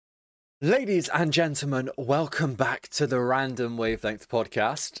Ladies and gentlemen, welcome back to the Random Wavelength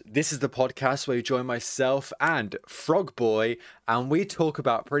podcast. This is the podcast where you join myself and Frog Boy, and we talk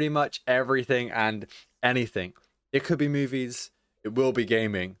about pretty much everything and anything. It could be movies, it will be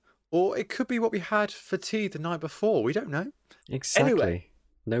gaming, or it could be what we had for tea the night before. We don't know. Exactly. Anyway,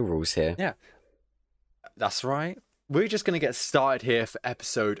 no rules here. Yeah, that's right. We're just going to get started here for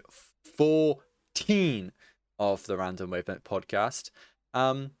episode 14 of the Random Wavelength podcast.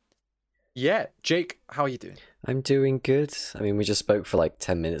 Yeah, Jake, how are you doing? I'm doing good. I mean, we just spoke for like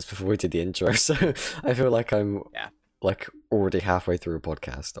 10 minutes before we did the intro, so I feel like I'm already halfway through a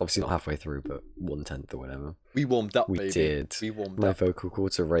podcast. Obviously not halfway through, but 1/10 or whatever. We warmed up, we baby. Did. We warmed My up. vocal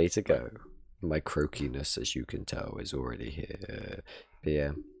cords are ready to go. My croakiness, as you can tell, is already here. But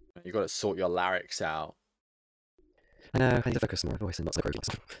yeah. You got to sort your larynx out. I know, I need to focus on my voice and not so croaky.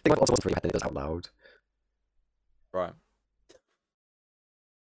 I think once I had it was out loud. Right.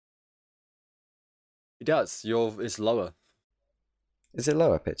 It does. It's lower. Is it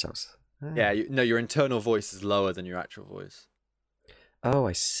lower pitch? Yeah, your internal voice is lower than your actual voice. Oh,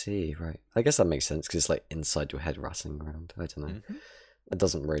 I see. Right. I guess that makes sense because it's like inside your head rattling around. I don't know. Mm-hmm. It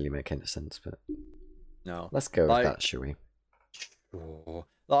doesn't really make any sense, but no. Let's go with that, shall we? Sure.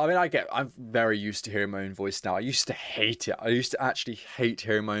 I mean, I'm very used to hearing my own voice now. I used to hate it. I used to actually hate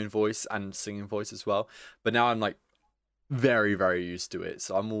hearing my own voice and singing voice as well. But now I'm like very, very used to it.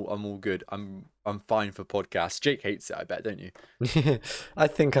 So I'm all good. I'm fine for podcasts. Jake hates it, I bet, don't you? I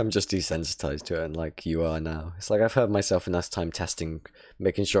think I'm just desensitized to it, and like you are now. It's like I've heard myself enough time testing,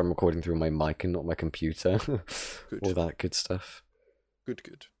 making sure I'm recording through my mic and not my computer. All that good stuff.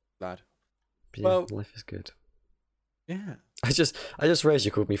 Good. Glad. Yeah, well, life is good. Yeah. I just realized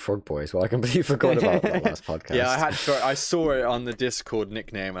you called me Frog Boy as well. I completely forgot about that last podcast. Yeah, I saw it on the Discord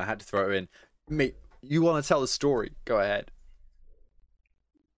nickname and I had to throw it in. Mate, you want to tell the story? Go ahead.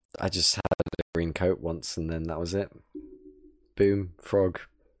 I just had a green coat once and then that was it. Boom, frog.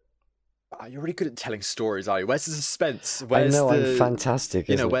 Oh, you're really good at telling stories, are you? Where's the suspense? I'm fantastic.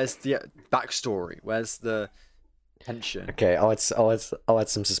 Where's the backstory? Where's the tension? Okay, I'll add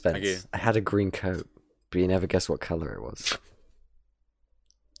some suspense. I had a green coat, but you never guess what color it was.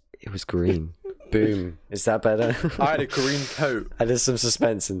 It was green. Boom. Is that better? I had a green coat. I did some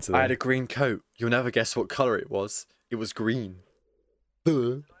suspense into that. I had a green coat. You'll never guess what color it was. It was green.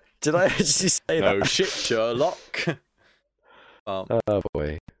 Did I actually say that? No shit, Sherlock. Oh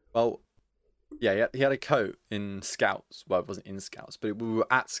boy. Well, yeah, he had a coat in Scouts. Well, it wasn't in Scouts, but we were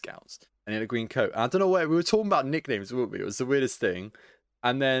at Scouts, and he had a green coat. And I don't know where we were talking about nicknames, weren't we? It was the weirdest thing.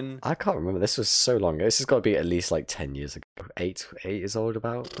 And then I can't remember. This was so long ago. This has got to be at least like 10 years ago. 8 years old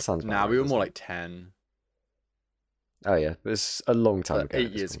about. That sounds. Nah, we were more like 10. Oh yeah, it was a long time ago. 8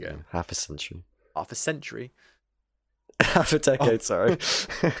 years ago. Half a century. Half a century. Half a decade. Sorry.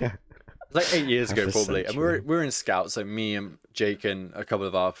 Like 8 years ago, probably. Century. And we were in Scouts, like me and Jake and a couple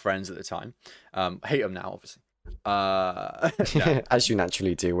of our friends at the time. Hate them now, obviously. No. As you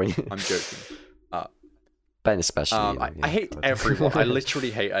naturally do when you. I'm joking. Ben especially. I hate everyone. I literally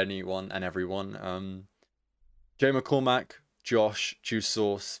hate anyone and everyone. Joe McCormack, Josh, Juice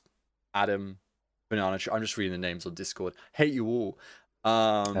Sauce, Adam, Banana. I'm just reading the names on Discord. Hate you all.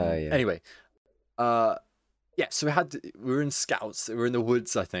 Yeah. Anyway, yeah. So we were in Scouts. We were in the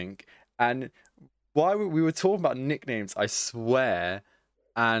woods, I think. And while we were talking about nicknames, I swear,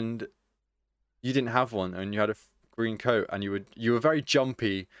 and you didn't have one, and you had a green coat, and you were very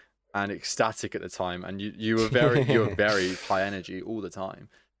jumpy and ecstatic at the time, and you were very high energy all the time,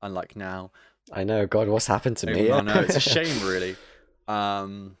 unlike now. I know. God, what's happened to me? I know, it's a shame, really. I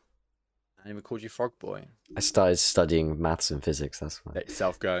even called you Frog Boy. I started studying maths and physics. That's why. Let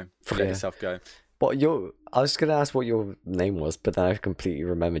yourself go. Let yourself go. But I was gonna ask what your name was, but then I completely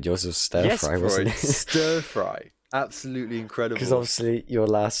remembered yours was Stir Fry, wasn't it? Stir Fry. Absolutely incredible. Because obviously your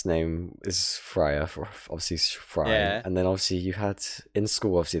last name is Fryer, obviously Fry, yeah. And then obviously you had in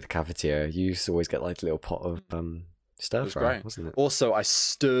school, obviously the cafeteria, you used to always get like a little pot of stir fry, wasn't it? Also, I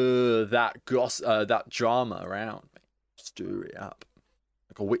stir that drama around, stir it up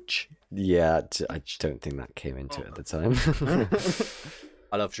like a witch. Yeah, I don't think that came into it at the time.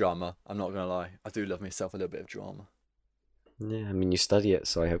 I love drama. I'm not gonna lie. I do love myself a little bit of drama. Yeah, I mean you study it,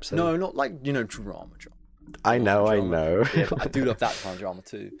 so I hope so. No, not like drama. I know. Yeah, but I do love that kind of drama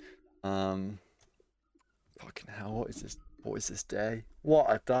too. Fucking hell, what is this day? What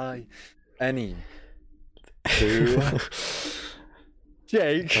a day.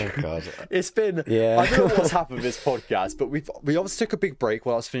 Jake. Oh god. It's been I don't know what's happened with this podcast, but we obviously took a big break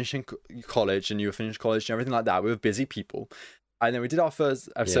while I was finishing college and you were finishing college and everything like that. We were busy people. And then we did our first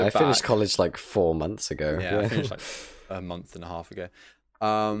episode. Yeah, I finished college like 4 months ago. Yeah, I finished like a month and a half ago.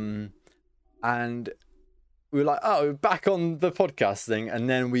 and we were like, oh, back on the podcast thing, and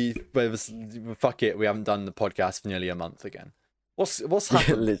then fuck it, we haven't done the podcast for nearly a month again. What's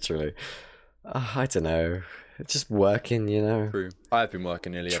happened? Literally. I don't know. Just working, you know. True. I've been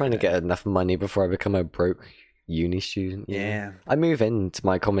working nearly trying to get enough money before I become a broke uni student. Yeah. I move into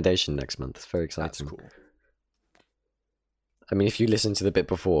my accommodation next month. It's very exciting. That's cool. I mean, if you listen to the bit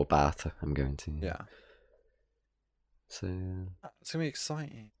before Bath, I'm going to. Yeah. So it's gonna be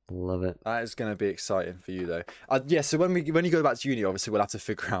exciting. Love it. That is gonna be exciting for you though. Yeah. So when you go back to uni, obviously we'll have to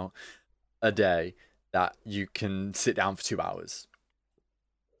figure out a day that you can sit down for 2 hours.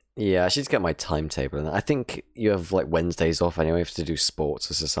 Yeah, I should get my timetable. And I think you have like Wednesdays off anyway to do sports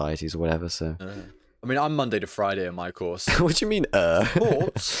or societies or whatever. So. I mean, I'm Monday to Friday in my course. What do you mean,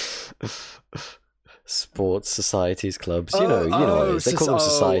 Sports? Sports, societies, clubs. You know what it is. They call them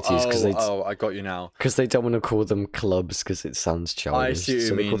societies because they. Oh, I got you now. Because they don't want to call them clubs because it sounds childish. I see what you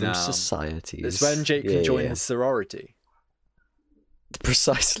so mean they call them now. societies. It's when Jake can join his sorority.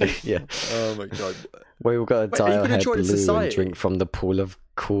 Precisely, yeah. Oh my god. Where we've got to dye our hair blue and drink from the pool of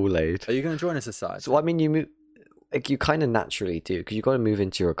Kool-Aid. Are you going to join a society? So I mean, you kind of naturally do because you got to move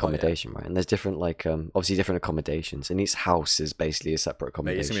into your accommodation, right? And there's different, like, obviously different accommodations, and each house is basically a separate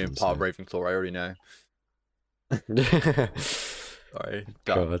accommodation. Mate, it's gonna be part of Ravenclaw. I already know. Sorry.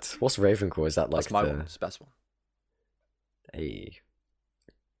 God, what's Ravenclaw? Is that like That's my one? It's the best one. Hey,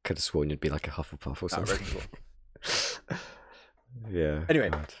 could have sworn you'd be like a Hufflepuff or something. Ravenclaw. Yeah. Anyway,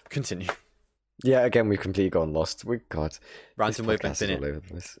 God. continue. Yeah, again, we've completely gone lost. Ransom Wavelength in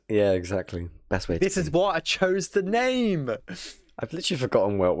it. Yeah, exactly. Best way. This is why I chose the name. I've literally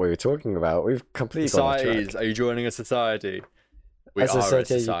forgotten what we were talking about. We've completely gone off track. Are you joining a society? We As are I said, a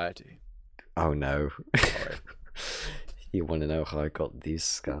society. Oh no. Sorry. You want to know how I got these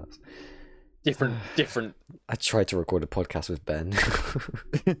scars? Different. I tried to record a podcast with Ben.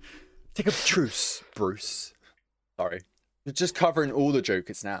 Take a truce, Bruce. Sorry. You're just covering all the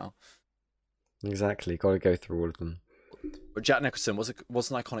Jokers now. Exactly. Got to go through all of them. But Jack Nicholson, what's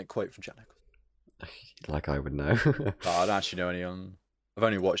an iconic quote from Jack Nicholson? Like I would know. I don't actually know any. I've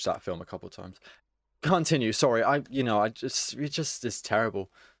only watched that film a couple of times. Continue. Sorry. It's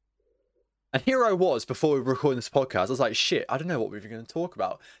terrible. And here I was before we were recording this podcast. I was like, shit, I don't know what we were going to talk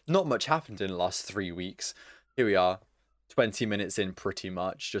about. Not much happened in the last 3 weeks. Here we are, 20 minutes in pretty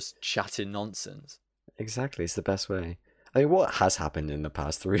much, just chatting nonsense. Exactly. It's the best way. I mean, what has happened in the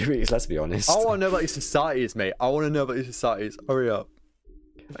past 3 weeks? Let's be honest. I want to know about these societies, mate. I want to know about these societies. Hurry up.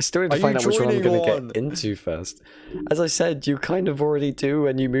 I still need to find out which one I'm going to get into first. As I said, you kind of already do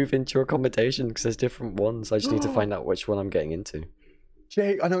when you move into your accommodation because there's different ones. I just need to find out which one I'm getting into.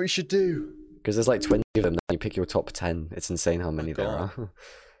 Jake, I know what you should do. Because there's like 20 of them, then you pick your top 10. It's insane how many there are.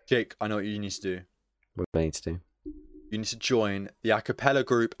 Jake, I know what you need to do. What do I need to do? You need to join the a cappella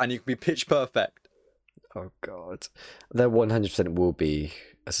group and you can be pitch perfect. Oh god. There 100% will be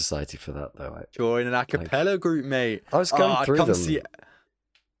a society for that though. Join an a cappella group, mate. I was going through them.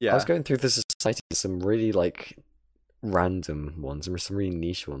 Yeah. I was going through the society, some really like random ones and some really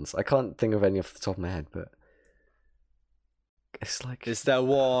niche ones. I can't think of any off the top of my head, but it's like... Is there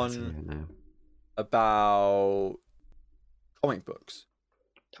one about comic books?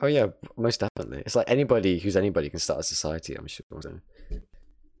 Oh yeah, most definitely. It's like anybody who's anybody can start a society, I'm sure. So.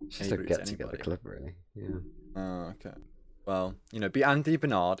 Just a get-together club, really. Yeah. Oh, okay. Well, be Andy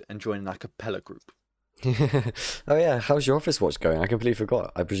Bernard and join an a cappella group. Oh yeah, how's your Office Watch going? I completely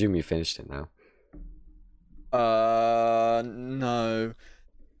forgot. I presume you finished it now. No.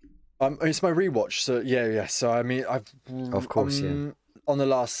 It's my rewatch, so yeah. So I mean, of course, yeah. On the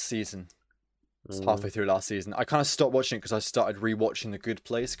last season. It's halfway through last season. I kind of stopped watching it because I started rewatching The Good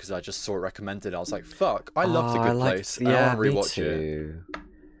Place because I just saw it recommended. I was like, "Fuck, I love The Good Place. Yeah, I want to rewatch it."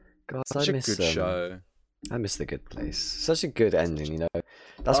 God, Such a good show. I miss The Good Place. Such a good ending,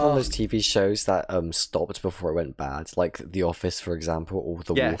 That's one of those TV shows that stopped before it went bad, like The Office, for example, or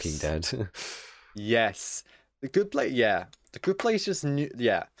The Walking Dead. Yes, The Good Place. Yeah, The Good Place just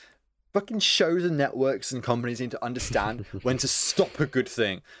fucking shows and networks and companies need to understand when to stop a good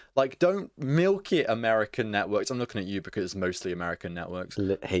thing. Like, don't milk it, American networks. I'm looking at you because it's mostly American networks.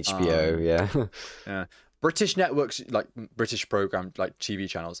 HBO, yeah. Yeah. British networks, like British program, like TV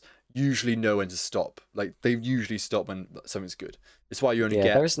channels, usually know when to stop. Like, they usually stop when something's good. It's why you only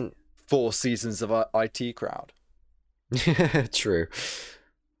get 4 seasons of IT Crowd. True.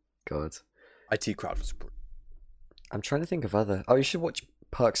 God. IT Crowd was brilliant. I'm trying to think of other... Oh, you should watch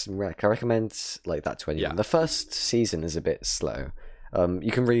Parks and Rec. I recommend like that 20. The first season is a bit slow.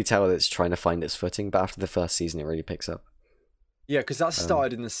 You can really tell that it's trying to find its footing, but after the first season, it really picks up. Yeah, because that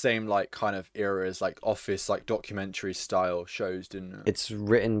started in the same like kind of era as like Office, like documentary style shows, didn't it? It's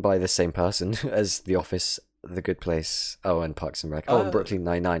written by the same person as The Office, The Good Place, and Parks and Rec. Oh, and Brooklyn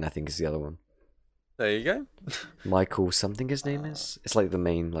Nine-Nine, I think, is the other one. There you go. Michael something his name is. It's like the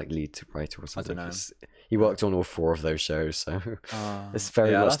main like lead writer or something. I don't know. He worked on all 4 of those shows, so it's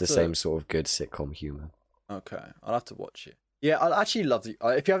very much the same sort of good sitcom humor. Okay, I'll have to watch it. Yeah, I actually love the.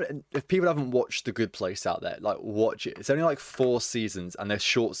 If people haven't watched The Good Place out there, like watch it. It's only like 4 seasons, and they're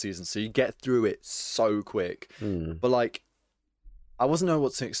short seasons, so you get through it so quick. But like, I wasn't knowing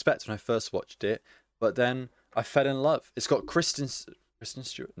what to expect when I first watched it, but then I fell in love. It's got Kristen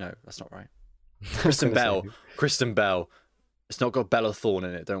Stewart. No, that's not right. Kristen Bell. Kristen Bell. It's not got Bella Thorne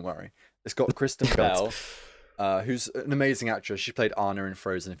in it. Don't worry. It's got Kristen Bell, who's an amazing actress. She played Anna in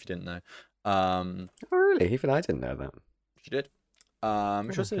Frozen. If you didn't know. Oh really? Even I didn't know that. She did.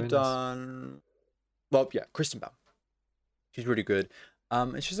 She's also done. Well, yeah, Kristen Bell. She's really good.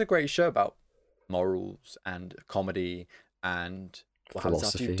 It's just a great show about morals and comedy and what happens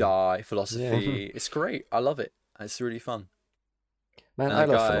after you die. Philosophy. Yeah. It's great. I love it. It's really fun. Man, I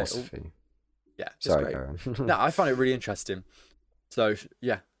love philosophy. Yeah, it's great. No, I find it really interesting. So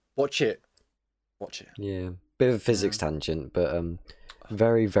yeah, watch it. Yeah, bit of a physics tangent, but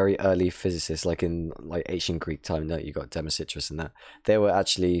very very early physicists, like in like ancient Greek time, that you got Democritus and that they were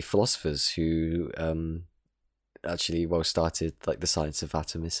actually philosophers who actually started like the science of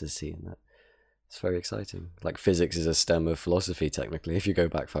atomicity and that. It's very exciting. Like physics is a stem of philosophy technically, if you go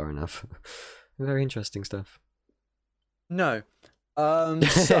back far enough. Very interesting stuff. No. And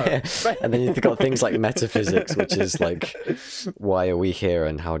then you've got things like metaphysics, which is like, why are we here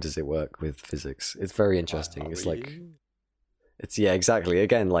and how does it work with physics? It's very interesting. It's like, it's exactly.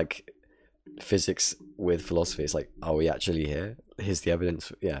 Again, like physics with philosophy. It's like, are we actually here? Here's the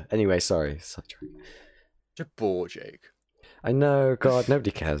evidence. Yeah. Anyway, sorry. You're bored, Jake. I know. God, nobody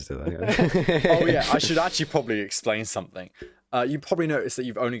cares, do they? Oh yeah, I should actually probably explain something. You probably noticed that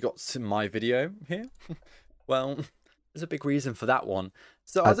you've only got to my video here. Well. There's a big reason for that one.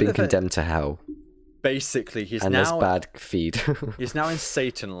 So I've been condemned to hell. Basically, he's and now there's bad feed. He's now in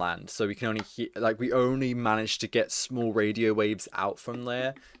Satan land, so we can only hear, we only managed to get small radio waves out from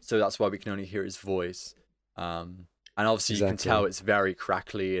there, so that's why we can only hear his voice. And obviously you can tell it's very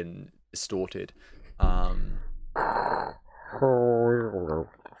crackly and distorted. That's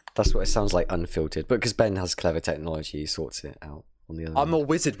what it sounds like unfiltered, but because Ben has clever technology, he sorts it out on the other. I'm a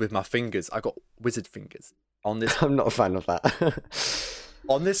wizard with my fingers. I got wizard fingers. On this, I'm not a fan of that.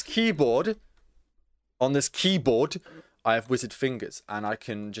 on this keyboard, I have wizard fingers, and I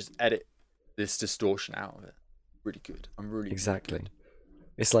can just edit this distortion out of it. Really good. I'm really exactly.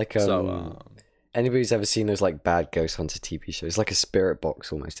 It's like anybody's ever seen those like bad Ghost Hunter TV shows? It's like a spirit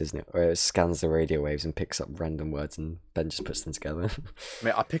box almost, isn't it? Where it scans the radio waves and picks up random words, and Ben just puts them together.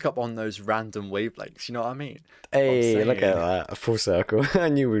 Mate, I pick up on those random wavelengths. You know what I mean? Hey, look at that, a full circle. I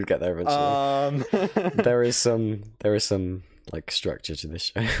knew we'd get there eventually. There is some like structure to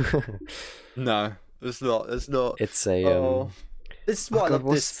this show. No, there's not. It's a This is what I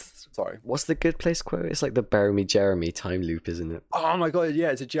love. Sorry. What's the Good Place quote? It's like the Bury Me Jeremy time loop, isn't it? Oh my god, yeah,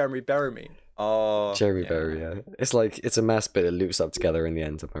 it's a Jeremy Bury Me. Oh, Jeremy Bury, yeah. It's like it's a mess, but it loops up together in the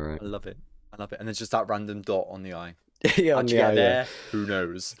end. Am I right? I love it. And there's just that random dot on the eye. Yeah, on the eye. There, who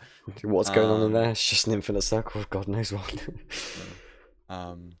knows? What's going on in there? It's just an infinite circle of God knows what.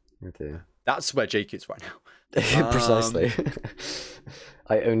 Oh dear. That's where Jake is right now. Precisely.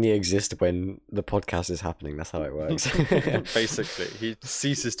 I only exist when the podcast is happening. That's how it works. Basically, he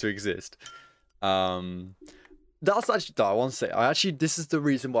ceases to exist. That's actually, I want to say, this is the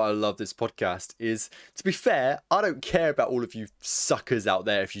reason why I love this podcast. Is, to be fair, I don't care about all of you suckers out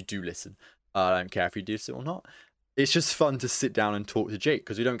there if you do listen. I don't care if you do listen or not. It's just fun to sit down and talk to Jake,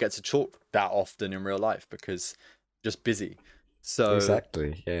 because we don't get to talk that often in real life because just busy. So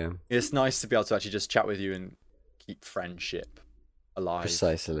exactly, yeah. It's nice to be able to actually just chat with you and keep friendship alive.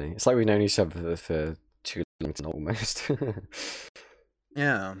 Precisely. It's like we've known each other for too long, almost.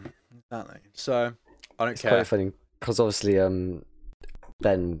 Yeah, exactly. So I don't it's care. Quite funny because obviously,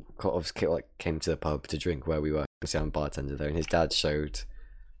 Ben came to the pub to drink where we were. Obviously, I'm a bartender there, and his dad showed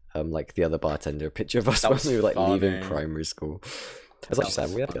like the other bartender a picture of us when we were like leaving primary school. I was like,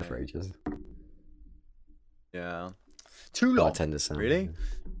 Sam, we had that for ages. Yeah. Too long. Bartender Sam. Really?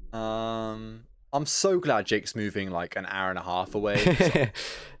 I'm so glad Jake's moving like an hour and a half away.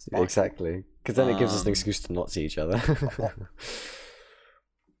 Exactly. Because then it gives us an excuse to not see each other.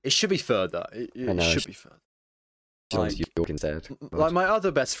 It should be further. It should be further. Like, York instead. Like my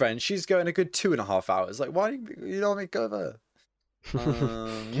other best friend, she's going a good 2.5 hours. Like, why do you don't want me to go there?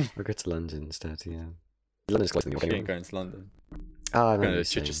 We'll go to London instead, yeah. London's closer than She your ain't going to London. Ah, no, Going to you're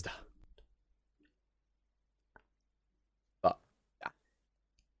saying. Chichester. But yeah,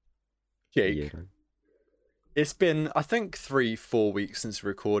 Jake. Yeah. It's been, I think, 3-4 weeks since we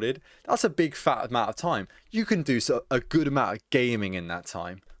recorded. That's a big fat amount of time. You can do a good amount of gaming in that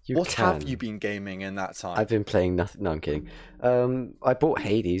time. What have you been gaming in that time? I've been playing nothing. No, I'm kidding. I bought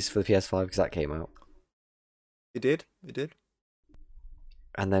Hades for the PS5 because that came out. You did? You did?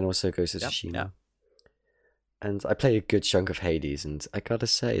 And then also Ghost of Yep, Tsushima. yeah. And I played a good chunk of Hades, and I gotta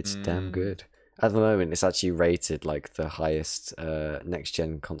say, it's damn good. At the moment, it's actually rated like the highest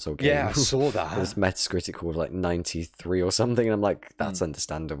next-gen console game. Yeah, I saw that. It's Metacritic called like 93 or something, and I'm like, that's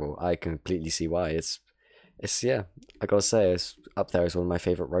understandable. I completely see why. It's yeah, I gotta say, it's up there as one of my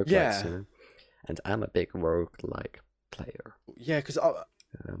favorite roguelikes. Yeah. You know? And I'm a big roguelike player. Yeah, because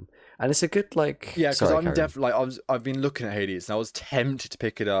and it's a good like. yeah, because sorry, I'm carry on. definitely I've been looking at Hades and I was tempted to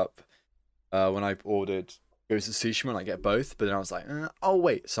pick it up when I ordered Ghost of Tsushima and I get both, but then I was like, oh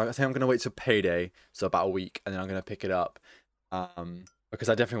wait, so I think I'm gonna wait till payday, so about a week, and then I'm gonna pick it up, because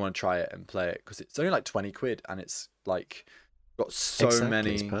I definitely want to try it and play it because it's only like 20 quid and it's like got so Exactly,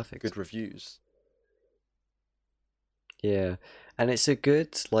 many it's perfect. good reviews. Yeah, and it's a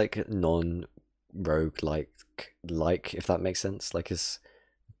good like non-roguelike like if that makes sense. Like it's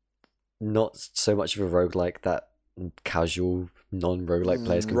not so much of a roguelike that casual non-roguelike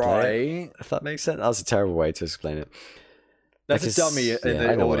players can play. Right. If that makes sense. That was a terrible way to explain it. There's Like a dummy it's- in yeah,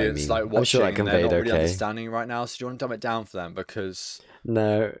 I the know what I audience mean. like I'm watching sure that and they're conveyed not really okay. understanding right now, so do you want to dumb it down for them? Because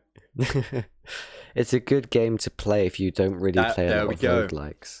No. It's a good game to play if you don't really play a there lot we of go.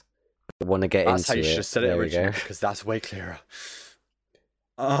 roguelikes. Want to get that's how into you should it. have said it There we originally, go. because that's way clearer.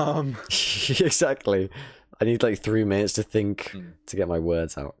 Exactly. I need like 3 minutes to think to get my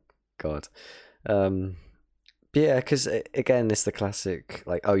words out. God. But yeah, because again, it's the classic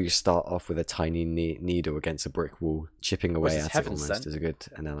like, oh, you start off with a tiny needle against a brick wall, chipping away this at it Heaven almost Sent? is a good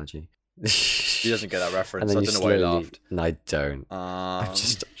analogy. He doesn't get that And reference. then I you don't know why he slowly. laughed. No, I don't. I'm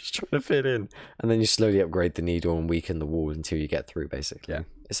just trying to fit in. And then you slowly upgrade the needle and weaken the wall until you get through. Basically, Yeah.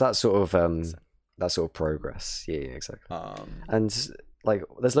 it's that sort of progress. Yeah, exactly. And like,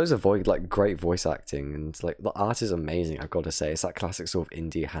 there's loads of great voice acting, and like the art is amazing. I've got to say, it's that classic sort of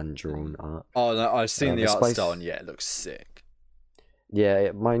indie hand drawn art. Oh, no, I've seen the art Spice- style, and yeah, it looks sick.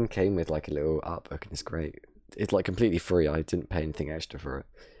 Yeah, mine came with like a little art book, and it's great. It's like completely free. I didn't pay anything extra for it.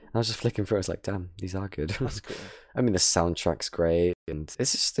 I was just flicking through. I was like, damn, these are good. That's cool. I mean, the soundtrack's great, and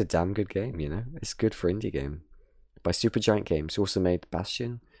it's just a damn good game. You know, it's good for indie game by Supergiant Games, who also made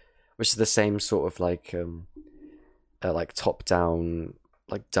Bastion, which is the same sort of like top down,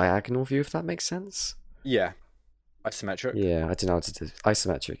 like diagonal view, if that makes sense. Yeah, isometric. Yeah, I don't know how to do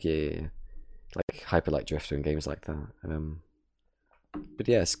isometric. Yeah. Like Hyperlight Drifter and games like that. But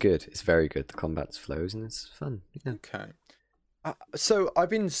yeah, it's good. It's very good. The combat flows and it's fun. Yeah. Okay. So I've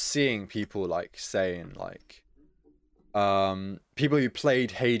been seeing people like saying like, people who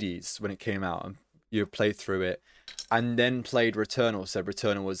played Hades when it came out and you played through it, and then played Returnal said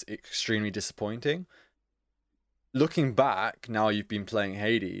Returnal was extremely disappointing. Looking back, now you've been playing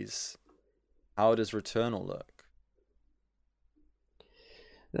Hades, how does Returnal look?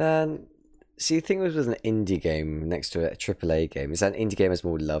 See, the thing was with an indie game next to a AAA game is that an indie game has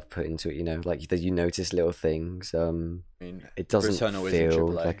more love put into it. You know, like that you notice little things. I mean, It doesn't Returnal isn't feel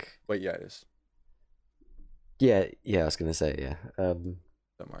AAA. like. Wait, yeah, it is. Yeah. I was gonna say yeah. Don't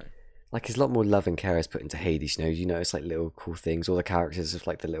worry. Like there's a lot more love and care is put into Hades. You notice like little cool things. All the characters have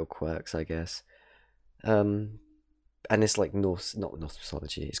like the little quirks, I guess. And it's like not Norse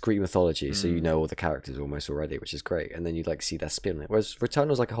mythology. It's Greek mythology, so you know all the characters almost already, which is great. And then you like see their spin on it. Whereas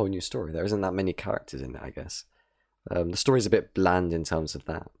Returnal's like a whole new story. There isn't that many characters in it, I guess. The story's a bit bland in terms of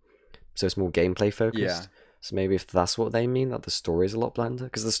that, so it's more gameplay focused. Yeah. So maybe if that's what they mean, that the story is a lot blander,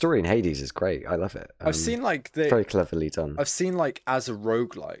 because the story in Hades is great. I love it. I've seen like very cleverly done. I've seen like as a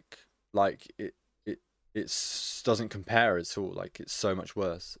roguelike, like it doesn't compare at all. Like it's so much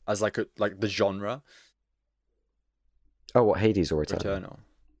worse as like the genre. Oh, what, Hades or Returnal? Returnal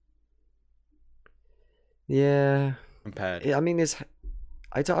Yeah. compared. I mean,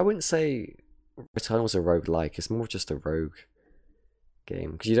 I wouldn't say Returnal's a roguelike. It's more just a rogue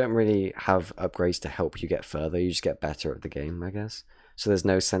game, because you don't really have upgrades to help you get further. You just get better at the game, I guess. So there's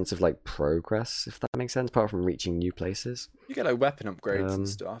no sense of like progress, if that makes sense, apart from reaching new places. You get like weapon upgrades and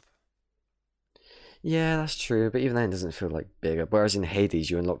stuff. Yeah, that's true, but even then it doesn't feel like bigger. Whereas in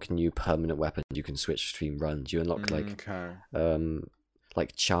Hades, you unlock new permanent weapons. You can switch between runs. You unlock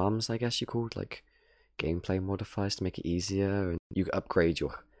like charms, I guess you called, like gameplay modifiers to make it easier, and you upgrade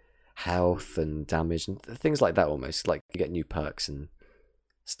your health and damage and things like that. Almost like you get new perks and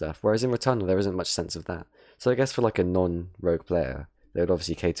stuff. Whereas in Returnal, there isn't much sense of that. So I guess for like a non-rogue player, they would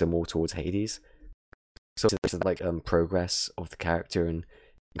obviously cater more towards Hades. So there's like progress of the character and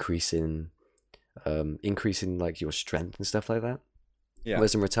increasing like your strength and stuff like that. Yeah.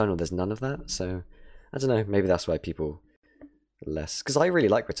 Whereas in Returnal, there's none of that. So I don't know. Maybe that's why people less, because I really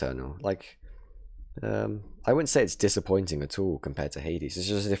like Returnal. Like, I wouldn't say it's disappointing at all compared to Hades. It's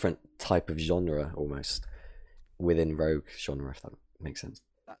just a different type of genre almost within Rogue genre, if that makes sense.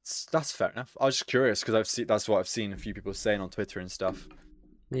 That's fair enough. I was just curious because that's what I've seen a few people saying on Twitter and stuff.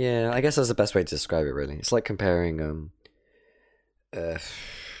 Yeah, I guess that's the best way to describe it. Really, it's like comparing oh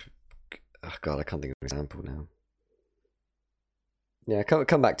God, I can't think of an example now. Yeah,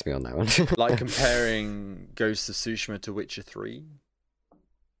 come back to me on that one. Like comparing Ghost of Tsushima to Witcher 3.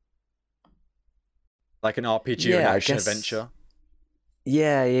 Like an RPG or an action adventure.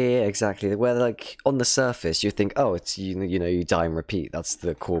 Yeah, exactly. Where like on the surface you think, oh, it's you die and repeat. That's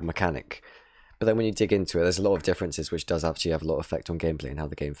the core mechanic. But then when you dig into it, there's a lot of differences, which does actually have a lot of effect on gameplay and how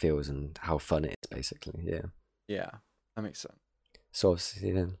the game feels and how fun it is, basically. Yeah. Yeah, that makes sense. So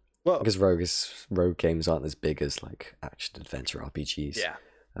obviously, yeah. Well, because rogue games aren't as big as like action adventure RPGs. Yeah.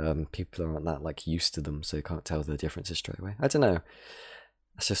 People aren't that like used to them, so you can't tell the differences straight away. I don't know.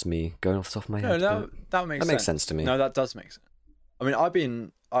 That's just me going off the top of my head. No, that makes sense to me. No, that does make sense. I mean,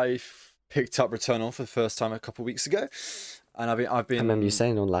 I've picked up Returnal for the first time a couple of weeks ago, and I've been. I remember you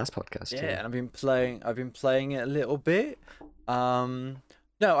saying on last podcast. Yeah, and I've been playing it a little bit. No,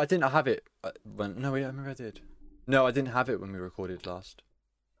 I didn't have it maybe I did. No, I didn't have it when we recorded last.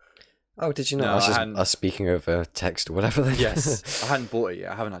 Oh, did you not? No, I was just speaking over text or whatever. Yes, I hadn't bought it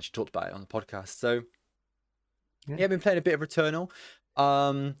yet. I haven't actually talked about it on the podcast. So, yeah, I've been playing a bit of Returnal.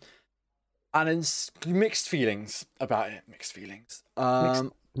 And it's mixed feelings about it. Mixed feelings.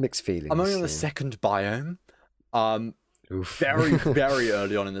 Mixed feelings. I'm only on the second biome. Very, very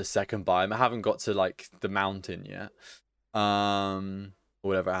early on in the second biome. I haven't got to like the mountain yet. Or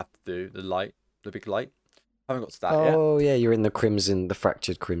whatever I have to do. The big light. I haven't got to that yet. Oh yeah, you're in the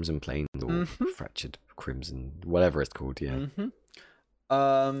fractured crimson plane, or fractured crimson, whatever it's called. Yeah.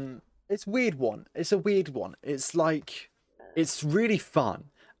 It's weird one. It's a weird one. It's like, it's really fun.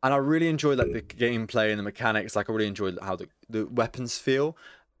 And I really enjoy like the gameplay and the mechanics. Like I really enjoy how the weapons feel,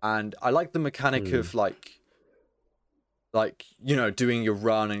 and I like the mechanic of like doing your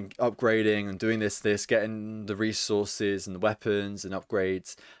run and upgrading and doing this, getting the resources and the weapons and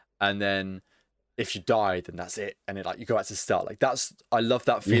upgrades, and then if you die, then that's it, and you go back to start. Like I love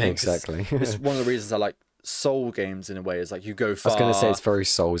that feeling. Yeah, exactly. It's one of the reasons I like Soul games in a way. Is like you go far. I was going to say it's very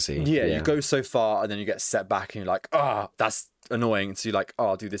soulsy. Yeah, you go so far and then you get set back and you're like, that's annoying. And so you're like,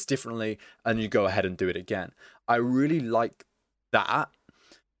 I'll do this differently, and you go ahead and do it again. I really like that.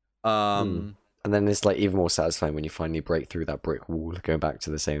 And then it's like even more satisfying when you finally break through that brick wall. Going back to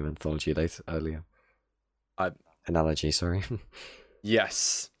the same anthology earlier. Analogy, sorry.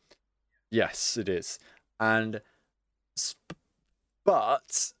 Yes, it is,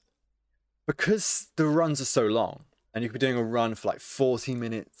 but because the runs are so long, and you could be doing a run for like 40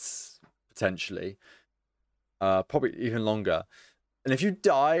 minutes potentially, probably even longer. And if you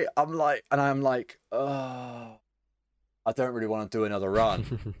die, I'm like, oh, I don't really want to do another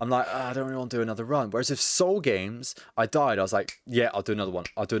run. I'm like, I don't really want to do another run. Whereas if Soul games, I died, I was like, yeah, I'll do another one.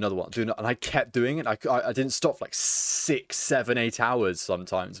 And I kept doing it. I didn't stop for like 6, 7, 8 hours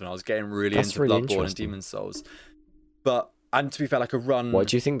sometimes when I was getting really into Bloodborne and Demon Souls. And to be fair, like a run. What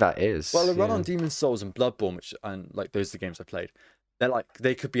do you think that is? Well, a run on Demon Souls and Bloodborne, and like those are the games I played.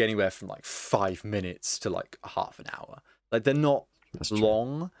 They could be anywhere from like 5 minutes to like half an hour. Like they're not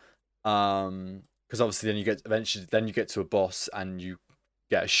long. Because obviously then you get to a boss and you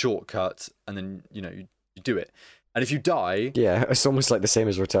get a shortcut, and then you do it. And if you die, yeah, it's almost like the same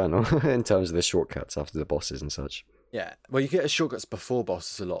as Returnal in terms of the shortcuts after the bosses and such. Yeah, well, you get shortcuts before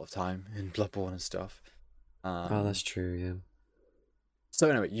bosses a lot of time in Bloodborne and stuff. That's true. Yeah. So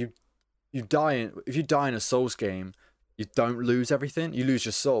anyway, if you die in a Souls game, you don't lose everything. You lose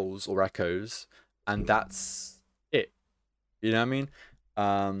your souls or echoes, and that's it. You know what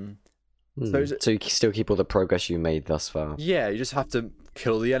I mean? So you still keep all the progress you made thus far. Yeah, you just have to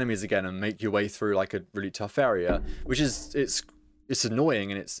kill the enemies again and make your way through like a really tough area, which is it's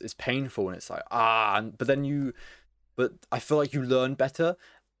annoying and it's painful, and it's like but I feel like you learn better.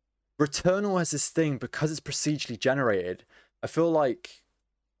 Returnal has this thing, because it's procedurally generated, I feel like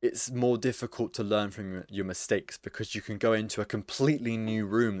it's more difficult to learn from your mistakes, because you can go into a completely new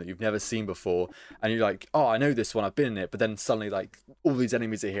room that you've never seen before, and you're like, oh, I know this one, I've been in it, but then suddenly like all these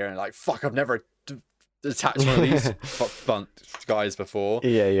enemies are here, and like, fuck, I've never attached one of these guys before.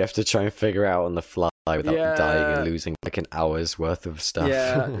 Yeah, you have to try and figure out on the fly without dying and losing like an hour's worth of stuff.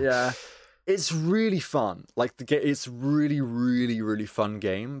 Yeah. It's really fun. Like it's really, really, really fun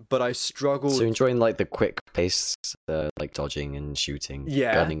game. But I struggled. So enjoying like the quick pace, like dodging and shooting,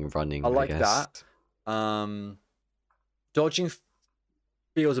 Yeah, gunning, running. I like guess. that. Dodging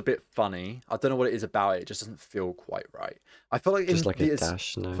feels a bit funny. I don't know what it is about it. It just doesn't feel quite right. I feel like Just like a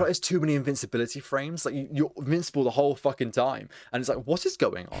dash. I No. feel like there's too many invincibility frames. Like you're invincible the whole fucking time, and it's like, what is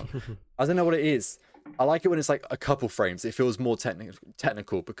going on? I don't know what it is. I like it when it's like a couple frames. It feels more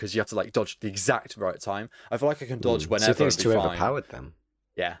technical because you have to like dodge the exact right time. I feel like I can dodge whenever. So you think it's too fine. overpowered then?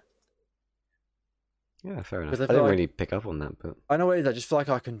 Yeah. Yeah, fair enough. 'Cause I I feel didn't like- really pick up on that, but I know what it is. I just feel like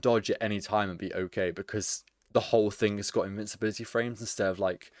I can dodge at any time and be okay because the whole thing has got invincibility frames instead of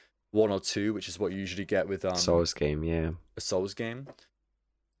like 1 or 2, which is what you usually get with Souls game, yeah. a Souls game.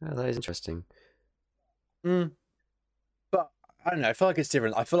 Yeah, that is interesting. But I don't know. I feel like it's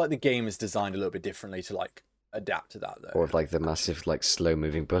different. I feel like the game is designed a little bit differently to like adapt to that though. Or with like the massive, like slow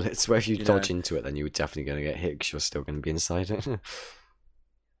moving bullets, where if you You dodge know. into it, then you're definitely going to get hit because you're still going to be inside it.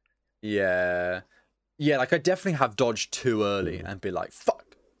 Yeah. Yeah, like I definitely have dodged too early and be like, fuck.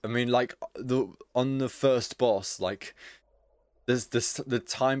 I mean, like on the first boss, like there's the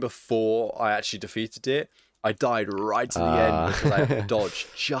time before I actually defeated it, I died right to the end because I dodged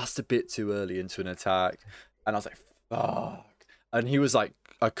just a bit too early into an attack, and I was like, fuck. And he was like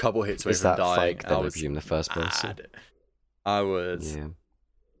a couple hits away Is from that dying. Fyke And I then, I was presume, the first boss? mad. I was.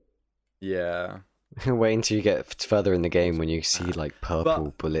 Yeah. Wait until you get further in the game when you see like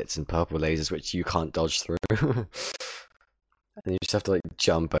purple bullets and purple lasers which you can't dodge through. And you just have to like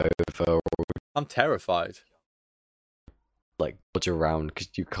jump over or I'm terrified. like dodge around because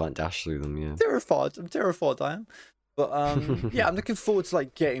you can't dash through them, yeah. I'm terrified, I am. But yeah, I'm looking forward to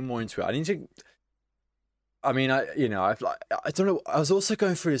like getting more into it. I need to. I mean, I don't know. I was also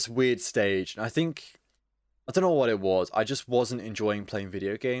going through this weird stage, and I don't know what it was. I just wasn't enjoying playing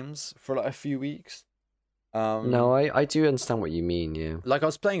video games for like a few weeks. No, I do understand what you mean, yeah. Like I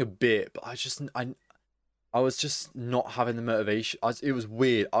was playing a bit, but I was just not having the motivation. It was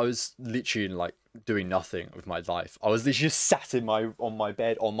weird. I was literally like doing nothing with my life. I was literally just sat on my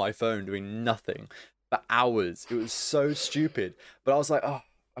bed on my phone doing nothing for hours. It was so stupid. But I was like, oh,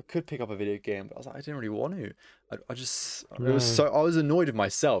 I could pick up a video game, but I was like, I didn't really want to. It was so I was annoyed with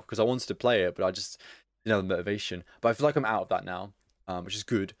myself because I wanted to play it, but I just didn't have the motivation. But I feel like I'm out of that now, which is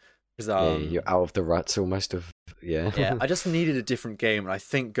good. Yeah, you're out of the ruts almost of yeah. I just needed a different game, and I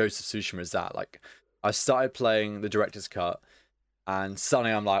think Ghost of Tsushima is that. Like, I started playing the director's cut, and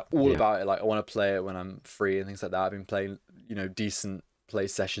suddenly I'm like all about it. Like, I want to play it when I'm free and things like that. I've been playing, decent play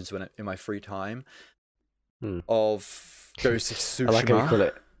sessions in my free time of Ghost of Tsushima. I like how you call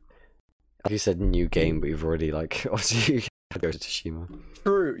it. You said new game, but you've already like obviously Ghost of Tsushima.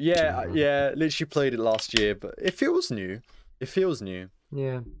 True. Yeah. Literally played it last year, but it feels new.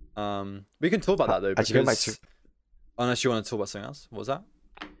 Yeah. We can talk about that though, Actually, because unless you want to talk about something else. What was that?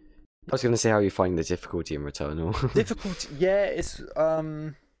 I was going to say how you find the difficulty in Returnal. Difficulty, yeah. It's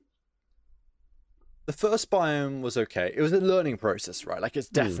the first biome was okay. It was a learning process, right? Like it's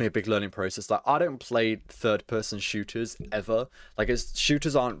definitely a big learning process. Like I don't play third-person shooters ever. Like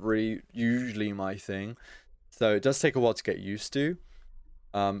shooters aren't really usually my thing, so it does take a while to get used to.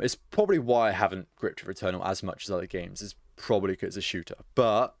 It's probably why I haven't gripped Returnal as much as other games. It's probably because it's a shooter,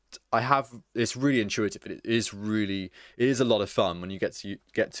 but it's really intuitive. It is a lot of fun when you get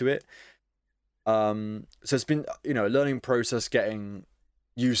to it. So it's been a learning process getting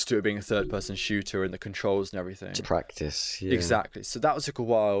used to it being a third-person shooter and the controls and everything. To practice, yeah. Exactly. So that took a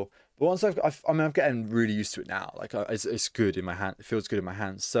while, but once I'm getting really used to it now. Like it's good in my hand. It feels good in my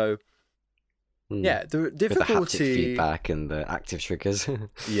hands. So yeah, the difficulty, with the haptic feedback and the active triggers.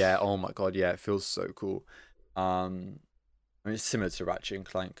 Yeah. Oh my god. Yeah, it feels so cool. I mean, it's similar to Ratchet and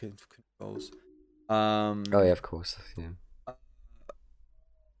Clank controls. Oh yeah, of course. Yeah.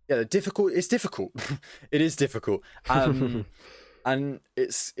 Yeah, it's difficult. It is difficult. And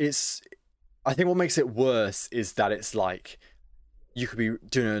it's. I think what makes it worse is that it's like you could be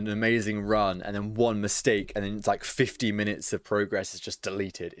doing an amazing run and then one mistake and then it's like 50 minutes of progress is just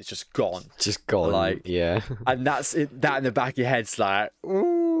deleted. It's just gone. Just gone. Like, yeah. And that's it. That in the back of your head's like,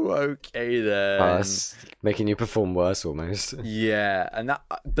 ooh, okay then. Making you perform worse almost. Yeah, and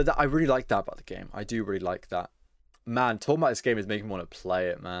I really like that about the game. I do really like that. Man, talking about this game is making me want to play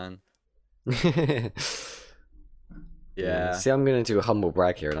it, man. Yeah. See, I'm going to do a humble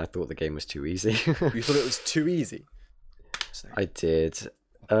brag here, and I thought the game was too easy. You thought it was too easy? I did.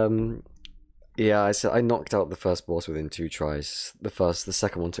 Yeah, I knocked out the first boss within 2 tries. The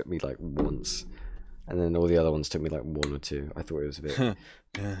second one took me like once. and then all the other ones took me like 1 or 2. I thought it was a bit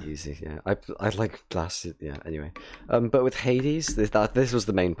Yeah. easy. Yeah, I like blasted. Yeah. Anyway, but with Hades, this was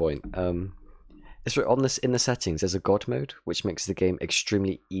the main point. It's on this in the settings. There's a God mode, which makes the game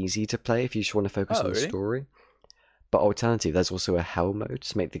extremely easy to play if you just want to focus Oh, on the really? story. But alternatively, there's also a Hell mode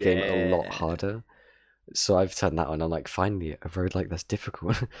to make the game a lot Yeah. harder. So I've turned that on. I'm like, finally, a road like that's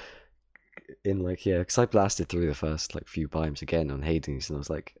difficult. Because I blasted through the first like few times again on Hades, and I was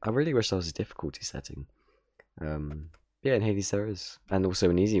like, I really wish there was a difficulty setting. Yeah, in Hades there is, and also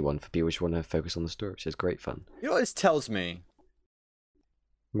an easy one for people who want to focus on the story, which is great fun. You know what this tells me?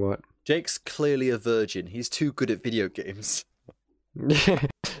 What? Jake's clearly a virgin. He's too good at video games.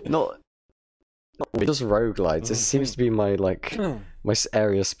 not just roguelites. It seems to be my my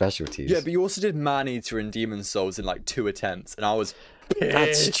area of specialties. Yeah, but you also did Maneater and Demon Souls in like 2 attempts, and I was pissed.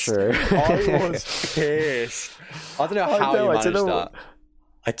 That's true. I was pissed. I don't know how you managed that.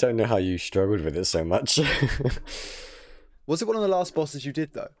 I don't know how you struggled with it so much. Was it one of the last bosses you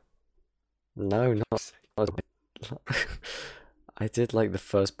did though? No, not. I did like the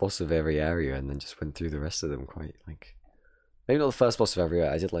first boss of every area, and then just went through the rest of them quite like. Maybe not the first boss of every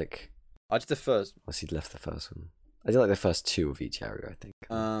area. I did the first. Unless he'd left the first one. I did like the first 2 of each area, I think.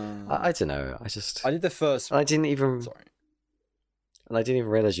 I don't know. I did the first. I didn't even. Sorry. And I didn't even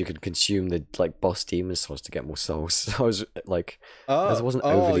realize you could consume the boss demon souls to get more souls. So I was like, it wasn't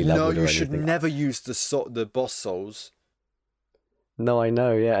overly leveled no, or you should anything. never use the boss souls. No, I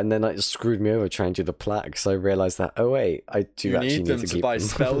know, yeah, and then it screwed me over trying to do the plat because I realized that I do You actually need them to to keep buy them.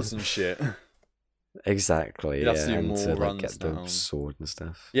 spells and shit. Exactly, You'd have to do and more to runs get now. the sword and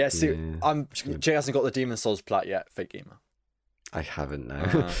stuff. Yeah, see, Yeah. Jay hasn't got the Demon Souls plat yet, fake gamer. I haven't now.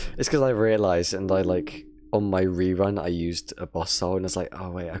 Uh-huh. It's because I realized, and I on my rerun I used a boss soul, and I was like, oh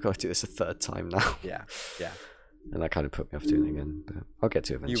wait, I got to do this a 3rd time now. Yeah. And that kind of put me off doing it again, but I'll get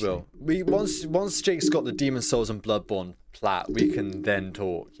to it eventually. You will. Once Jake's got the Demon Souls and Bloodborne plat, we can then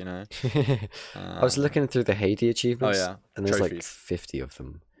talk. You know. I was looking through the Hades achievements, Oh, yeah. and there's like Trophies. 50 of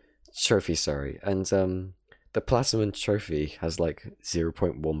them. Trophies, sorry, and the Platinum Trophy has like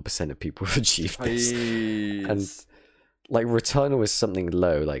 0.1% of people have achieved this. And like Returnal is something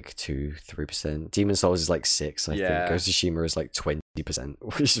low, like 2-3%. Demon Souls is like 6, I think. Ghost of Tsushima is like 20%,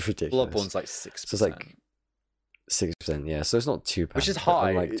 which is ridiculous. Bloodborne's like 6%. So it's like 6%, yeah. So it's not too bad. which is but high.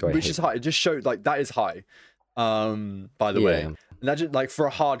 I'm like, do I Which hate- is high. It just showed like that is high. By the way, Yeah. and that just, like for a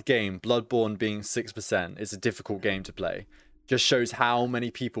hard game, Bloodborne being 6% is a difficult game to play. Just shows how many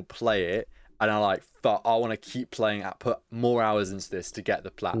people play it. And I'm like, fuck, I want to keep playing. Put more hours into this to get the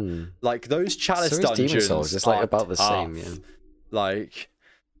plat. Like those chalice So is Demon dungeons. Souls. It's like are about the tough. same, yeah. Like,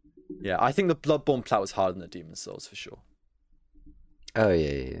 yeah, I think the Bloodborne plat was harder than the Demon Souls for sure. Oh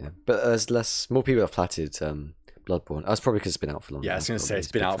yeah. But there's more people have platted Bloodborne. That's probably because it's been out for longer. Yeah, I was gonna say Probably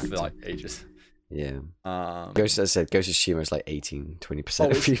it's been a big out for factor. like ages. Yeah. Ghost As I said, Ghost of Tsushima is like 18-20%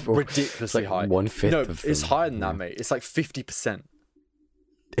 of it's people. ridiculously It's like high. 1/5 No, of it's them. higher than Yeah. that, mate. It's like 50%.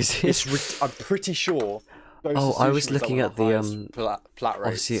 Is it? I'm pretty sure. Ghost Oh, of I was Tsushima is, like, looking one at of the, highest plat rates.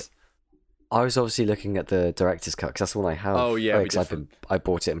 obviously, I was obviously looking at the director's cut because that's the one I have. Oh, yeah, it'd be 'cause I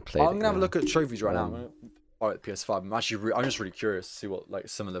bought it and played. I'm gonna have a look at trophies right now. Um, I'm gonna buy it PS5. I'm actually, I'm just really curious to see what like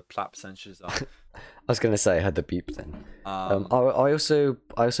some of the plat percentages are. I was gonna say I had the beep then. Um, I also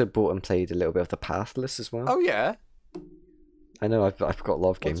bought and played a little bit of the Pathless as well. oh yeah, I know I've got a lot of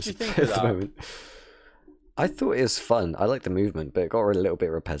What games did you to think play of at the that? moment. I thought it was fun. I liked the movement, but it got a little bit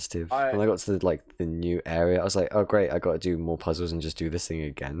repetitive. When I got to the new area, I was like, oh great, I got to do more puzzles and just do this thing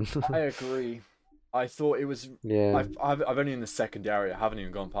again. I agree. I thought it was. Yeah. I've only in the second area. I haven't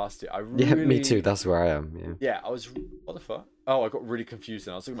even gone past it. I Yeah, really, me too. That's where I am. Yeah. Yeah, I was. What the fuck? Oh, I got really confused.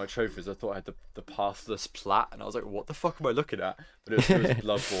 And I was looking at my trophies. I thought I had the pathless plat, and I was like, "What the fuck am I looking at?" But it was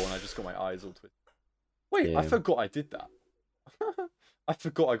Bloodborne. I just got my eyes all twisted. Wait, I Yeah. forgot I did that. I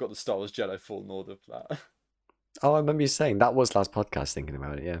forgot I got the Star Wars Jedi Fallen Order plat. Oh, I remember you saying that was last podcast. Thinking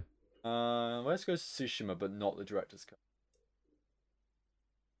about it, yeah. Let's go to Tsushima, but not the director's cut.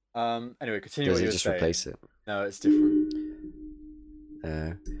 Anyway, continue Does what it you were just saying. replace it? No, it's different.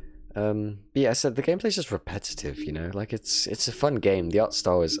 But yeah, I said the gameplay's just repetitive. You know, like it's a fun game. The art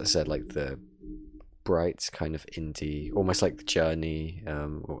style is, I said, like the bright kind of indie, almost like the Journey,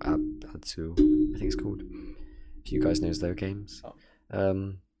 or Abzu, I think it's called. If you guys knows those games.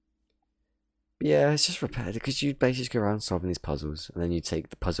 Oh. Yeah, it's just repetitive because you basically go around solving these puzzles, and then you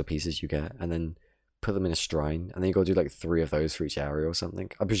take the puzzle pieces you get, and then put them in a shrine, and then you got to do like 3 of those for each area or something.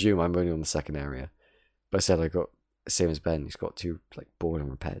 I presume I'm only on the second area, but I said I got same as Ben. He's got too like bored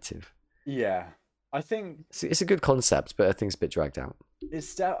and repetitive. Yeah, I think It's a good concept, but I think it's a bit dragged out.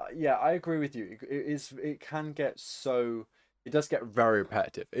 yeah, I agree with you. It can get so it does get very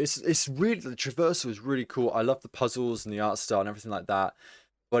repetitive. It's really, the traversal was really cool. I love the puzzles and the art style and everything like that.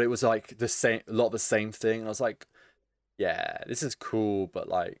 But it was like the same, a lot of the same thing. And I was like, yeah, this is cool, but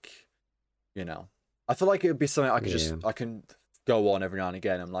like, you know, I feel like it would be something I could I can go on every now and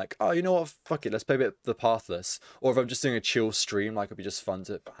again. I'm like, oh, you know what? Fuck it, let's play a bit of the Pathless. Or if I'm just doing a chill stream, like it'd be just fun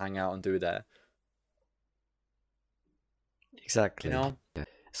to hang out and do there. Exactly. You know? Yeah.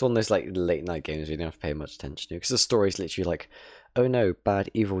 It's one of those like late night games where you don't have to pay much attention to because the story's literally like, oh no,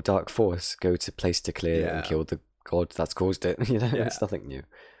 bad, evil, dark force, go to place to clear and kill the god that's caused it. You know, it's nothing new.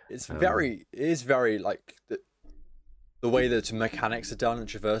 It's it is very like the way that the mechanics are done in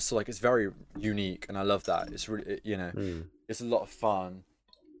traversal, like it's very unique, and I love that. It's really, you know, it's a lot of fun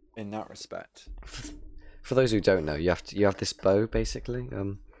in that respect. For those who don't know, you have this bow basically,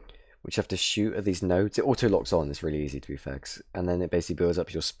 which you have to shoot at these nodes. It auto locks on. It's really easy to be fair, and then it basically builds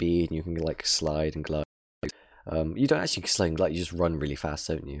up your speed, and you can like slide and glide. You don't actually slide and glide. You just run really fast,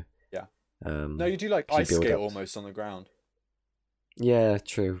 don't you? Yeah. No, you do like ice skate almost on the ground. Yeah,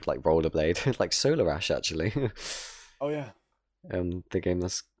 true. Like rollerblade, like Solar Ash actually. Oh yeah. The game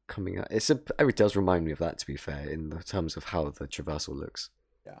that's coming out. It does remind me of that, to be fair, in the terms of how the traversal looks.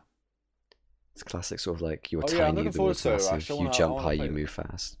 Yeah. It's classic sort of like you're tiny, the world's massive, you jump high, you move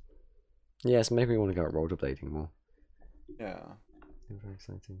fast. Yes, maybe we want to go out rollerblading more. Yeah. Very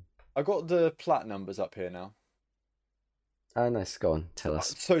exciting. I got the plat numbers up here now. Oh, nice. Go on, tell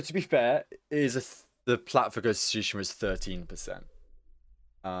us. So to be fair, the plat for Ghost of Tsushima is 13%.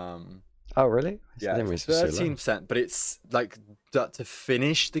 Oh really? Yeah, 13%, but it's like that to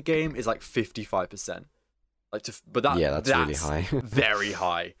finish the game is like 55%. Like that's really high. Very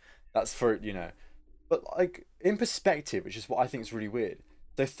high. That's for, you know, but like in perspective, which is what I think is really weird.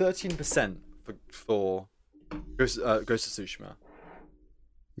 So 13% for Ghost of Tsushima.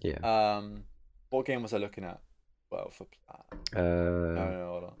 Yeah. What game was I looking at? Well, for plat. No,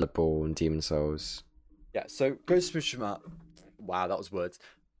 hold on. Bloodborne, Demon Souls. Yeah. So Ghost of Tsushima. Wow, that was words.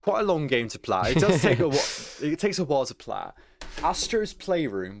 Quite a long game to plat. It does take it takes a while to plat. Astro's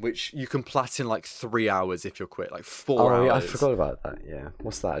Playroom, which you can plat in like 3 hours if you're quick, like 4 hours. Oh yeah, I forgot about that. Yeah,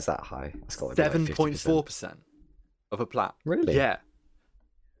 what's that? Is that high? It's got 7.4% of a plat. Really? Yeah.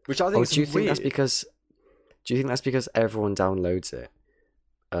 Which I think. Do you think that's because? Do you think that's because everyone downloads it,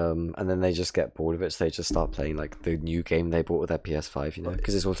 and then they just get bored of it, so they just start playing like the new game they bought with their PS5? You know,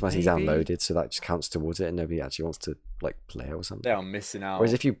 because it's automatically downloaded, so that just counts towards it, and nobody actually wants to like play it or something. They are missing out.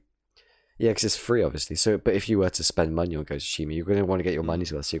 Whereas if you, because it's free, obviously. So, but if you were to spend money on Ghost of Tsushima, you're going to want to get your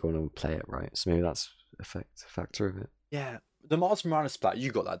money's worth, so you're going to play it, right? So maybe that's a factor of it. Yeah, the Miles Morales plat,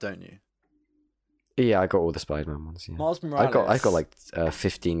 you got that, don't you? Yeah, I got all the Spider-Man ones. Yeah. Miles Morales. I got like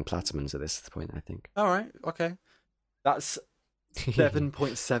 15 platinums at this point, I think. All right, okay, that's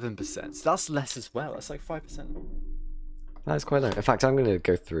 7.7%. So that's less as well. That's like 5%. That's quite low. In fact, I'm going to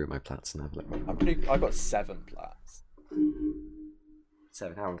go through my plats and have a look. I got 7 plats.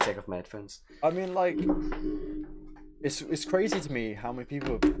 7. How? Take off my headphones. I mean, like, it's crazy to me how many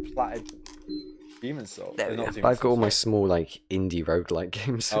people have platted Demon's Souls. I've got all my small like indie roguelike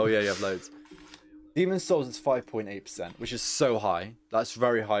games. Oh yeah, you have loads. Demon's Souls is 5.8%, which is so high. That's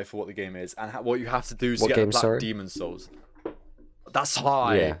very high for what the game is, and what you have to do to get the plat Demon's Souls. That's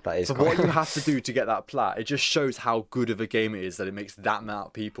high. Yeah, that is. For what you have to do to get that plat, it just shows how good of a game it is that it makes that amount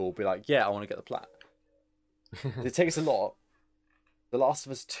of people be like, yeah, I want to get the plat. It takes a lot. The Last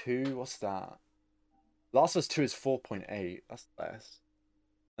of Us 2, what's that? Last of Us 2 is 4.8. That's less.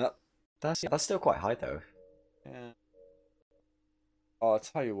 That's still quite high though. Yeah. Oh, I'll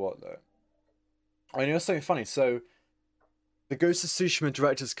tell you what though. I know something funny. So, the Ghost of Tsushima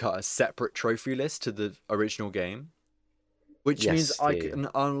Director's Cut has separate trophy list to the original game, which means I can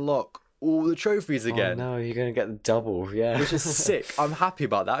unlock all the trophies again. Oh no, you're gonna get the double, yeah. Which is sick. I'm happy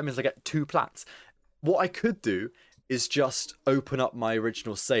about that. It means I get 2 plats. What I could do is just open up my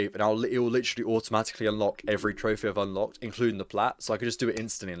original save, and it will literally automatically unlock every trophy I've unlocked, including the plat. So I could just do it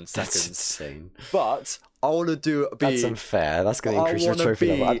instantly in seconds. That's insane. But I want to do it. That's unfair. That's going to increase your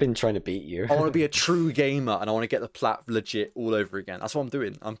trophy level. I've been trying to beat you. I want to be a true gamer, and I want to get the plat legit all over again. That's what I'm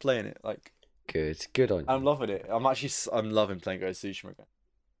doing. I'm playing it like. Good on you. I'm loving it. I'm loving playing Ghost of Tsushima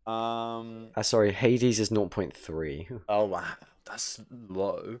again. Sorry, Hades is 0.3. Oh wow, that's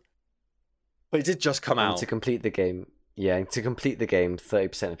low. But it did just come out. To complete the game,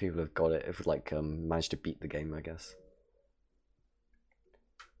 30% of people have got it. Have like managed to beat the game, I guess.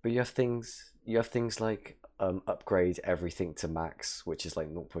 But you have things like upgrade everything to max, which is like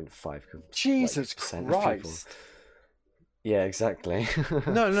 0.5. Jesus Christ! Yeah, exactly.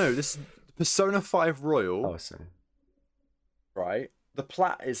 No, this is Persona 5 Royal. Oh, sorry. Right, the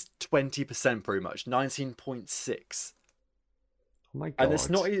plat is 20% pretty much, 19.6. Oh my god! And it's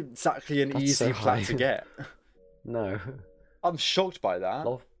not exactly an That's easy so plat high. to get. No. I'm shocked by that.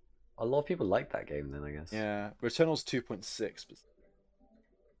 A lot of people like that game then, I guess. Yeah, Returnal's 2.6.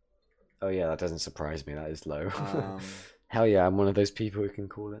 Oh yeah, that doesn't surprise me. That is low. Um, Hell yeah, I'm one of those people who can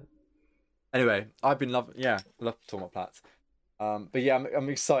call it. anyway, I've been loving. Yeah, I love talking about plats. But yeah, I'm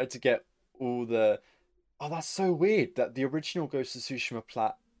excited to get all the. Oh, that's so weird that the original Ghost of Tsushima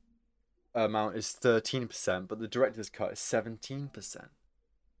plat amount is 13%, but the director's cut is 17%.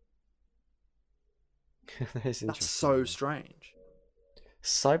 That is That's so strange.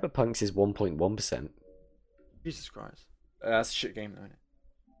 Cyberpunk's is 1.1%. Jesus Christ. That's a shit game, though, isn't it?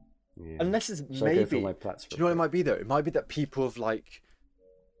 Yeah. Unless it's Shall I go through maybe. my plats Do real you know what it quick? might be, though? It might be that people have, like,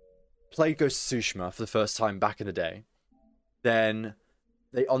 played Ghost of Tsushima for the first time back in the day. Then,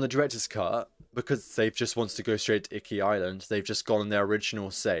 they on the director's cut, because they've just wanted to go straight to Icky Island, they've just gone on their original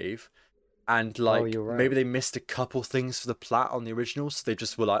save. And, like, you're right. maybe they missed a couple things for the plat on the original, so they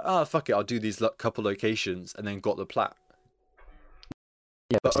just were like, oh, fuck it, I'll do these couple locations, and then got the plat.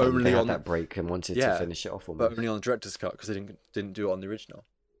 Yeah, but they only had on that break and wanted to finish it off but almost. only on the director's cut, because they didn't do it on the original.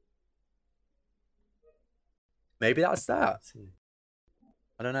 Maybe that's that.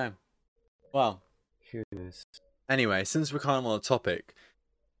 I don't know. Well, Who knows? anyway, since we're kind of on the topic,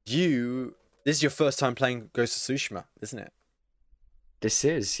 this is your first time playing Ghost of Tsushima, isn't it? This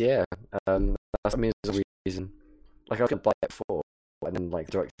is, yeah. That's, I mean, there's a reason. Like, I was gonna buy it for, and then like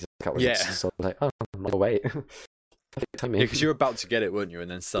the director's cut was so I was like, oh, I'm like, wait. Perfect timing. Yeah, because you were about to get it, weren't you?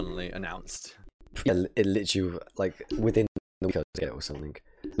 And then suddenly announced. Yeah, it literally like within the week I was get it or something.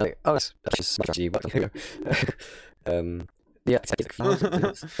 Like, oh, that's just strategy. Yeah,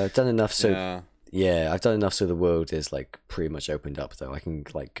 I've done enough. So yeah, I've done enough so the world is like pretty much opened up. Though I can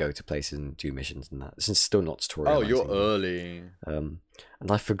like go to places and do missions and that. This is still not tutorial. Oh, you're early. And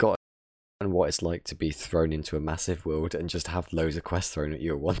I've forgotten what it's like to be thrown into a massive world and just have loads of quests thrown at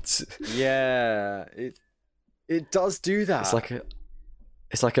you at once. Yeah, it does do that.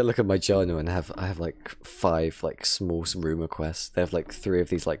 It's like I look at my journal and I have like 5 like small rumor quests. They have like 3 of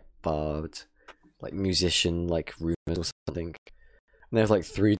these like bard, like musician, like rumors or something. And there's like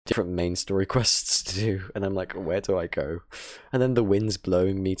 3 different main story quests to do, and I'm like, where do I go? And then the wind's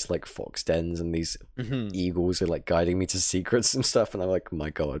blowing me to like fox dens, and these eagles are like guiding me to secrets and stuff, and I'm like, my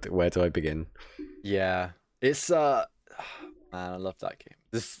god, where do I begin? Yeah, it's man, I love that game.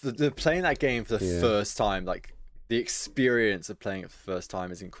 The playing that game for the first time, like the experience of playing it for the first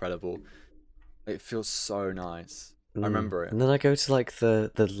time is incredible. It feels so nice. I remember it. And then I go to like the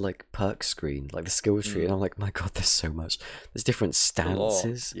like perk screen, like the skill tree, and I'm like, my god, there's so much. There's different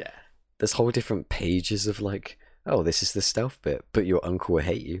stances. Yeah. There's whole different pages of like, oh, this is the stealth bit, but your uncle will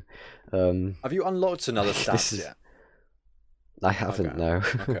hate you. Have you unlocked another stance yet? I haven't, no.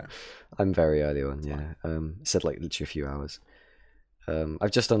 Okay. I'm very early on, yeah. It said like literally a few hours.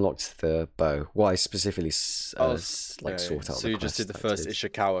 I've just unlocked the bow. Why specifically sort out So you just did the first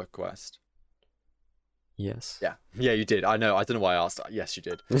Ishikawa quest? Yes. Yeah, you did. I know. I don't know why I asked. Yes, you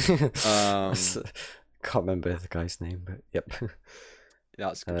did. Can't remember the guy's name, but yep.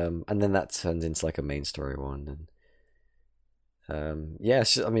 That's good. And then that turned into like a main story one, and yeah.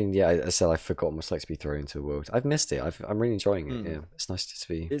 I mean, yeah. I said I forgot what it's like to be thrown into a world. I've missed it. I'm really enjoying it. Yeah, it's nice to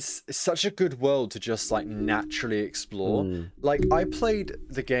be. It's such a good world to just like naturally explore. Like I played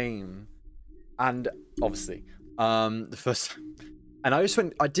the game, and obviously, the first, and I just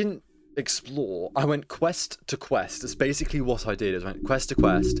went. I didn't explore. I went quest to quest. That's basically what I did. I went quest to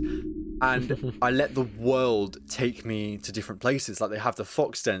quest, and I let the world take me to different places. Like they have the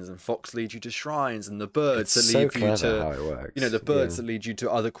fox dens, and fox lead you to shrines, and the birds that lead you to, the birds that lead you to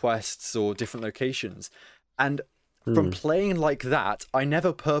other quests or different locations. And from playing like that, I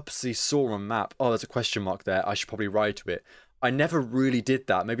never purposely saw a map. Oh, there's a question mark there. I should probably ride to it. I never really did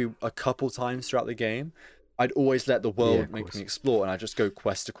that. Maybe a couple times throughout the game. I'd always let the world make me explore, and I just go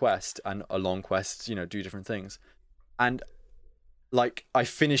quest to quest and along quests, do different things. And like I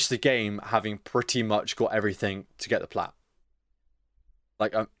finished the game having pretty much got everything to get the plat.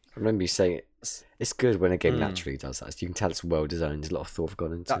 Like I remember you saying it's good when a game naturally does that. You can tell it's well designed. There's a lot of thought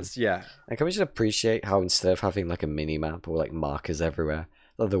gone into it. And can we just appreciate how instead of having like a mini map or like markers everywhere,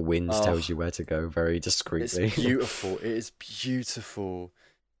 like the wind tells you where to go very discreetly. It's beautiful. It is beautiful.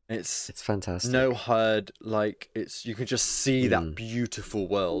 It's fantastic. No HUD, like you can just see that beautiful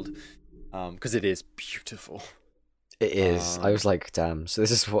world, because it is beautiful. It is. I was like, damn. So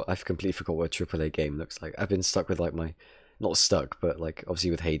this is what I've completely forgot what a AAA game looks like. I've been stuck with like not stuck, but like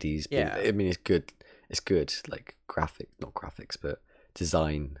obviously with Hades. Yeah. I mean, it's good. It's good. Like not graphics, but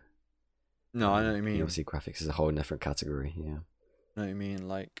design. No, I know what you mean. Obviously, graphics is a whole different category. Yeah. I know what you mean.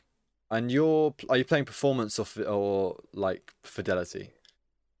 Like, And are you playing performance or like fidelity?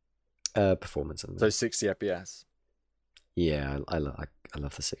 Performance. So 60 FPS. Yeah, I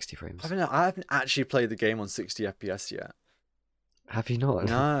love the 60 frames. I haven't actually played the game on 60 FPS yet. Have you not?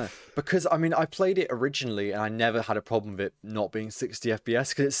 No, because I mean, I played it originally and I never had a problem with it not being 60 FPS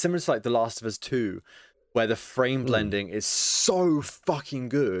because it's similar to like The Last of Us 2, where the frame blending is so fucking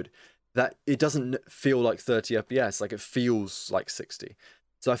good that it doesn't feel like 30 FPS, like it feels like 60.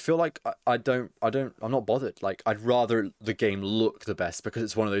 So I feel like I'm not bothered. Like I'd rather the game look the best because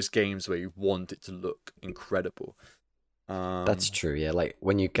it's one of those games where you want it to look incredible. That's true, yeah. Like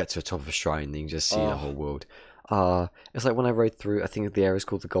when you get to the top of a shrine, then you just see the whole world. It's like when I rode through, I think the area is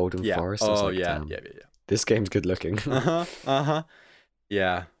called the Golden Forest. I was like, yeah, damn, yeah. this game's good looking.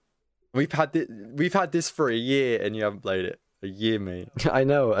 Yeah. We've had this for a year and you haven't played it. A year, mate. I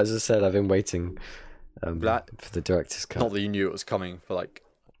know. As I said, I've been waiting for the director's cut. Not that you knew it was coming for like.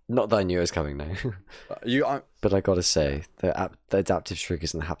 Not that I knew it was coming now. But I gotta say, the adaptive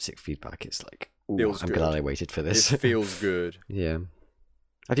triggers and the haptic feedback is like, ooh, I'm glad I waited for this. It feels good. Yeah.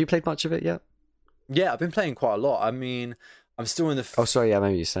 Have you played much of it yet? Yeah, I've been playing quite a lot. I mean, I'm still in the. Oh, sorry. Yeah, I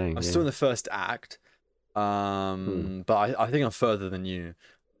remember you saying. I'm still in the first act. But I think I'm further than you.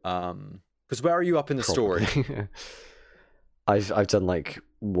 Because where are you up in the story? I've done like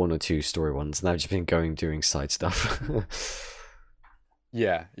 1 or 2 story ones, and I've just been doing side stuff.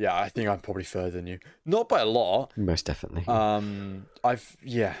 Yeah, I think I'm probably further than you. Not by a lot. Most definitely. I've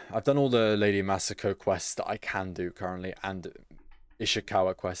done all the Lady Masako quests that I can do currently, and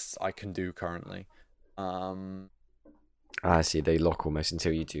Ishikawa quests I can do currently. I see. They lock almost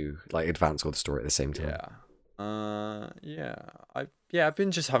until you do like advance all the story at the same time. Yeah. I've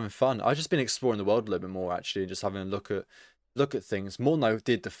been just having fun. I've just been exploring the world a little bit more actually, and just having a look at things more than I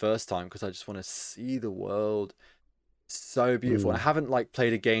did the first time because I just want to see the world. It's so beautiful. And I haven't like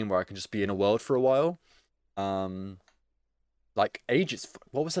played a game where I can just be in a world for a while. Like ages.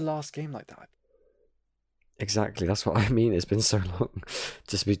 What was the last game like that? Exactly. That's what I mean. It's been so long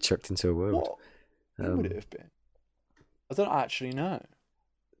just to be chucked into a world. What would it have been? I don't actually know.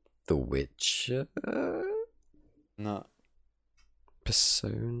 The Witcher? No.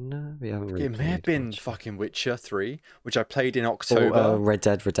 Persona? We haven't really. It may have been fucking Witcher 3, which I played in October. Or Red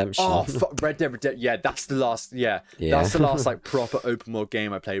Dead Redemption. Oh, Red Dead Redemption. Yeah, that's the last. Yeah, that's the last like proper open world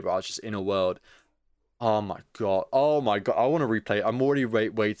game I played where I was just in a world. Oh my god. I want to replay. I'm already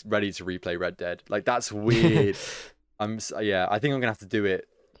ready to replay Red Dead. Like that's weird. I think I'm gonna have to do it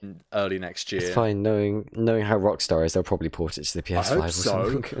early next year. It's fine. Knowing how Rockstar is, they'll probably port it to the PS5 or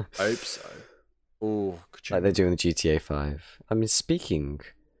something. I hope so. Oh, like they're doing the GTA 5. I mean, speaking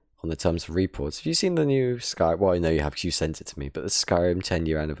on the terms of reports, have you seen the new Skyrim? Well, I know you have because you sent it to me, but the Skyrim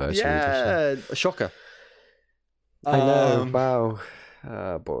 10-year anniversary edition. A shocker. I know. Wow.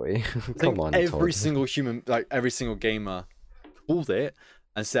 Oh boy. Come on. Every single human, like every single gamer, called it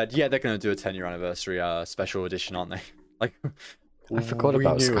and said, "Yeah, they're going to do a 10-year anniversary special edition, aren't they?" Like, I forgot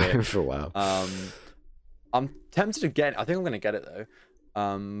about Skyrim for a while. I'm tempted to get it. I think I'm going to get it though.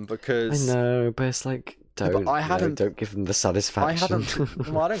 Because I know, but it's like don't give them the satisfaction.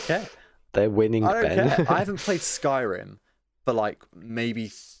 Well, I don't care. They're winning. I don't care. I haven't played Skyrim for like maybe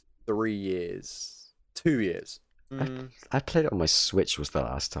 3 years, 2 years. I played it on my Switch. Was the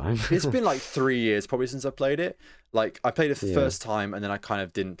last time? It's been like 3 years probably since I played it. Like I played it for the first time, and then I kind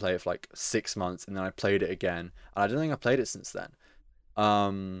of didn't play it for like 6 months, and then I played it again, and I don't think I played it since then.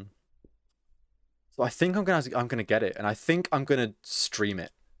 So I think I'm gonna get it, and I think I'm gonna stream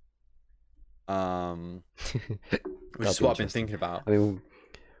it. Which is what I've been thinking about. I mean,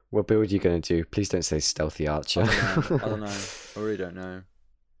 what build are you gonna do? Please don't say Stealthy Archer. I don't know. I really don't know.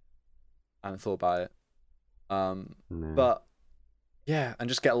 I haven't thought about it. No. But yeah, and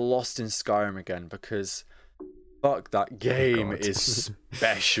just get lost in Skyrim again because fuck, that game is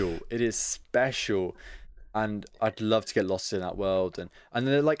special. It is special. And I'd love to get lost in that world, and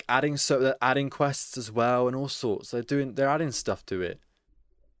they're like they're adding quests as well and all sorts. They're adding stuff to it.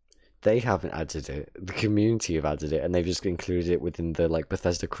 They haven't added it. The community have added it, and they've just included it within the like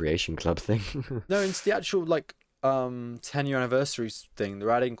Bethesda Creation Club thing. No, it's the actual like 10-year anniversary thing. They're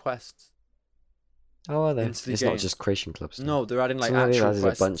adding quests. Oh, are they? It's not just Creation Clubs. No, they're adding like actual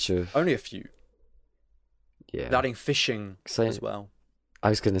quests. A bunch of only a few. Yeah, they're adding fishing as well. I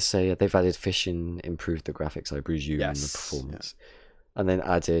was going to say they've added fishing, improved the graphics, I presume, and the performance, and then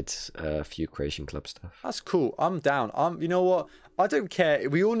added a few Creation Club stuff. That's cool. I'm down. You know what? I don't care.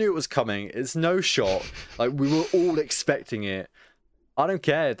 We all knew it was coming. It's no shot. Like we were all expecting it. I don't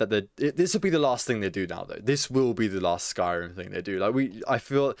care that this will be the last thing they do now, though. This will be the last Skyrim thing they do. Like I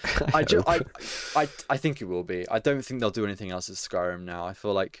think it will be. I don't think they'll do anything else with Skyrim now. I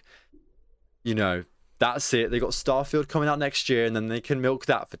feel like you know, that's it. They got Starfield coming out next year, and then they can milk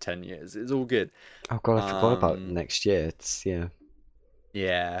that for 10 years. It's all good. Oh god, I forgot about next year. It's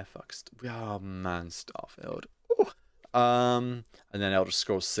Yeah, fuck. Oh man, Starfield. Ooh. And then Elder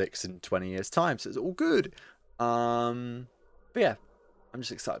Scrolls 6 in 20 years' time, so it's all good. But yeah, I'm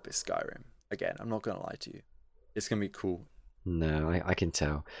just excited by Skyrim. Again, I'm not gonna lie to you. It's gonna be cool. No, I can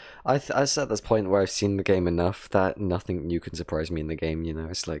tell. I at this point where I've seen the game enough that nothing new can surprise me in the game. You know,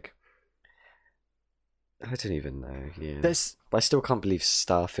 it's like I don't even know. Yeah, but I still can't believe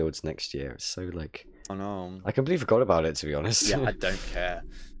Starfield's next year. It's so like I know. I completely forgot about it, to be honest. Yeah, I don't care.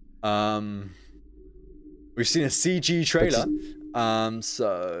 We've seen a CG trailer.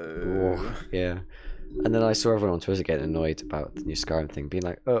 Yeah. And then I saw everyone on Twitter getting annoyed about the new Skyrim thing, being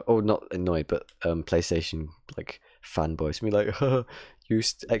like, oh, not annoyed, but PlayStation like fanboys, me like,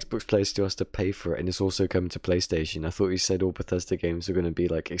 Xbox players still has to pay for it, and it's also coming to PlayStation. I thought you said all Bethesda games are going to be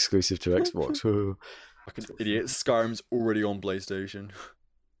like exclusive to Xbox. Fucking idiot! Skyrim's already on PlayStation.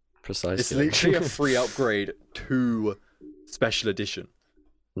 Precisely. It's literally a free upgrade to Special Edition.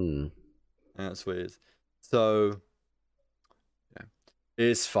 That's what it is. So.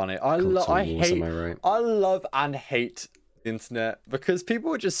 It's funny. I love and hate the internet because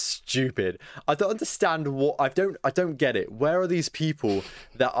people are just stupid. I don't understand I don't get it. Where are these people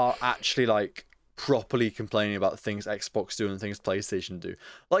that are actually like properly complaining about things Xbox do and things PlayStation do?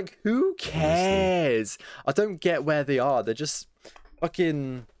 Like, who cares? I don't get where they are. They're just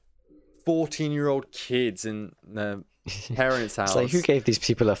fucking 14-year-old kids in their parents' house. It's like, who gave these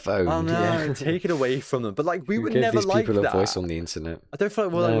people a phone? Oh no, yeah. Take it away from them. But like, we who would gave never these like people that. a voice on the internet. I don't feel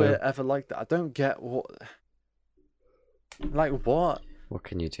like we're ever like that. I don't get what. Like what? What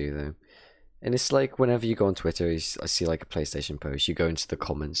can you do though? And it's like whenever you go on Twitter, I see like a PlayStation post. You go into the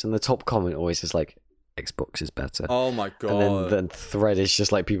comments, and the top comment always is like, "Xbox is better." Oh my god! And then the thread is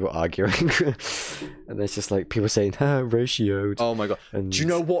just like people arguing, and there's just like people saying, ratioed. Oh my god! And do you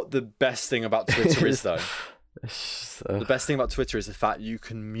know what the best thing about Twitter is though? The best thing about Twitter is the fact you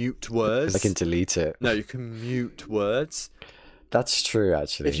can mute words. I can delete it. No, you can mute words. That's true,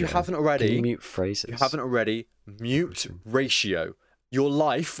 actually. If you haven't already, can you mute phrases. If you haven't already, mute ratio. Your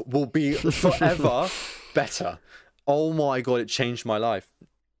life will be forever better. Oh my god, it changed my life.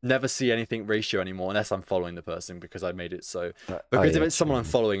 Never see anything ratio anymore unless I'm following the person because I made it so. Because if it's someone I'm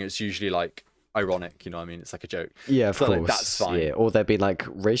following, it's usually like ironic, you know what I mean? It's like a joke. Yeah, of course. Like, that's fine. Yeah, or they'd be like,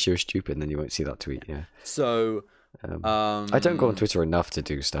 ratio stupid, and then you won't see that tweet, yeah. So, I don't go on Twitter enough to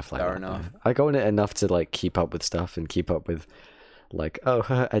do stuff like that. Fair enough. I go on it enough to like keep up with stuff and keep up with like,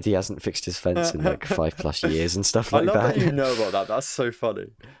 Eddie hasn't fixed his fence in like 5+ years and stuff like that. I love that you know about that. That's so funny.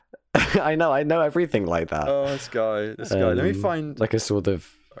 I know everything like that. Oh, this guy. Let me find like I saw the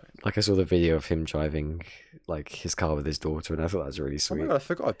video of him driving like his car with his daughter, and I thought that was really sweet. I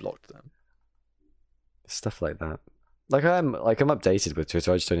forgot I blocked them. Stuff like that. I'm updated with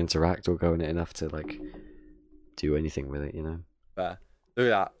Twitter. I just don't interact or go on it enough to like do anything with it, you know. Fair.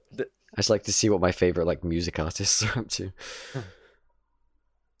 Look at that. I just like to see what my favorite like music artists are up to.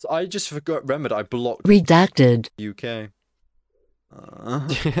 So I just remembered I blocked Redacted UK.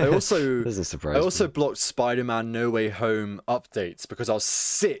 I also blocked Spider-Man No Way Home updates because I was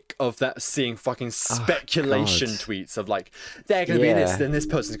sick of that seeing fucking speculation tweets of like they're gonna be this, then this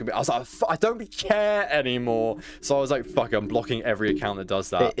person's gonna be. I was like, I don't care anymore. So I was like, fuck, I'm blocking every account that does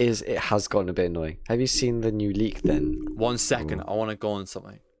that. It has gotten a bit annoying. Have you seen the new leak then? 1 second, I want to go on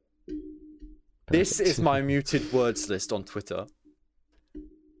something. Perfect. This is my muted words list on Twitter.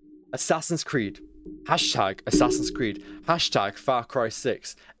 Assassin's Creed. Hashtag Assassin's Creed. Hashtag Far Cry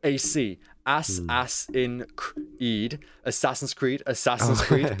 6. AC. Ass in Creed. Assassin's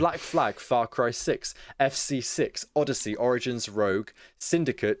Creed. Black Flag. Far Cry 6. FC6. Odyssey. Origins. Rogue.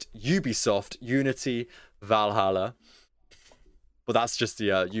 Syndicate. Ubisoft. Unity. Valhalla. Well, that's just the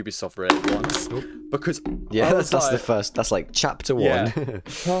Ubisoft related ones. Because that's the first. That's like chapter 1.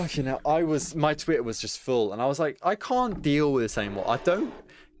 Yeah. My Twitter was just full, and I was like, I can't deal with this anymore. I don't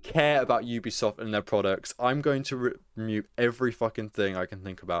care about Ubisoft and their products. I'm going to mute every fucking thing I can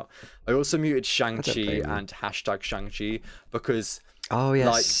think about. I also muted Shang-Chi and hashtag Shang-Chi because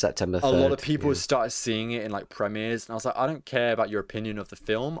like, September 3rd, a lot of people started seeing it in like premieres, and I was like, I don't care about your opinion of the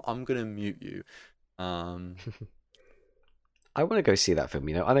film. I'm gonna mute you. I want to go see that film.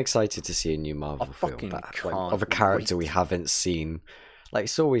 You know, I'm excited to see a new Marvel film of a character we haven't seen. Like,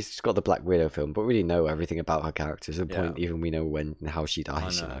 it's always got the Black Widow film, but we really know everything about her character to the point even we know when and how she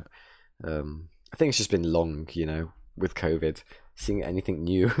dies. You know, I think it's just been long, you know, with COVID, seeing anything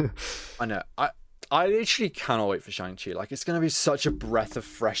new. I know. I literally cannot wait for Shang-Chi. Like, it's gonna be such a breath of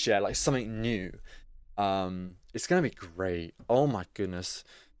fresh air, like something new. It's gonna be great. Oh my goodness.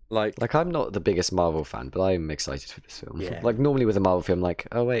 Like, I'm not the biggest Marvel fan, but I'm excited for this film. Yeah. Like, normally with a Marvel film, like,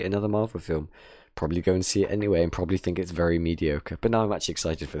 oh wait, another Marvel film. Probably go and see it anyway, and probably think it's very mediocre. But now I'm actually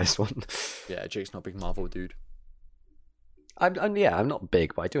excited for this one. yeah, Jake's not a big Marvel dude. I'm not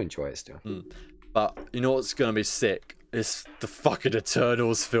big, but I do enjoy it still. But you know what's gonna be sick? It's the fucking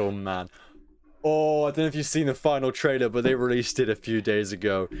Eternals film, man. Oh, I don't know if you've seen the final trailer, but they released it a few days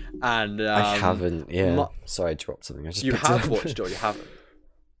ago, and I haven't. Yeah, my- sorry, I dropped something. I just you picked it have up. watched it or you haven't?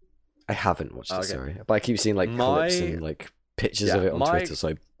 I haven't watched it. Okay. Sorry, but I keep seeing like clips and like pictures of it on Twitter, so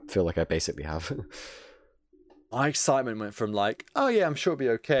I feel like I basically have. My excitement went from like, oh yeah, I'm sure it'll be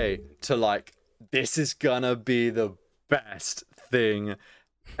okay, to like, this is gonna be the best thing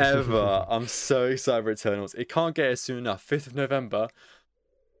ever. I'm so excited for Eternals. It can't get here soon enough. 5th of November.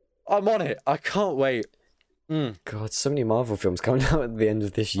 I'm on it. I can't wait. God, so many Marvel films coming out at the end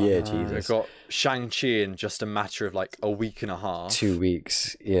of this year. We've Jesus, got Shang-Chi in just a matter of like a week and a half. 2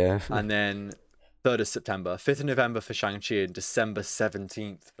 weeks. Yeah. And then 3rd of September, 5th of November for Shang-Chi, and December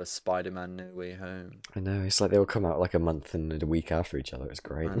 17th for Spider-Man No Way Home. I know, it's like they all come out like a month and a week after each other. It's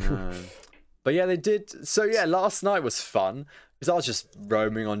great. I know. But yeah, they did. So yeah, last night was fun because I was just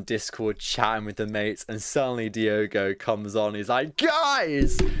roaming on Discord, chatting with the mates, and suddenly Diogo comes on. He's like,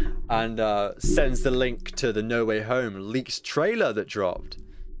 "Guys!" and sends the link to the No Way Home leaked trailer that dropped.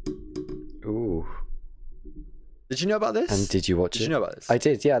 Ooh. Did you know about this? And did you watch it? Did you know about this? I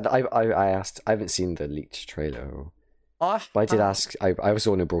did, yeah. I asked. I haven't seen the leaked trailer. But I did ask. I was the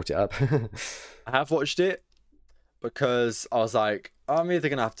one who brought it up. I have watched it because I was like, I'm either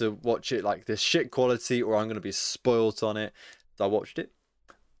going to have to watch it like this shit quality or I'm going to be spoilt on it. So I watched it.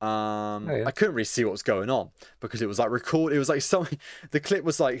 yeah. I couldn't really see what was going on because it was like it was like the clip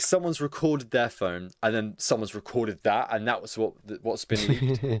was like someone's recorded their phone and then someone's recorded that, and that was what's been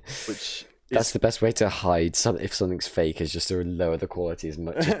leaked, which That's the best way to hide if something's fake, is just to lower the quality as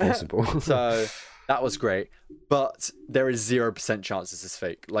much as possible. So that was great, but there is 0% chance this is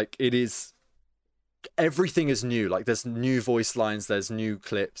fake. Like, it is, everything is new. Like, there's new voice lines, there's new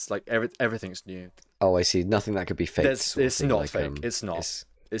clips, like everything's new. Oh, I see. Nothing that could be fake. It's not fake. It's not.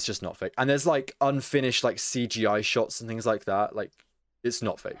 It's just not fake. And there's like unfinished like CGI shots and things like that. Like, it's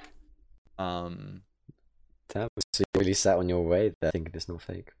not fake. Damn, so you really sat on your way there thinking it's not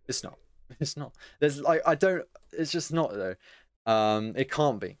fake. It's not. It's not. There's like, it's just not though. It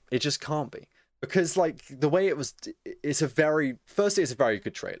can't be. It just can't be. Because like the way it was, firstly it's a very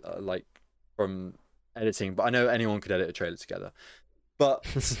good trailer, like from editing, but I know anyone could edit a trailer together. But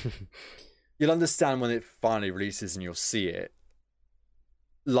you'll understand when it finally releases and you'll see it.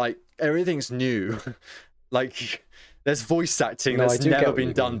 Like, everything's new. Like, there's voice acting that's never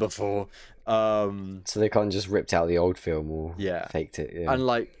been done before. So they can't just ripped out the old film or faked it. Yeah. And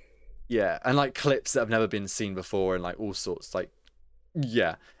like clips that have never been seen before and like all sorts. Like,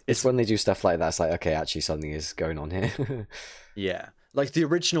 yeah. It's when they do stuff like that, it's like, okay, actually something is going on here. Yeah. Like the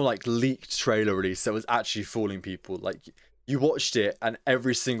original like leaked trailer release that was actually fooling people. Like, you watched it and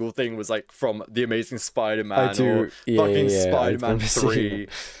every single thing was like from The Amazing Spider-Man or fucking Spider-Man 3.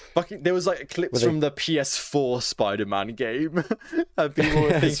 Fucking, there was like clips from the PS4 Spider-Man game. And people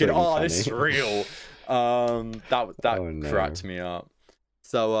were thinking, really funny. This is real. That cracked me up.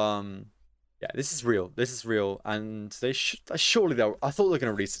 So yeah, this is real. This is real, and they surely they'll. I thought they were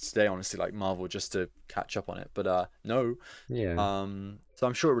gonna release it today, honestly, like Marvel, just to catch up on it. But no. Yeah. So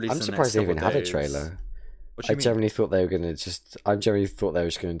I'm sure it releases. I'm surprised they even had a trailer. I generally thought they were gonna just. I generally thought they were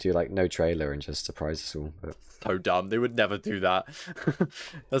just gonna do like no trailer and just surprise us all. But... So dumb. They would never do that.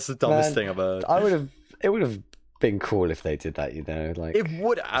 That's the dumbest thing I've heard. It would have been cool if they did that. You know, like it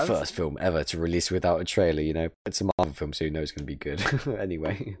would have. First film ever to release without a trailer. You know, it's a Marvel film, so you know it's gonna be good.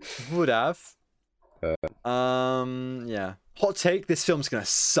 Anyway. Would have. Yeah. Hot take: this film's gonna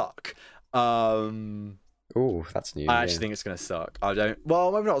suck. Oh, that's new. I actually think it's gonna suck.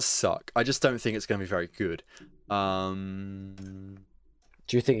 Well, maybe not suck. I just don't think it's gonna be very good.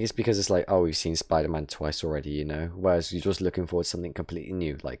 Do you think it's because it's like, oh, we've seen Spider-Man twice already, you know? Whereas you're just looking forward to something completely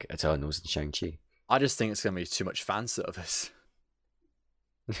new, like Eternals and Shang-Chi. I just think it's gonna be too much fan service.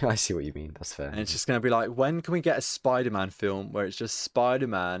 I see what you mean. That's fair. And it's just gonna be like, when can we get a Spider-Man film where it's just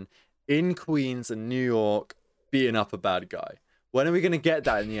Spider-Man in Queens and New York beating up a bad guy? When are we going to get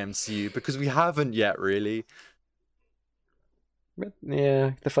that in the MCU? Because we haven't yet, really.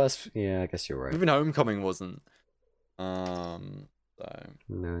 Yeah, I guess you're right. Even Homecoming wasn't. No,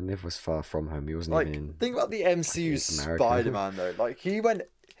 Niv was far from home. He wasn't even in... Think about the MCU Spider-Man, though. Like,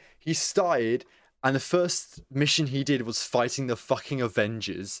 he started, and the first mission he did was fighting the fucking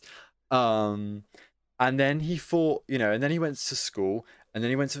Avengers. And then he fought, and then he went to school, and then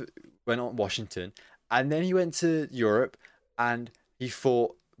he went on Washington, and then he went to Europe, and he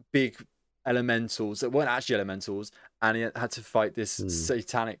fought big elementals that weren't actually elementals, and he had to fight this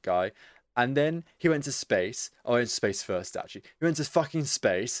satanic guy. And then he went to space. Oh, he went to space first, actually. He went to fucking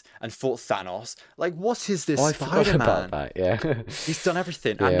space and fought Thanos. Like, what is this Spider-Man? About that, yeah. He's done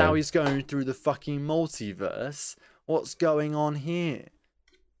everything. And now he's going through the fucking multiverse. What's going on here?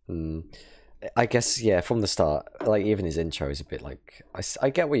 I guess, yeah, from the start, like, even his intro is a bit like... I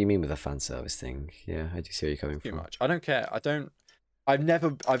get what you mean with the fan service thing. Yeah, I do see where you're coming from. Too much. I don't care. I tweeted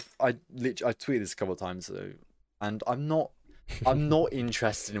this a couple of times, though, and I'm not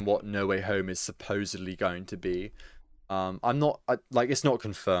interested in what No Way Home is supposedly going to be. It's not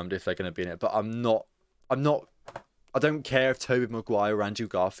confirmed if they're going to be in it, but I don't care if Tobey Maguire or Andrew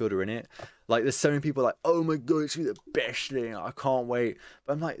Garfield are in it. Like, there's so many people like, oh my god, it's gonna be the best thing, I can't wait.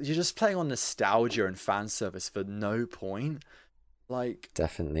 But I'm like, you're just playing on nostalgia and fan service for no point. Like,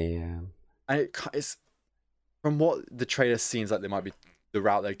 definitely, yeah. And it's from what the trailer seems like, they might be the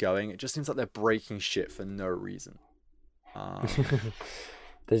route they're going. It just seems like they're breaking shit for no reason.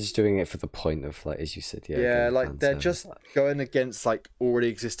 They're just doing it for the point of, like, as you said, like they're just going against like already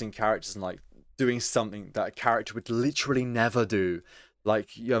existing characters and like doing something that a character would literally never do.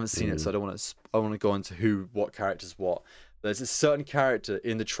 Like, you haven't seen it, so I don't want to go into what characters what. There's a certain character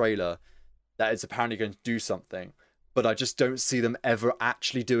in the trailer that is apparently going to do something, but I just don't see them ever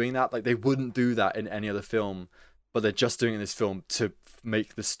actually doing that. Like, they wouldn't do that in any other film, but they're just doing it in this film to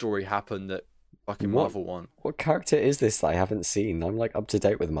make the story happen that fucking Marvel want. What character is this that I haven't seen? I'm like up to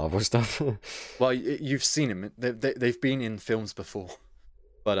date with Marvel stuff. Well, you've seen him. They've been in films before,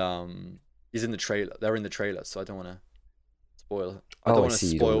 but he's in the trailer. They're in the trailer, so I don't want to spoil it. I don't want to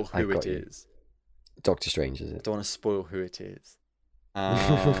spoil who it is. Doctor Strange, is it? I don't want to spoil who it is.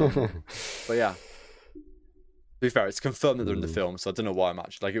 But yeah. To be fair, it's confirmed that they're in the film, so I don't know why I'm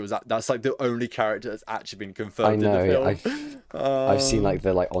actually like that's like the only character that's actually been confirmed in the film. I've seen like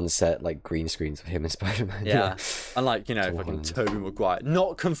the on set like green screens of him and Spider-Man. Yeah. And like, you know, fucking Tobey Maguire.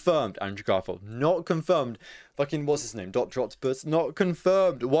 Not confirmed, Andrew Garfield. Not confirmed. Fucking what's his name? Dr. Octopus. Not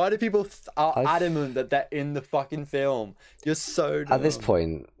confirmed. Why do people are adamant that they're in the fucking film? You're so dumb. At this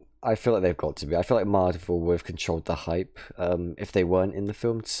point, I feel like they've got to be. I feel like Marvel would have controlled the hype if they weren't in the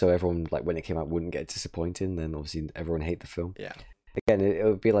film, so everyone, like, when it came out, wouldn't get disappointed. Then obviously everyone hate the film. Yeah. Again, it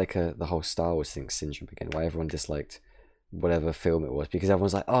would be like the whole Star Wars thing syndrome again, why everyone disliked whatever film it was, because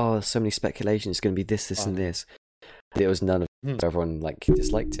everyone's like, oh, there's so many speculations, it's going to be this, and this. It was none of it. Everyone like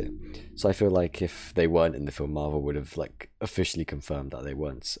disliked it. So I feel like if they weren't in the film, Marvel would have like officially confirmed that they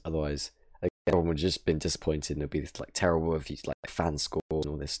weren't. Otherwise, everyone would have just been disappointed, and it'd be this like terrible reviews, like fan scores and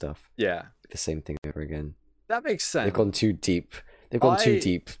all this stuff. Yeah, the same thing over again. That makes sense. They've gone too deep. Too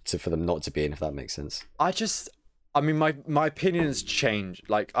deep for them not to be in. If that makes sense. I mean, my opinion has changed.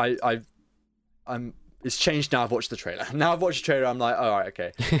 Like, it's changed now. I've watched the trailer. Now I've watched the trailer. I'm like, all right,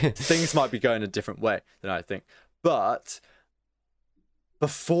 okay, things might be going a different way than I think. But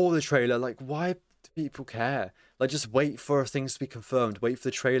before the trailer, like, why do people care? Like, just wait for things to be confirmed. Wait for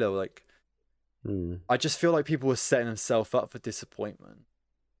the trailer. Like. I just feel like people were setting themselves up for disappointment.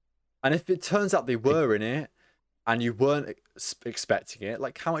 And if it turns out they were in it and you weren't expecting it,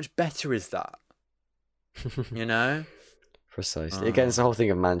 like, how much better is that? You know? Precisely. Again, it's the whole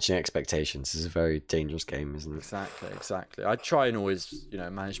thing of managing expectations. It's a very dangerous game, isn't it? Exactly. I try and always,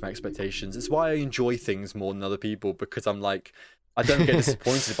 manage my expectations. It's why I enjoy things more than other people, because I'm like, I don't get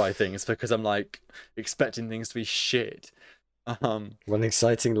disappointed by things because I'm like expecting things to be shit. One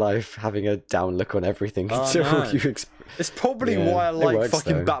exciting life, having a down look on everything. It's probably why I like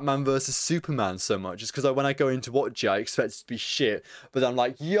fucking Batman versus Superman so much. It's because when I go in to watch it, I expect it to be shit, but I'm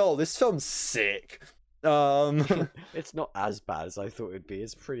like, yo, this film's sick. It's not as bad as I thought it'd be.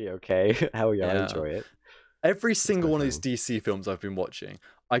 It's pretty okay. Hell yeah, I enjoy it. Every single one of these DC films I've been watching,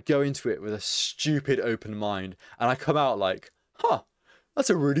 I go into it with a stupid open mind, and I come out like, that's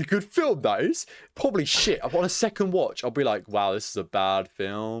a really good film, that is. Probably shit. On a second watch, I'll be like, wow, this is a bad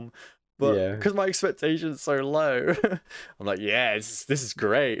film. But because my expectations are so low, I'm like, yeah, this is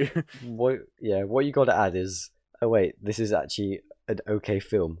great. What you got to add is, oh wait, this is actually an okay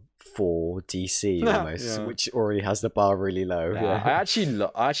film for DC almost, which already has the bar really low. I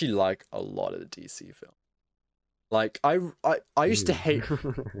actually like a lot of the DC films. Like, I used to hate. All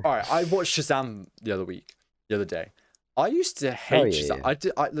right, I watched Shazam the other day. I used to hate Shazam.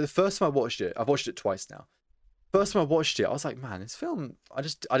 Yeah. The first time I watched it, I've watched it twice now. First time I watched it, I was like, man, this film, I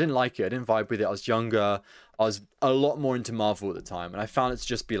didn't like it. I didn't vibe with it. I was younger. I was a lot more into Marvel at the time, and I found it to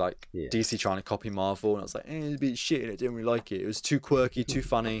just be like DC trying to copy Marvel, and I was like, it's a bit shit, and I didn't really like it. It was too quirky, too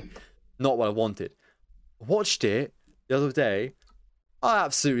funny, not what I wanted. I watched it the other day. I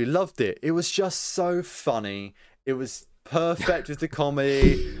absolutely loved it. It was just so funny. It was perfect with the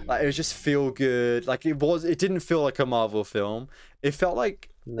comedy. Like it was just feel good. Like it didn't feel like a Marvel film. It felt like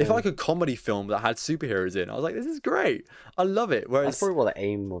a comedy film that had superheroes in. I was like, this is great. I love it. Whereas that's probably what the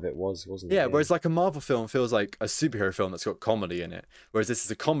aim of it was, wasn't it? yeah, whereas like a Marvel film feels like a superhero film that's got comedy in it. Whereas this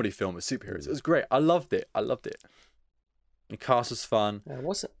is a comedy film with superheroes. It was great. I loved it. The cast was fun. Yeah,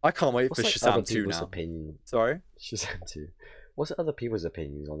 I can't wait for like Shazam 2 now. Opinion? Sorry? Shazam 2. What's other people's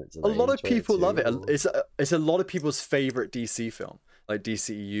opinions on it? A lot of people love it. It's a lot of people's favorite DC film, like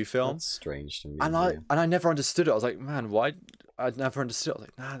DCEU film. That's strange to me. And I never understood it. I was like, man, why? I never understood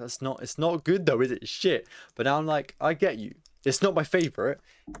it. I was like, nah, it's not good though, is it? It's shit. But now I'm like, I get you. It's not my favorite.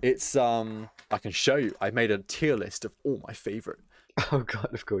 It's I can show you. I made a tier list of all my favorite. Oh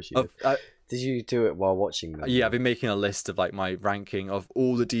god, of course you did. Did you do it while watching them? Yeah, I've been making a list of like my ranking of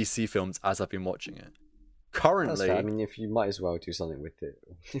all the DC films as I've been watching it. Currently, I mean, if you might as well do something with it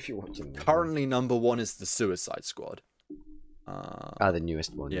if you're watching them. Currently, number 1 is the Suicide Squad. The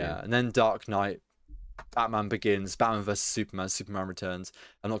newest one. Yeah, and then Dark Knight, Batman Begins, Batman vs Superman, Superman Returns.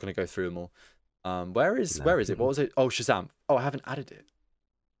 I'm not going to go through them all. Where is it? What was it? Oh, Shazam. Oh, I haven't added it.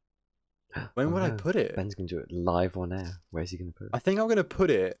 When would I put it? Ben's gonna do it live on air. Where's he gonna put it? I think I'm gonna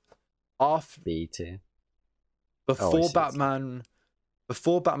put it after B tier. Before Batman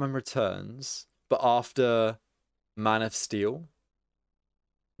Returns, but after Man of Steel.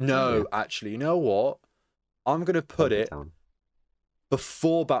 No, actually, you know what? I'm gonna put it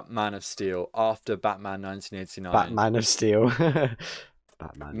before Batman of Steel, after Batman 1989. Batman of Steel.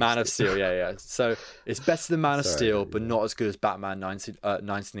 Man of Steel, yeah. So it's better than Man of Steel, but not as good as Batman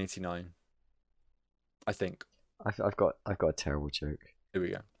 1989. I think. I've got a terrible joke. Here we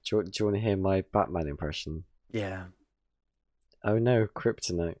go. Do you want to hear my Batman impression? Yeah. Oh no,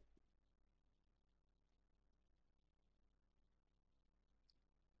 kryptonite.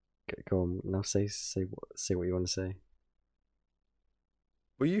 Go on, now say what you want to say.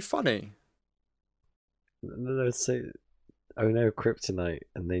 Were you funny? No, say. Oh no, kryptonite,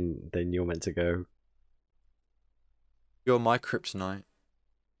 and then you're meant to go. You're my kryptonite.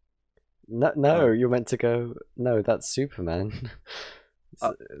 No, you're meant to go. No, that's Superman.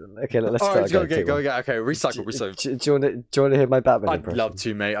 Okay, let's start again. Go again. again. Okay, recycle. Do you want to hear my Batman impression? I'd love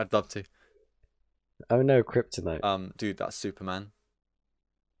to, mate. I'd love to. Oh no, kryptonite. Dude, that's Superman.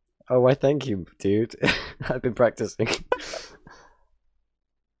 Oh, why? Thank you, dude. I've been practicing. Get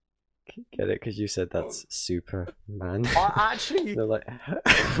it? Because you said that's Superman. I actually. They're like,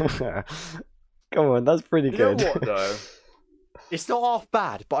 come on, that's pretty good. You know what though? It's not half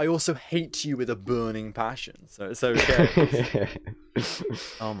bad, but I also hate you with a burning passion, so it's okay.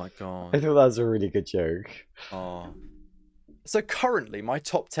 Oh my god! I thought that was a really good joke. Oh. So currently, my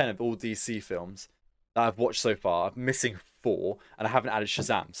top 10 of all DC films that I've watched so far, I'm missing 4, and I haven't added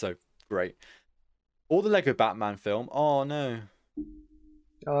Shazam, so great. All the Lego Batman film. Oh no.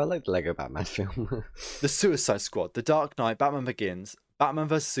 Oh, I like the Lego Batman film. The Suicide Squad, The Dark Knight, Batman Begins, Batman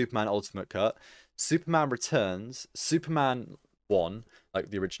vs Superman Ultimate Cut, Superman Returns, Superman 1,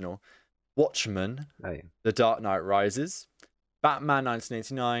 like the original, Watchmen, The Dark Knight Rises, Batman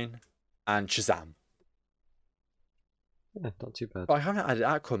 1989, and Shazam. Yeah, not too bad. But I haven't added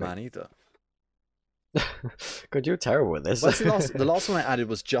Aquaman either. God, you're terrible at this. The last one I added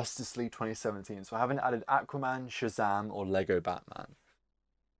was Justice League 2017, so I haven't added Aquaman, Shazam, or Lego Batman.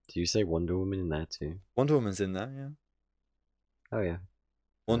 Do you say Wonder Woman in there too? Wonder Woman's in there, yeah. Oh yeah.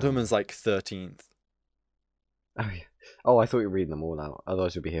 Wonder Woman's like 13th. Oh yeah. Oh, I thought you were reading them all out.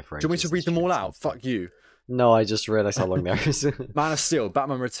 Otherwise, we'd be here for ages. Do you want me to read them all out? Fuck you. No, I just realised how long there is. Man of Steel,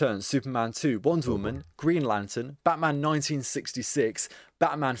 Batman Returns, Superman 2, Wonder Woman, Green Lantern, Batman 1966,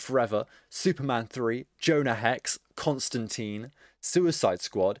 Batman Forever, Superman 3, Jonah Hex, Constantine, Suicide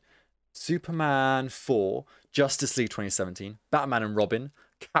Squad, Superman 4, Justice League 2017, Batman and Robin,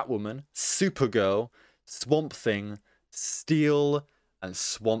 Catwoman, Supergirl, Swamp Thing, Steel, and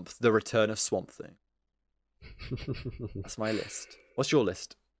The Return of Swamp Thing. That's my list. What's your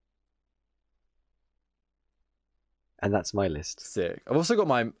list? And that's my list. Sick. I've also got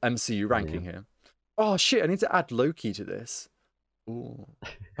my MCU ranking here. Oh shit, I need to add Loki to this. Ooh. I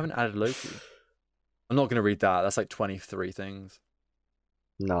haven't added Loki. I'm not going to read that. That's like 23 things.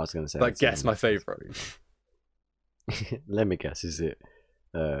 No, I was going to say. But guess my favourite. Let me guess. Is it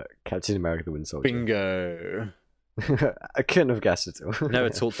Captain America the Winter Soldier? Bingo. I couldn't have guessed it all. Never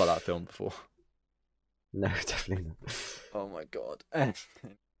talked about that film before. No, definitely not. Oh my god. I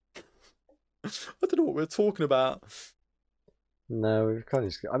don't know what we're talking about. No, we've kind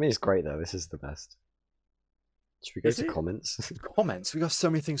of. I mean, it's great though. This is the best. Should we go to comments? Comments? We got so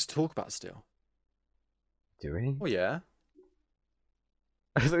many things to talk about still. Do we? Oh yeah.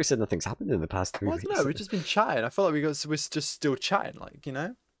 I thought you said nothing's happened in the past 3 Well, I weeks. don't know. We've just been chatting. I feel like we're just still chatting, like, you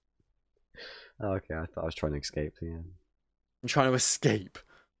know. Oh, okay, I thought I was trying to escape. Yeah. I'm trying to escape.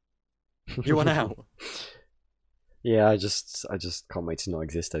 You want out? Yeah, I just can't wait to not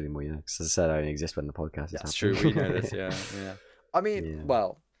exist anymore. Yeah, because as I said, I only exist when the podcast is That's happening. true. We know this. Yeah, yeah. I mean, Yeah.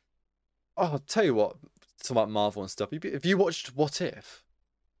 well, I'll tell you what. Talking about Marvel and stuff. Have you watched What If?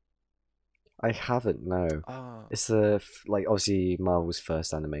 I haven't. No, Ah, it's the like obviously Marvel's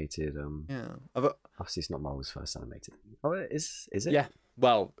first animated. yeah. Obviously it's not Marvel's first animated. Oh, is it? Yeah.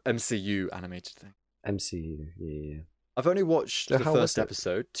 Well, MCU animated thing. MCU. Yeah. I've only watched So the how was first it?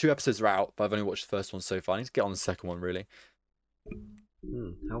 episode. 2 episodes are out, but I've only watched the first one so far. I need to get on the second one, really.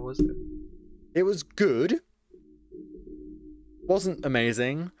 How was it? It was good. Wasn't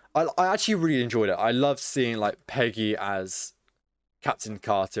amazing. I actually really enjoyed it. I loved seeing like Peggy as Captain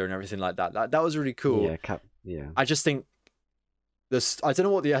Carter and everything like that. That was really cool. Yeah, yeah. I just think this. I don't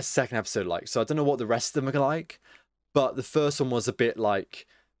know what the second episode like, so I don't know what the rest of them are like. But the first one was a bit like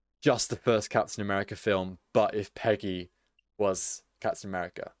just the first Captain America film, but if Peggy was Captain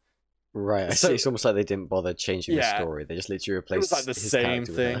America. Right, I So- see. It's almost like they didn't bother changing the Yeah. story. They just literally It replaced was like the his same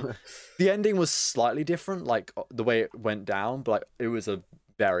character with thing. her. The ending was slightly different, like the way it went down, but like, it was a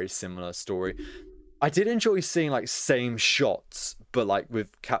very similar story. I did enjoy seeing like same shots, but like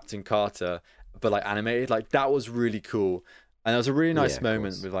with Captain Carter, but like animated. Like that was really cool. And there was a really nice Yeah, of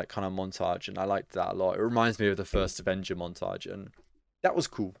moment course. with like kind of montage, and I liked that a lot. It reminds me of the first Avenger montage, and that was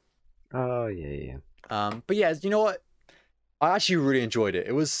cool. Oh yeah. But yeah, you know what? I actually really enjoyed it.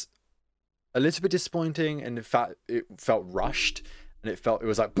 It was a little bit disappointing, and in fact, it felt rushed, and it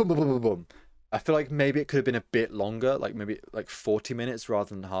was like boom, boom, boom, boom, boom. I feel like maybe it could have been a bit longer, like maybe like 40 minutes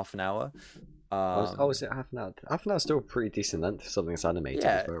rather than half an hour. Was it half an hour? Half an hour's still a pretty decent length for something that's animated.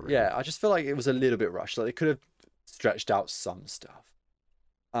 Yeah, as well, really. yeah. I just feel like it was a little bit rushed. Like they could have stretched out some stuff.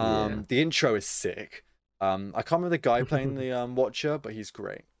 Yeah. The intro is sick. I can't remember the guy playing the Watcher, but he's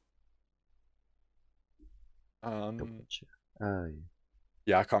great. Yeah.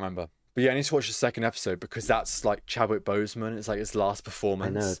 Yeah, I can't remember. But yeah, I need to watch the second episode because that's like Chadwick Boseman. It's like his last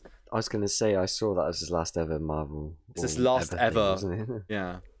performance. I know. I was gonna say I saw that as his last ever Marvel. It's his or last thing, ever. wasn't it?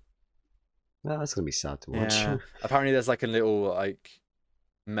 Yeah. No, that's gonna be sad to watch. Yeah. Apparently, there's like a little like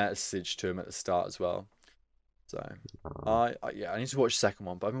message to him at the start as well. So Oh, I need to watch the second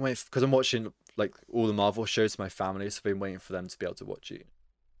one, but I've been waiting because I'm watching like all the Marvel shows with my family, so I've been waiting for them to be able to watch it.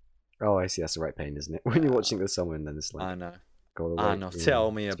 oh, I see. That's the right pain, isn't it? When you're watching with someone, then it's like I know. gotta I wait, know. yeah.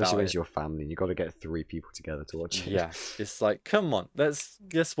 Tell me Especially about when it's it. your family, and you got to get 3 people together to watch it. Yeah, it's like, come on, let's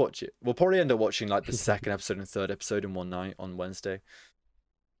watch it. We'll probably end up watching like the second episode and third episode in one night on Wednesday.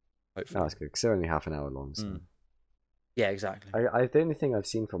 Oh, Hopefully. that's good because they're only half an hour long. So. Mm. Yeah, exactly. I the only thing I've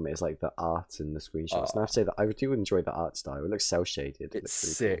seen from it is like the art and the screenshots, and I have to say that I do enjoy the art style. It looks cel shaded. It's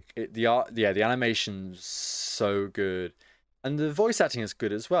sick. The art, yeah, the animation's so good, and the voice acting is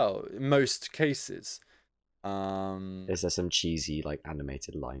good as well in most cases. Is there some cheesy like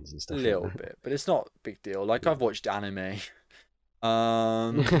animated lines and A stuff? little bit, but it's not a big deal. Like I've watched anime,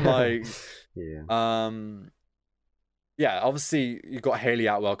 like Yeah. yeah, obviously you got Haley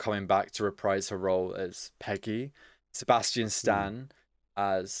Atwell coming back to reprise her role as Peggy, Sebastian Stan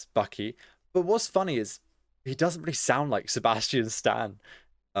as Bucky. But what's funny is he doesn't really sound like Sebastian Stan.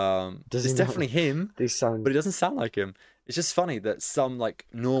 Does It's he not? definitely him, They sound. but he doesn't sound like him. It's just funny that some like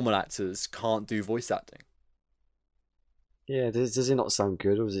normal actors can't do voice acting. Yeah. Does it not sound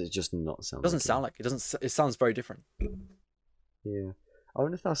good, or does it just not sound? It doesn't like sound like it doesn't. It sounds very different. Yeah. I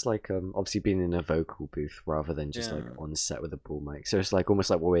wonder if that's like obviously being in a vocal booth rather than just like Yeah. on set with a bull mic. So it's like almost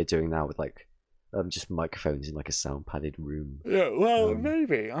like what we're doing now with like just microphones in like a sound padded room. Yeah, well, Um,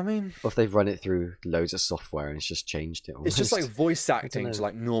 maybe. I mean, Or if they've run it through loads of software and it's just changed it. it's just like almost. voice acting to know.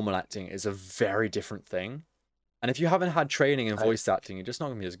 like normal acting is a very different thing. And if you haven't had training in I- voice acting, you're just not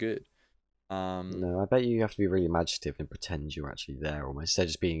gonna be as good. No, I bet you have to be really imaginative and pretend you're actually there almost. Instead of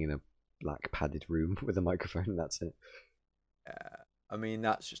just being in a black padded room with a microphone and that's it. I mean,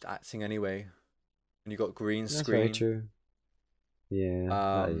 that's just acting anyway. And you got green That's very screen. true. Yeah,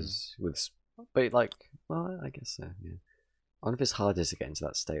 that Um, is but like, well, I guess so. Yeah, I wonder if it's harder to get into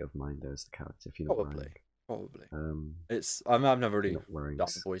that state of mind though as the character if you're not Probably. Probably. wearing, It's. I mean, I've never really not wearing done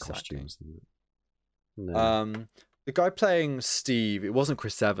voice costumes. No, The guy playing Steve, it wasn't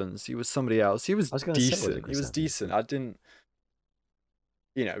Chris Evans. He was somebody else. He was I was gonna say, was it decent. He Chris was Evans? decent. I didn't.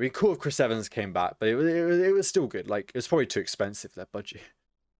 You know, it'd be cool if Chris Evans came back, but it was still good. Like it was probably too expensive their budget.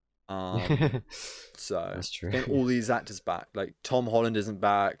 So That's true. getting all these actors back, like Tom Holland isn't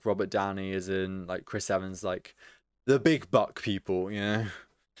back, Robert Downey isn't, like Chris Evans, like the big buck people, you know.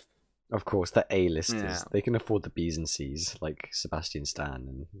 Of course, the A-listers. Yeah. They can afford the B's and C's, like Sebastian Stan.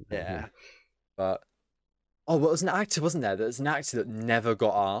 And Yeah. But well, there was an actor, wasn't there? There was an actor that never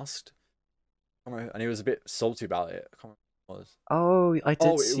got asked. And he was a bit salty about it. I can't remember what it was. Oh, I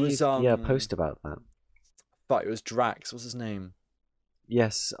did It see was, a post about that. But it was Drax. What's his name?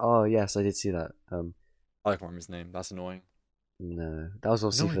 Yes. Oh, yes, I did see that. I can't remember his name. That's annoying. No, that was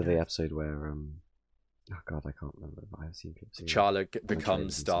also No, for the no. episode where oh god, I can't remember. I have seen clips. T'Challa becomes trailers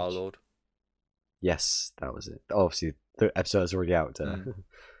and Star such. Lord. Yes, that was it. Obviously, the episode's already out.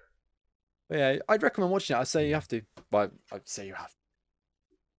 But yeah, I'd recommend watching it. I'd say you have to. But I'd say you have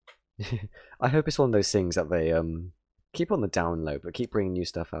to. I hope it's one of those things that they keep on the down low, but keep bringing new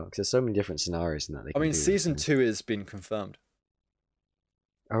stuff out because there's so many different scenarios in that. They I can mean, do, season so. 2 has been confirmed.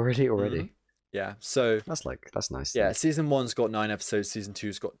 Already. Mhm. Yeah, so That's nice. yeah, then. season 1's got 9 episodes. Season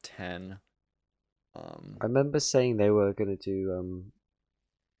 2's got 10. I remember saying they were gonna do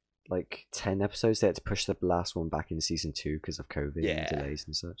like 10 episodes. They had to push the last one back in season 2 because of COVID Yeah. and delays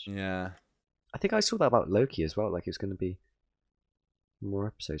and such. Yeah. I think I saw that about Loki as well. Like it was gonna be more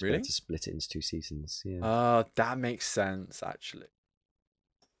episodes. But they Really? had to split it into 2 seasons. Yeah, That makes sense actually.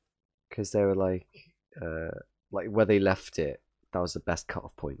 because they were like where they left it. That was the best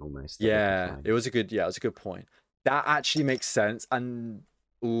cut-off point almost. that they could Yeah, find. it was a good point. That actually makes sense, and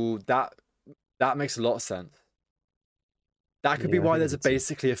that makes a lot of sense. That could be Yeah, I why think there's it did too.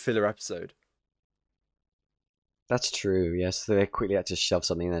 basically a filler episode. That's true. Yes, so they quickly had to shove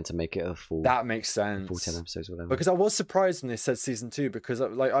something in there to make it a full That makes full 10 sense. episodes or whatever. Because I was surprised when they said season 2 because I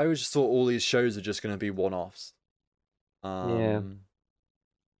always just thought all these shows are just going to be one-offs.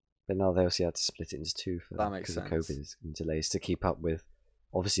 But now they also had to split it into 2 for That makes because of sense. COVID and delays to keep up with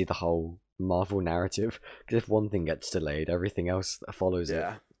obviously the whole Marvel narrative. Because if one thing gets delayed, everything else that follows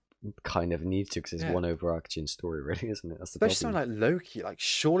Yeah. it kind of needs to because it's Yeah. one overarching story, really, isn't it? That's the Especially problem. something like Loki. Like,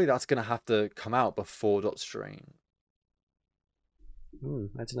 surely that's going to have to come out before Doctor Strange. I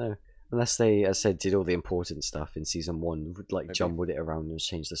don't know. Unless they, as I said, did all the important stuff in season 1, like Maybe. jumbled it around and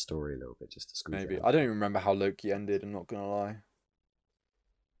changed the story a little bit just to squeeze Maybe. it I out. don't even remember how Loki ended, I'm not going to lie.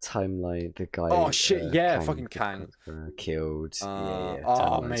 Timeline, the guy. Oh, shit, yeah, fucking Kang. Killed. Oh,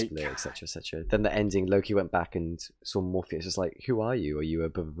 Timeline mate, split, Kang. etc., etc. Then the ending, Loki went back and saw Morpheus. It's like, who are you? Are you a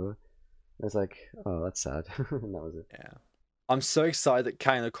blah blah blah? I was like, oh, that's sad. And that was it. Yeah. I'm so excited that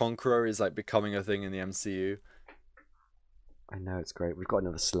Kang the Conqueror is like becoming a thing in the MCU. I know, it's great. We've got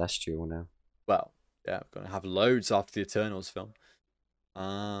another Celestial now. Well, yeah, we're going to have loads after the Eternals film.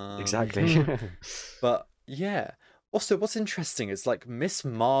 Exactly. But yeah. Also, what's interesting is like Miss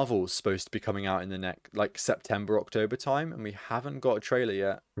Marvel's supposed to be coming out in the next like September, October time, and we haven't got a trailer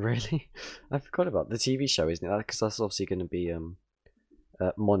yet. Really? I forgot about the TV show, isn't it? Because that's obviously going to be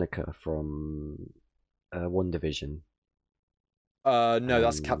Monica from WandaVision. No,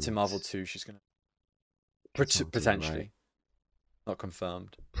 that's Captain And- Marvel 2. She's gonna Captain Marvel 2, potentially, right. not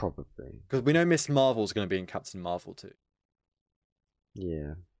confirmed, Probably. because we know Miss Marvel's gonna be in Captain Marvel 2.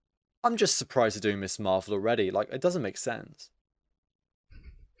 Yeah. I'm just surprised they're doing Miss Marvel already. Like, it doesn't make sense.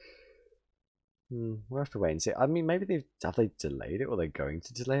 We'll have to wait and see. I mean, maybe they delayed it, or they're going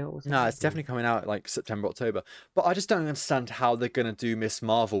to delay it. Or No, something? it's definitely coming out like September, October. But I just don't understand how they're gonna do Miss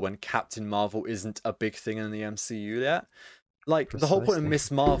Marvel when Captain Marvel isn't a big thing in the MCU yet. Like, the whole point of Precisely.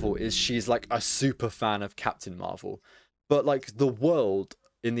 Miss Marvel is she's like a super fan of Captain Marvel, but like the world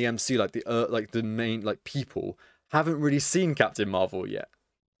in the MCU, like the main like people haven't really seen Captain Marvel yet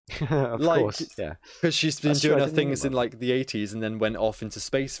Of like- course, yeah. because she's been That's true, doing I her didn't know things in about like the 80s and then went off into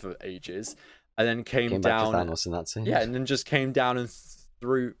space for ages, and then came Came back down. to Thanos, and that's it. Yeah, and then just came down and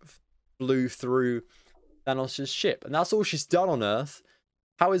flew through Thanos' ship, and that's all she's done on Earth.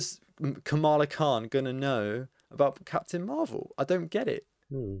 How is Kamala Khan gonna know about Captain Marvel? I don't get it.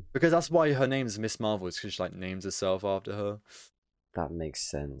 Because that's why her name is Miss Marvel, is because she like names herself after her. That makes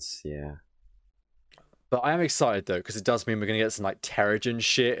sense. Yeah. But I am excited though, because it does mean we're gonna get some like Terrigen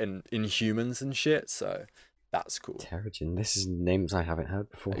shit and Inhumans and shit. So that's cool. Terrigen. This is names I haven't heard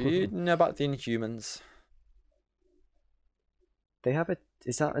before. You know about the Inhumans? They have a.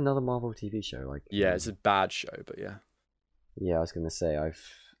 Is that another Marvel TV show? Like. Yeah, it's a bad show, but yeah. Yeah, I was gonna say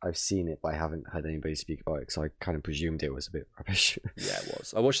I've seen it, but I haven't heard anybody speak about it, because I kind of presumed it was a bit rubbish. Yeah, it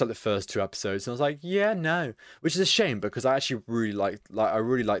was. I watched like the first 2 episodes and I was like, yeah, no, which is a shame because I actually really like I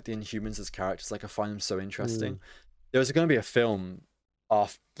really like the Inhumans as characters. Like, I find them so interesting. There was going to be a film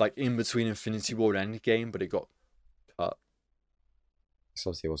off like in between Infinity War and Endgame, but it got cut. So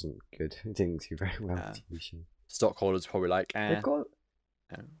obviously it wasn't good. It didn't do very well. Yeah. TV show. Stockholders probably like, They've got.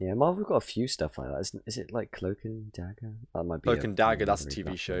 Yeah. Yeah, Marvel got a few stuff like that. Is it like Cloak and Dagger? That might be. Cloak and Dagger, that's a very TV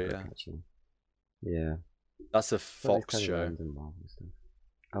back show, book, yeah. Actually. Yeah. That's a But it's Fox kind of show. random Marvel stuff.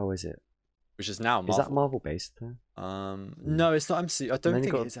 Oh, is it? which is now Marvel. Is that Marvel based though? No, it's not MCU. I don't then you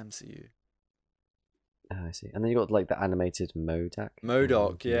think got- it is MCU. Oh, I see. And then you got like the animated MODOK.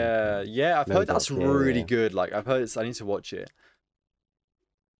 MODOK, yeah. I've heard that's MODOK, yeah, really yeah. good. Like I've heard, I need to watch it.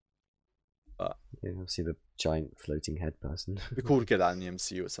 Yeah, obviously the giant floating head person. It'd be cool to get that in the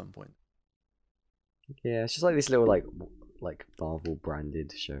MCU at some point. Yeah, it's just like these little like Marvel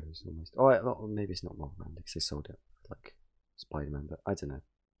branded shows almost. Oh, maybe it's not Marvel branded because they sold it like Spider-Man, but I don't know.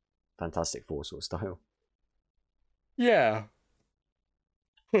 Fantastic Four sort of style. Yeah.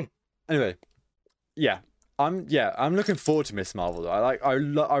 Anyway, yeah, I'm looking forward to Miss Marvel. Though. I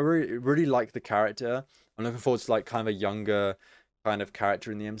really like the character. I'm looking forward to like kind of a younger kind of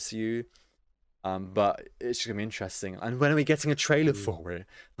character in the MCU. But it's just gonna be interesting. And when are we getting a trailer for it?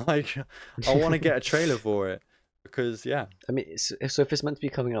 Like, I want to get a trailer for it because yeah. I mean, so if it's meant to be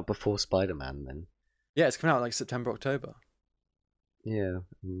coming out before Spider-Man, then Yeah, it's coming out like September, October. yeah,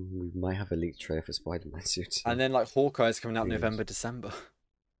 we might have a leaked trailer for Spider-Man soon. And then like Hawkeye is coming out Who knows? November, December.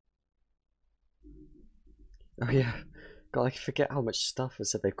 Oh yeah, God, I forget how much stuff I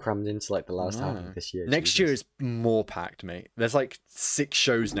said they crammed into like the last half No. of this year. Next year Jesus. is more packed, mate. There's like 6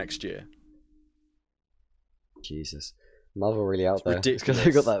 shows next year. Jesus, Marvel really out It's there because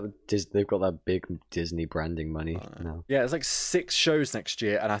they've got ridiculous. that they've got that big Disney branding money now. Yeah, it's like 6 shows next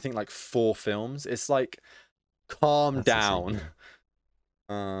year, and I think like 4 films. It's like, calm That's down.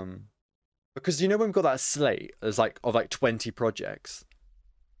 insane. Because you know when we've got that slate, there's like of like 20 projects.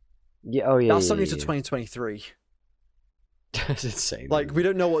 Yeah, oh yeah, That's yeah, only yeah, to yeah. 2023. That's insane. Like we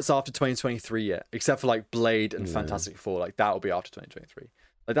don't know what's after 2023 yet, except for like Blade and Yeah. Fantastic Four. Like that will be after 2023.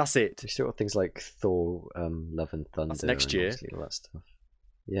 Like that's it. We still got things like Thor, Love and Thunder. next and year. obviously all that stuff.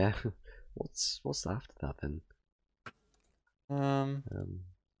 Yeah. What's after that then? Let Um,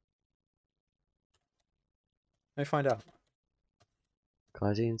 me find out.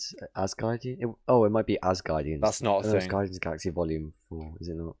 Guardians, Asgardian. It might be Asgardians. That's not a It's thing. Guardians of the Galaxy Volume 4, is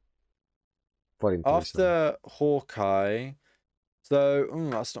it not? Volume 3. sorry. After Hawkeye, so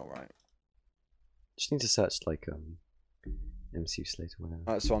that's not right. Just need to search like MCU slate or whatever.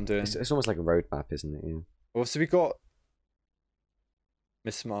 That's what I'm doing. It's almost like a roadmap, isn't it? Yeah. Well, so we got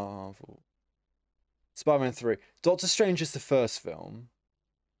Miss Marvel, Spider-Man 3, Doctor Strange is the first film.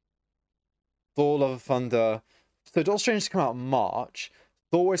 Thor: Love and Thunder. So Doctor Strange is coming out in March.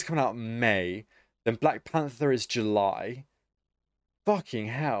 Thor is coming out in May. Then Black Panther is July. Fucking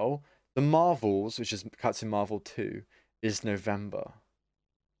hell. The Marvels, which is Captain Marvel 2, is November.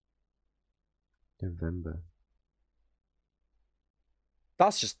 November.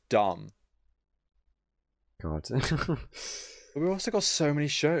 That's just dumb. God. But we've also got so many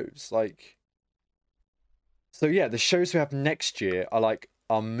shows. Like, so yeah, the shows we have next year are like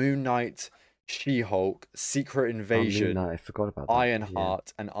Moon Knight, She-Hulk, Secret Invasion, Moon Knight, I forgot about that.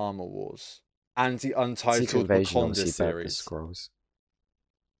 Ironheart, and Armor Wars, and the Yeah. Secret untitled Invasion, Wakanda obviously, about the series. Scrolls.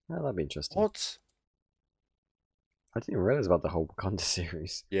 Oh, that'd be interesting. What? I didn't even realize about the whole Wakanda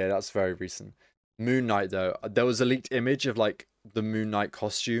series. Yeah, that's very recent. Moon Knight though, there was a leaked image of like the Moon Knight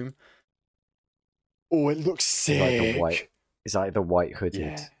costume. Oh, it looks sick. Like the white. It's like the white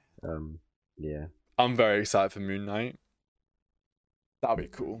hooded. Yeah. Yeah. I'm very excited for Moon Knight. That'll be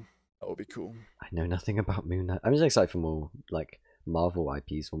cool. That would be cool. I know nothing about Moon Knight. I'm just excited for more like Marvel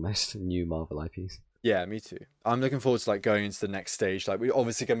IPs, almost new Marvel IPs. Yeah, me too. I'm looking forward to like going into the next stage. Like we're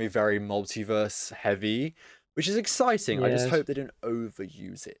obviously gonna be very multiverse heavy, which is exciting. I just Yes. hope they don't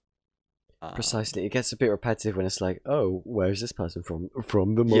overuse it. Precisely, it gets a bit repetitive when it's like, oh, where's this person from?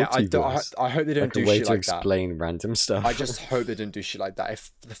 From the Yeah, multiverse. I hope they don't like do a way shit to like that. explain random stuff. I just hope they don't do shit like that.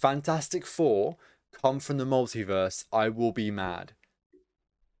 If the Fantastic Four come from the multiverse, I will be mad.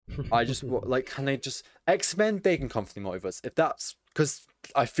 I just like, can they just X-Men? They can come from the multiverse. If that's because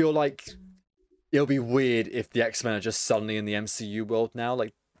I feel like it'll be weird if the X-Men are just suddenly in the MCU world now.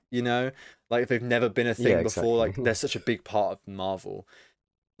 Like, you know, like if they've never been a thing Yeah, before. Like exactly. they're such a big part of Marvel.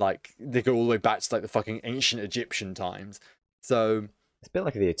 Like they go all the way back to like the fucking ancient Egyptian times. So It's a bit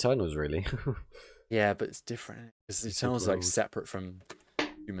like the Eternals, really. yeah, but it's different because the It's a Eternals are like world. separate from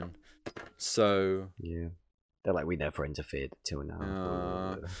human. So Yeah, they're like we never interfered till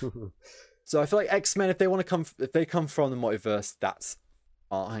now. So I feel like X-Men, if they want to come, if they come from the multiverse, that's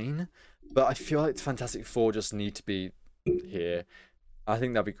fine. But I feel like the Fantastic Four just need to be here. I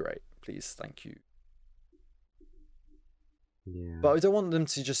think that'd be great. Please, thank you. Yeah, But I don't want them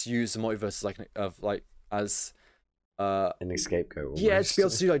to just use the multiverse as an scapegoat. yeah, to almost. be able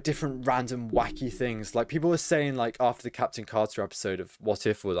to do like different random wacky things. Like people were saying, like after the Captain Carter episode of What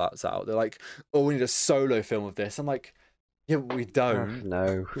If all that's out, they're like, "Oh, we need a solo film of this." I'm like, Yeah, but we don't.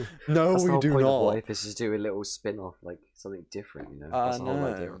 No. No, That's the we whole do point of not. life, is to do a little spin-off, like something different, you know? That's the whole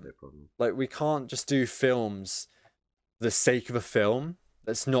idea No. of it, probably. Like, we can't just do films for the sake of a film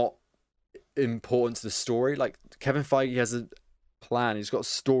that's not important to the story. Like, Kevin Feige has a plan, he's got a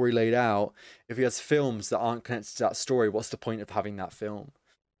story laid out. If he has films that aren't connected to that story, what's the point of having that film?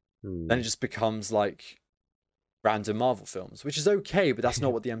 Then it just becomes like random Marvel films, which is okay, but that's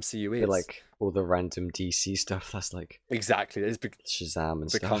not what the MCU is. Like all the random DC stuff, that's like exactly, it's Shazam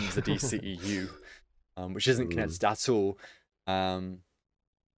and becomes stuff. the DCEU, which isn't connected at all.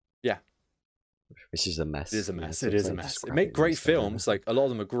 Yeah, which is a mess. it is a mess. So It it's is a like, mess. just It scrap make and great stuff. films. Like a lot of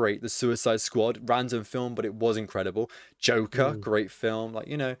them are great. The Suicide Squad, random film, but it was incredible. Joker, great film. Like,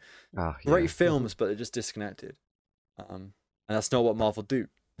 you know, Oh, great yeah. films, but they're just disconnected. And that's not what Marvel do.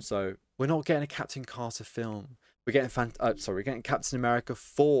 So we're not getting a Captain Carter film. We're getting we're getting Captain America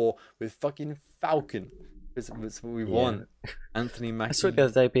 4 with fucking Falcon. That's what we want. Anthony Mackie. I saw the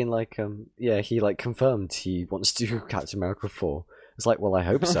other day being like, he like confirmed he wants to do Captain America 4. It's like, well, I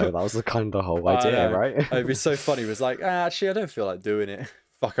hope so. That was the kind of the whole idea, right? It'd be so funny. It was like, actually, I don't feel like doing it.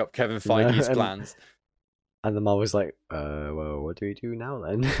 Fuck up Kevin Feige's plans. And the mom was like, well, what do we do now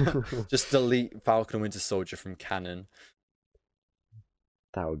then? Just delete Falcon and Winter Soldier from canon.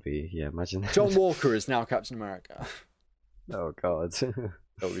 That would be, imagine. John Walker is now Captain America. Oh, God. That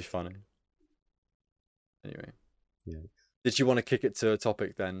would be funny. Anyway. Yeah. Did you want to kick it to a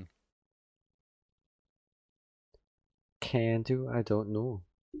topic then? Can do, I don't know.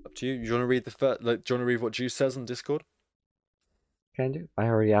 Up to you. Do you want to read do you want to read what Juice says on Discord? Can do. I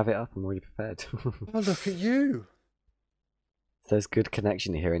already have it up. I'm already prepared. Oh, look at you. There's good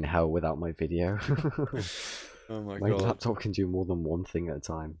connection here in hell without my video. Oh my My god. laptop can do more than one thing at a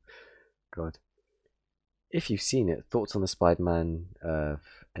time. God. If you've seen it, thoughts on the Spider-Man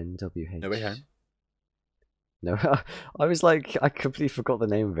NWH? No Way Home. No, I was like, I completely forgot the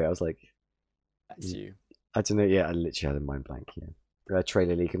name of it. I was like, That's you. I don't know. Yeah, I literally had a mind blank. Yeah,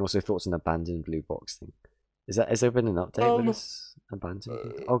 trailer leak, and also thoughts on the abandoned blue box thing. Has there been an update with this abandoned?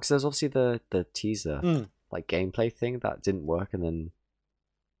 Oh, because there's obviously the teaser, like gameplay thing that didn't work, and then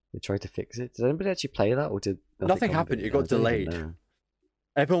they tried to fix it. Did anybody actually play that, or did Nothing happened? It got delayed.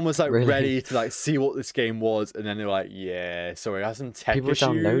 Everyone was like Really? ready to like see what this game was, and then they were like, "Yeah, sorry, I have some tech People issues."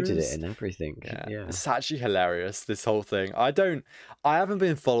 downloaded it and everything. Yeah. Yeah. It's actually hilarious, this whole thing. I haven't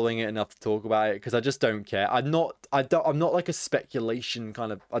been following it enough to talk about it because I just don't care. I'm not like a speculation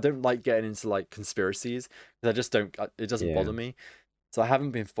kind of. I don't like getting into like conspiracies because I just don't. It doesn't bother me, so I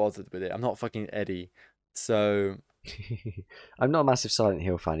haven't been bothered with it. I'm not fucking Eddie, so. I'm not a massive Silent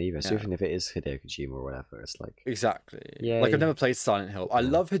Hill fan either, so Yeah. even if it is Hideo Kojima or whatever, it's like Exactly. Yeah, Like, I've yeah. never played Silent Hill. I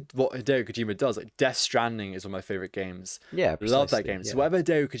love what Hideo Kojima does. Like, Death Stranding is one of my favorite games. yeah, Love that precisely, game. So yeah. whatever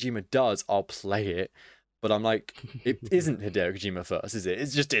Hideo Kojima does, I'll play it. But I'm like, it isn't Hideo Kojima first, is it? It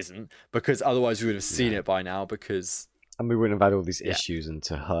just isn't. Because otherwise we would have seen it by now because... And we wouldn't have had all these issues and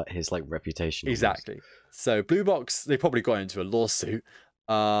to hurt his like reputation. almost. Exactly. So Blue Box, they probably got into a lawsuit.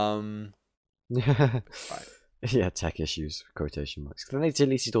 Yeah, tech issues, quotation marks. Then they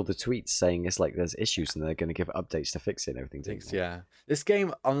deleted all the tweets saying it's like there's issues and they're going to give updates to fix it and everything. didn't they? Yeah. This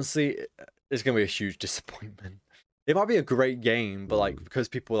game, honestly, is going to be a huge disappointment. It might be a great game, but like because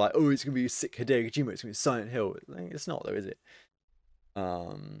people are like, oh, it's going to be a sick Hideo Kojima, it's going to be Silent Hill. Like, it's not though, is it?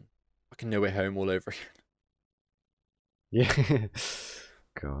 Fucking No Way Home all over again. Yeah.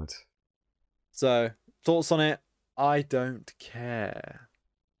 God. So, thoughts on it? I don't care.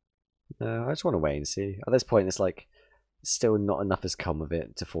 No, I just want to wait and see. At this point, it's like still not enough has come of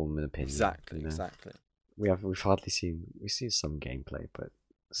it to form an opinion. Exactly, you know? exactly. We've seen some gameplay, but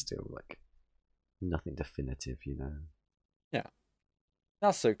still like nothing definitive, you know. Yeah,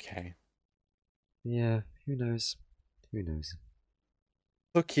 that's okay. Yeah, who knows? Who knows?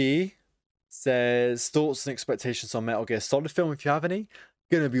 Hooky says thoughts and expectations on Metal Gear Solid film. If you have any,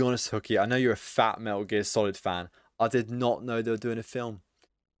 gonna be honest, Hooky. I know you're a fat Metal Gear Solid fan. I did not know they were doing a film.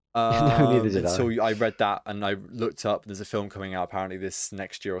 No, neither did until I read that and I looked up. There's a film coming out apparently this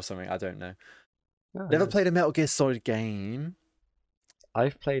next year or something. I don't know. Oh, Never nice. played a Metal Gear Solid game.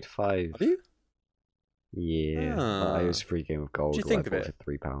 I've played 5. Have you? Yeah, I was free game of gold. What do you think of I bought it?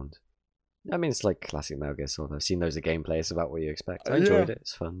 for £3. I mean, it's like classic Metal Gear Solid. I've seen loads of gameplay. It's about what you expect. I enjoyed it.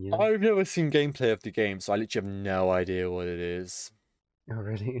 It's fun. You know? I've never seen gameplay of the game, so I literally have no idea what it is. Oh,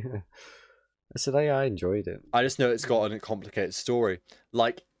 really? I said I enjoyed it. I just know it's got a complicated story,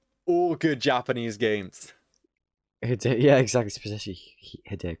 like all good Japanese games. Yeah, exactly. Especially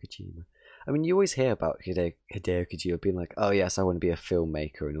Hideo Kojima. I mean, you always hear about Hideo Kojima being like, "Oh yes, I want to be a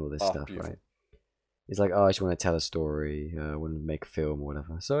filmmaker and all this Oh, stuff," beautiful. right? He's like, oh, I just want to tell a story. I want to make a film or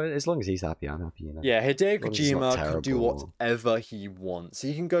whatever. So as long as he's happy, I'm happy. You know. Yeah, Hideo As long as it's not Kojima can do terrible. whatever he wants.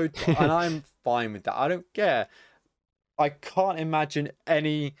 He can go, and I'm fine with that. I don't care. I can't imagine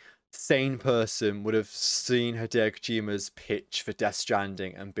any sane person would have seen Hideo Kojima's pitch for Death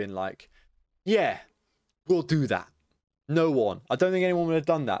Stranding and been like, yeah, we'll do that. No one. I don't think anyone would have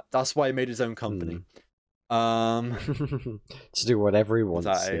done that. That's why he made his own company. To do whatever he wants.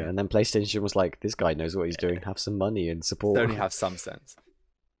 Exactly. Yeah. And then PlayStation was like, this guy knows what he's doing. Have some money and support. They only have some sense.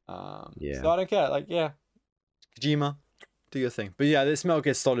 Yeah. So I don't care. Like, yeah, Kojima, do your thing. But yeah, this Metal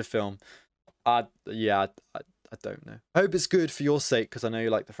Gear Solid film, I don't know. I hope it's good for your sake because I know you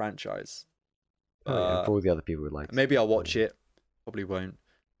like the franchise. Oh, yeah, for all the other people who like. Maybe I'll watch it. Probably won't.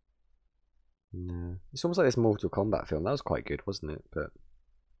 No, it's almost like this Mortal Kombat film. That was quite good, wasn't it? But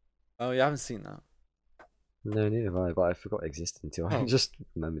Oh, yeah, I haven't seen that. no, neither have I. But I forgot it existed until I Oh. just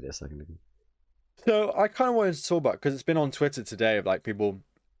remembered it a second ago. So I kind of wanted to talk about because it's been on Twitter today of like people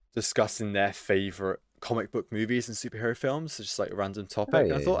discussing their favorite comic book movies and superhero films. It's just like a random topic. Oh, And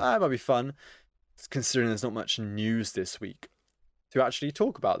yeah, I thought, yeah. it might be fun, considering there's not much news this week, to actually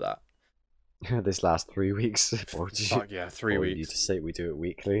talk about that. This last 3 weeks. Or did you- Fuck yeah, 3 or You weeks. just say we do it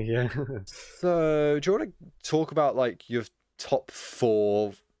weekly, yeah. So, do you want to talk about like your top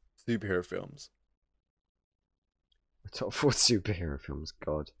 4 superhero films? Top 4 superhero films.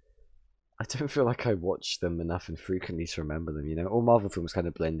 God, I don't feel like I watch them enough and frequently to remember them. You know, all Marvel films kind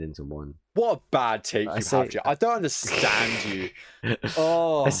of blend into one. What a bad take I you say- have, Jay. I don't understand you.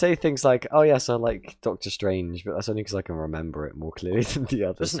 Oh, I say things like, "Oh yes, I like Doctor Strange," but that's only because I can remember it more clearly than the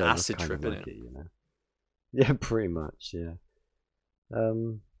others. Just an so I acid kind of trip, like innit? it, you know. Yeah, pretty much. Yeah.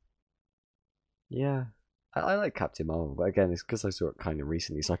 Yeah. I like Captain Marvel, but again, it's because I saw it kind of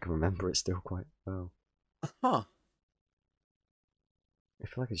recently, so I can remember it still quite well. huh. I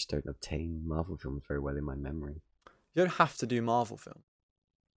feel like I just don't obtain Marvel films very well in my memory. You don't have to do Marvel films.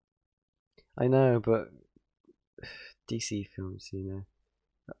 I know, but DC films, you know.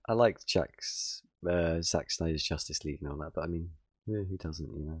 I like Zack Snyder's Justice League and all that, but I mean, who doesn't,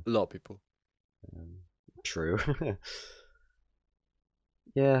 you know? A lot of people. True.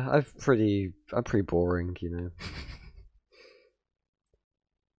 Yeah, I'm pretty boring, you know.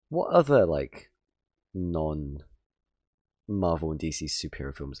 What other like non Marvel and DC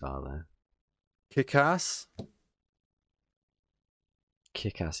superhero films are there? Kick-Ass.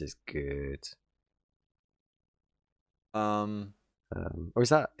 Kick-Ass is good. Um, Or is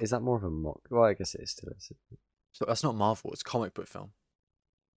that more of a mock? Well, I guess it is still. so that's not Marvel. It's a comic book film.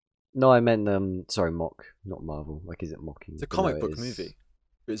 No, I meant sorry, mock, not Marvel. Like, is it mocking? It's a But no, comic it book is- movie.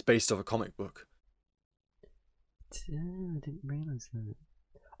 But it's based off a comic book. I didn't realize that.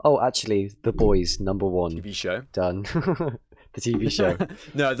 Oh, actually, The Boys #1 TV show. done. The TV show.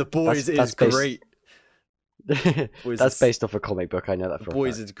 No, The Boys That's is based- great. Boys That's is- based off a comic book. I know that The for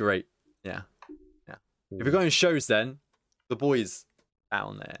Boys a fact. is great. Yeah. If you're going shows, then The Boys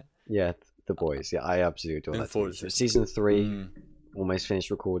down there. Yeah, The Boys. Yeah, I absolutely adore Looking that. forward TV to show. it. Season 3 Mm. almost finished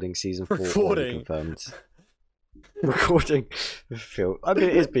recording. Season 4 already Recording? confirmed. Recording. Film. I mean,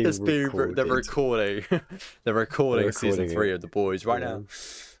 it is being recorded. They're recording. They're recording season recording 3 it. of The Boys right Yeah.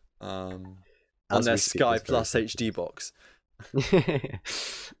 now. On As their we speak, Sky it's very Plus HD box.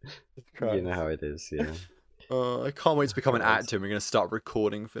 You know how it is, yeah. I can't wait to become an Christ. actor. And we're gonna start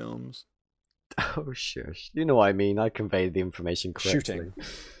recording films, Oh, shush. You know what I mean. I conveyed the information correctly. shooting,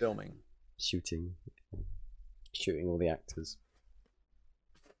 filming. Shooting. Shooting all the actors.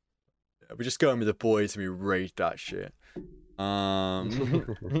 We just go in with The Boys and we raid that shit. All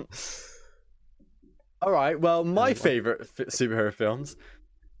right. Well, my favorite superhero films.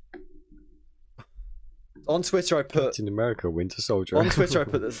 On Twitter, I put Captain America, Winter Soldier. on Twitter I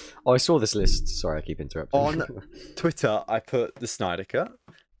put this. Oh, I saw this list. Sorry, I keep interrupting. On Twitter, I put The Snyder Cut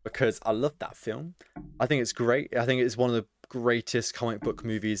because I love that film. I think it's great. I think it's one of the greatest comic book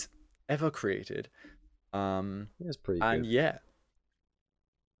movies ever created. It's pretty And good. yeah,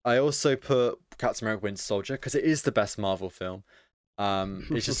 I also put Captain America: Winter Soldier because it is the best Marvel film.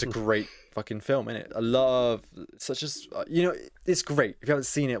 It's just a great fucking film, isn't it? I love such as it's great. If you haven't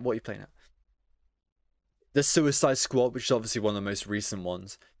seen it, what are you playing at? The Suicide Squad, which is obviously one of the most recent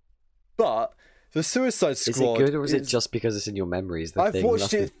ones, but the Suicide Is it Squad. good, or is it just because it's in your memories? I've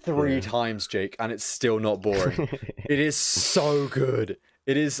watched That's it the- 3 yeah. times, Jake, and it's still not boring. It is so good.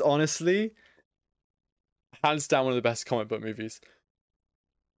 It is honestly hands down one of the best comic book movies.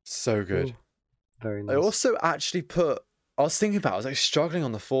 So good. Ooh, very I nice. also actually I was thinking about it, I was like struggling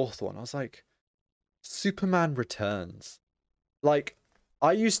on the 4th one. I was like, Superman Returns. Like,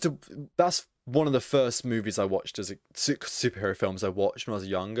 that's one of the first movies I watched as a superhero films I watched when I was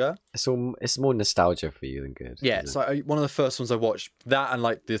younger. It's more nostalgia for you than good. Yeah, so one of the first ones I watched, that and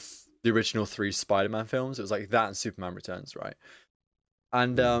like the original 3 Spider-Man films. It was like that and Superman Returns, right?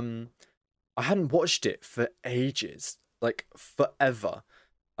 And I hadn't watched it for ages, like forever.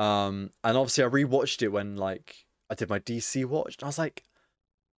 And obviously I rewatched it when like I did my DC watch, and I was like,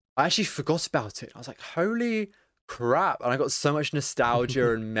 I actually forgot about it. I was like, holy crap. And I got so much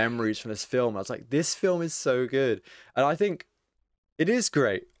nostalgia and memories from this film. I was like, this film is so good. And I think it is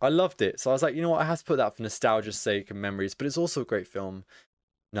great. I loved it. So I was like, you know what? I have to put that for nostalgia's sake and memories, but it's also a great film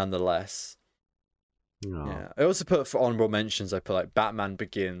nonetheless. Oh. Yeah. I also put for honorable mentions, I put like Batman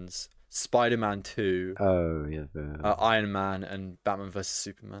Begins, Spider-Man 2, Oh yeah, Iron Man, and Batman vs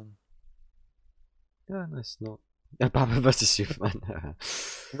Superman. yeah, that's not Batman versus Superman.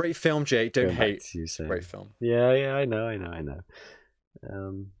 Great film, Jake. Don't Going back hate. to you saying. Great film. Yeah, I know.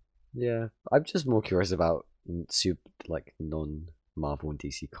 Yeah, I'm just more curious about like non-Marvel and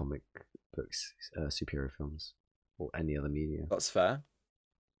DC comic books, superhero films, or any other media. That's fair.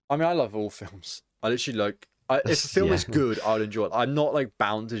 I mean, I love all films. I literally like. If a film is good, I'll enjoy it. I'm not like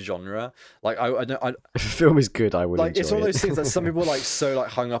bound to genre. Like I If a film is good, I would like. enjoy It's one of it. those things that some people are, like so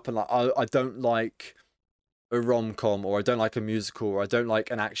like hung up and like I don't like a rom-com, or I don't like a musical, or I don't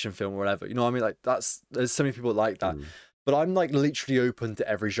like an action film or whatever. You know what I mean? Like there's so many people like that. But I'm like literally open to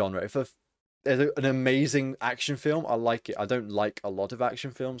every genre. If there's an amazing action film, I like it. I don't like a lot of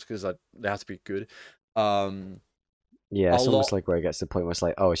action films because they have to be good. Yeah, it's almost like where it gets to the point where it's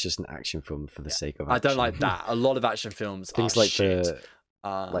like, oh, it's just an action film for the sake of action. I don't like that. A lot of action films Things are like shit.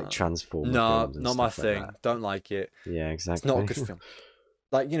 like Transformers. No, not my thing. Like don't like it. Yeah, exactly. It's not a good film.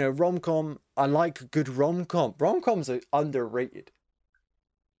 Like, you know, rom-com, I like a good rom-com. Rom-coms are underrated.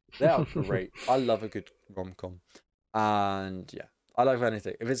 They are great. I love a good rom-com. And yeah, I like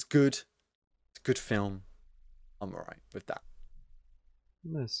anything. If it's good, it's a good film, I'm alright with that.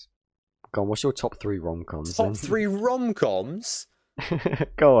 Nice. Go on, what's your top 3 rom-coms? Top 3 rom-coms?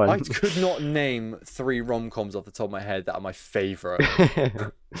 Go on. I could not name 3 rom-coms off the top of my head that are my favourite.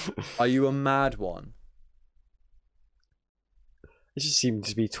 Are you a mad one? You just seem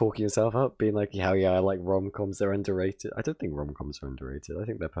to be talking yourself up, being like, yeah, I like rom-coms, they're underrated. I don't think rom-coms are underrated. I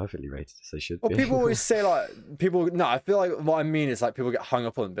think they're perfectly rated, as they should be. Well, people always say, like, no, I feel like what I mean is, like, people get hung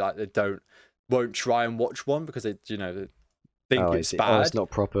up on and be like, won't try and watch one because they, you know, they think it's bad. Oh, it's not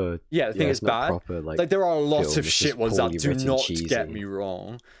proper. Yeah, they think it's bad. Proper, like, there are a lot of shit ones that do not get me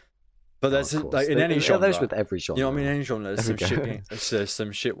wrong. But there's, like, in any genre. There's with every genre. You know what I mean? In any genre, there's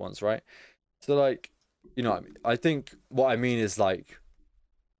some shit ones, right? So, like, you know what I mean? I think what I mean is, like,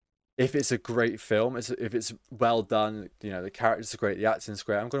 if it's a great film, if it's well done, you know, the characters are great, the acting's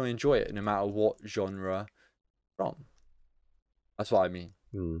great, I'm going to enjoy it no matter what genre from. That's what I mean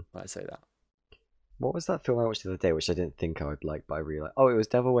when I say that. What was that film I watched the other day, which I didn't think I would like, but I really like? Oh, it was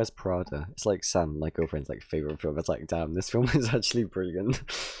Devil Wears Prada. It's like Sam, my girlfriend's like favorite film. It's like, damn, this film is actually brilliant.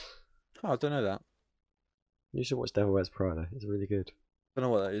 Oh, I don't know that. You should watch Devil Wears Prada. It's really good. I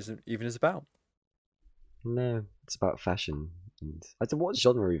don't know what that even is about. No, it's about fashion. And I don't know what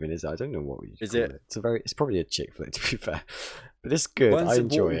genre even is it. I don't know what we is call it. It's probably a chick flick, to be fair, but it's good. I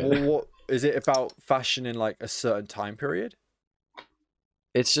enjoy it. What is it about fashion in like a certain time period?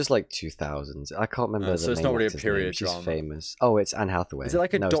 It's just like 2000s. I can't remember. So it's not really a period drama. She's famous. Oh, it's Anne Hathaway. Is it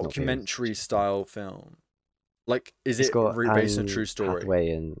like a documentary style film? Like, is it based on a true story? Hathaway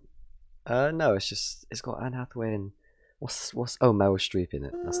and no, it's got Anne Hathaway and what's Meryl Streep in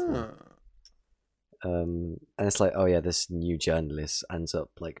it. That's the one. And it's like, oh yeah, this new journalist ends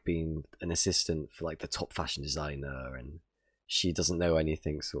up like being an assistant for like the top fashion designer, and she doesn't know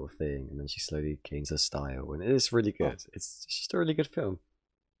anything, sort of thing, and then she slowly gains her style, and it is really good. Oh. It's just a really good film.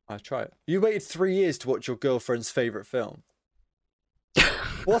 I'll try it. You waited 3 years to watch your girlfriend's favorite film.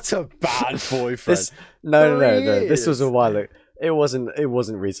 What a bad boyfriend! No. This was a while ago. It wasn't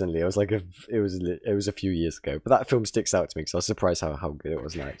recently. It was like it was a few years ago. But that film sticks out to me because I was surprised how good it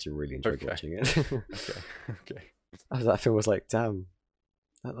was, and I actually really enjoyed watching it. Okay. That film was like, damn,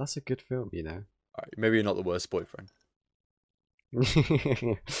 that's a good film, you know. All right, maybe you're not the worst boyfriend.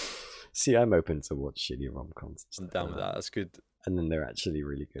 See, I'm open to watch shitty rom-coms. I'm down with that. That's good. And then they're actually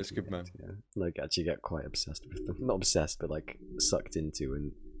really good. That's good, man. Yeah. Like, actually get quite obsessed with them. Not obsessed, but like sucked into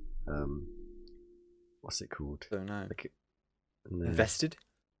and what's it called? I don't know. Like, Invested.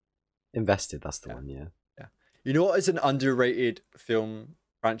 That's the one. Yeah. You know what is an underrated film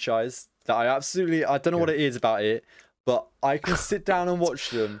franchise that I don't know what it is about it, but I can sit down and watch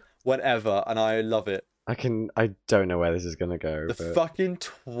them whenever, and I love it. I don't know where this is gonna go. The fucking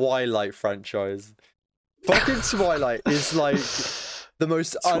Twilight franchise. Fucking Twilight is like the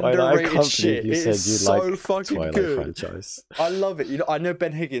most Twilight, I underrated can't shit. believe It you is said you so like fucking Twilight good. franchise. I love it. You know, I know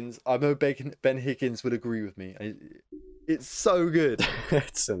Ben Higgins. I know Ben Higgins would agree with me. It's so good.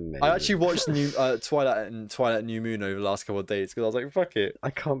 It's amazing. I actually watched new Twilight and Twilight New Moon over the last couple of days because I was like, fuck it. I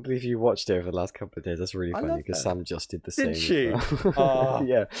can't believe you watched it over the last couple of days. That's really I funny love because that. Sam just did the same. Did she? as well. Ah.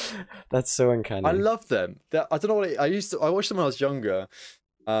 Yeah, that's so uncanny. I love them. I don't know what I watched them when I was younger.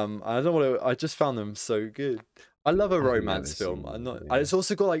 I don't know what I just found them so good. I love a I've romance never film. seen I'm them, not. yeah. It's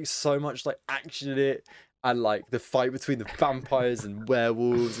also got like so much like action in it, and like the fight between the vampires and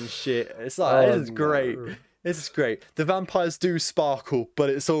werewolves and shit. It's like Oh, this is great. no. This is great. The vampires do sparkle, but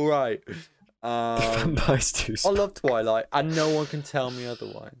it's all right. Vampires do I love Twilight, and no one can tell me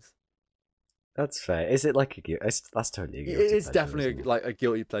otherwise. That's fair. Is it like a guilty? That's totally a guilty It is pleasure, definitely isn't it? like a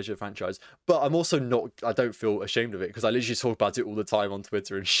guilty pleasure franchise, but I'm also not. I don't feel ashamed of it because I literally talk about it all the time on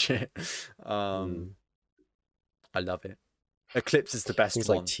Twitter and shit. I love it. Eclipse is the best Things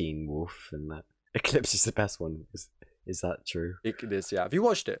one. like Teen Wolf and that. Eclipse is the best one. Is that true? It is, yeah. Have you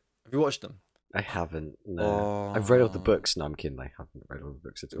watched it? Have you watched them? I haven't. No, I've read all the books. No, I'm kidding. I haven't read all the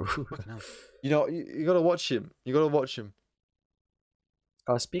books at all. Fucking hell. You know, you gotta watch him. You gotta watch him.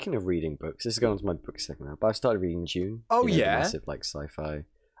 Speaking of reading books, this is going on to my book segment now. But I've started reading Dune. Oh, you know, the yeah? massive like sci-fi.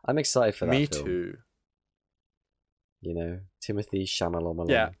 I'm excited for that. Me film. too. You know, Timothy Chalamet.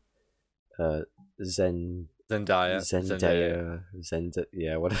 Yeah. Zendaya.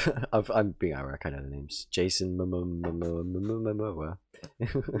 Yeah, what? I'm being Iraq. I know the names. Jason. Okay.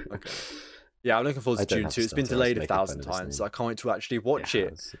 Yeah, I'm looking forward to I don't June have 2. It's been subtitles to delayed make 1,000 fun of his times, name. so I can't wait to actually watch it.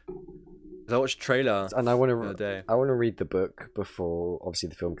 has. 'Cause I watched a trailer And I want the other day. to. I want to read the book before, obviously,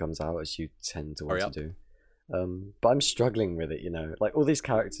 the film comes out, as you tend to want Hurry to do. But I'm struggling with it. You know, like all these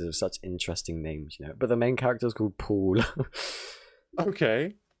characters have such interesting names. You know, but the main character is called Paul.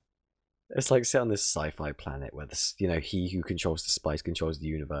 Okay. It's like set on this sci-fi planet where this, you know, he who controls the spice controls the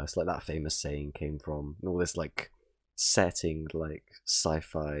universe. Like that famous saying came from, and all this like setting, like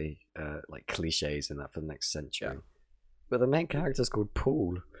sci-fi, like cliches and that for the next century. Yeah. But the main character's called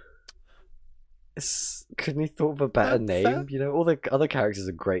Paul. Couldn't he thought of a better name? Fair. You know, all the other characters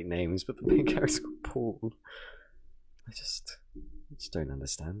are great names, but the main character's called Paul. I just don't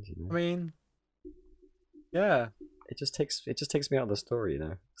understand. You know, I mean, yeah. it just takes me out of the story. You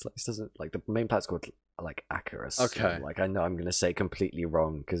know, it's like this doesn't like the main part's called like Acarus. Okay. Like I know I'm gonna say it completely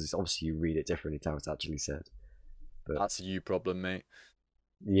wrong because obviously you read it differently to how it's actually said. But That's a you problem, mate.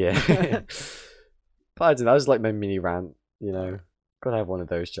 yeah. But I don't know. That was like my mini rant. You know, gotta have one of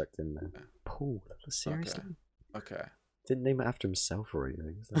those chucked in there. Paul, seriously? Okay. Didn't name it after himself or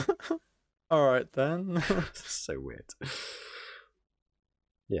anything. Is that... All right then. So weird.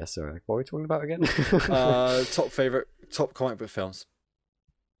 Yeah, sorry. What are we talking about again? Top comic book films.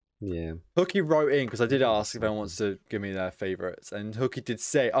 Yeah. Hooky wrote in because I did ask if anyone wants to give me their favorites, and Hooky did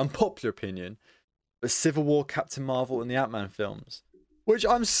say unpopular opinion, but Civil War, Captain Marvel, and the Ant-Man films, which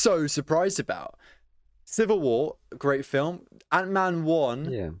I'm so surprised about. Civil War, great film. Ant-Man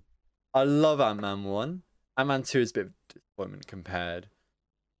 1, Yeah. I love Ant-Man 1. Ant-Man 2 is a bit of a disappointment compared.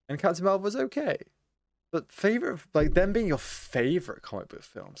 And Captain Marvel was okay. But favorite, like them being your favorite comic book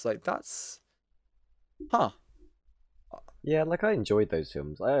films, like that's, huh? Yeah, like I enjoyed those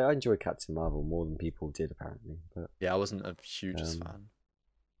films. I enjoyed Captain Marvel more than people did apparently. But Yeah, I wasn't a hugest fan.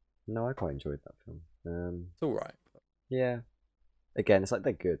 no, I quite enjoyed that film. It's all right. Yeah. Again, it's like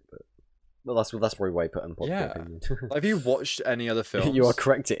they're good, but well, that's probably why I put unpopular Yeah. opinion. Have you watched any other films? You are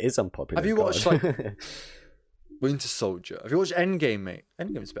correct. It is unpopular. Have you God. watched like Winter Soldier? Have you watched Endgame, mate?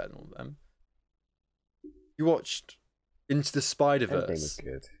 Endgame's better than all of them. You watched Into the Endgame was Spider-Verse.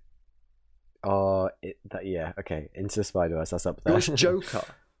 good. Yeah, okay. Into the Spider-Verse, that's up You there. watched Joker.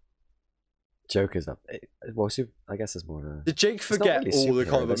 Joker's up. I guess it's more of a... Did Jake not forget really all the superhero,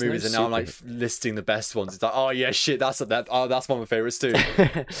 comic book there's no movies and now I'm like listing the best ones? It's like, oh yeah, shit, that's one of my favorites too.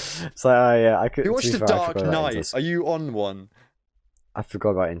 It's like, oh yeah, I could... You to watched be The fair, I Dark forgot about Into Knight. the Are you on one? I forgot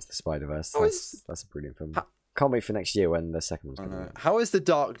about Into the Spider-Verse. How is- That's a brilliant film. Can't wait for next year when the second one's I coming know. out. How is The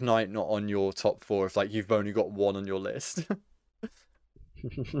Dark Knight not on your top 4 if like you've only got one on your list?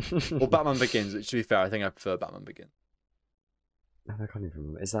 Or Batman Begins, which to be fair, I think I prefer Batman Begins. I can't even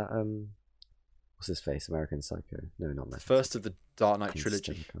remember. Is that what's his face? American Psycho? No, not The American first of the Dark Knight Psycho.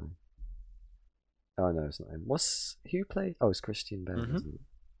 trilogy. Stephen Kine. Oh no, it's not him. Who played? Oh, it's Christian Bale. Mhm. Isn't it?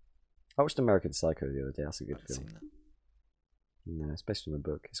 I watched American Psycho the other day. That's a I good haven't film. seen that. No, it's based on the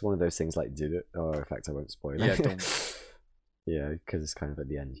book. It's one of those things like did it? Oh, in fact, I won't spoil it. Yeah, don't. Yeah, because it's kind of at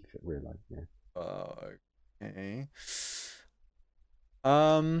the end. You realise, yeah, Okay.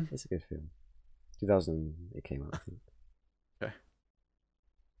 it's a good film. 2000, it came out. I think.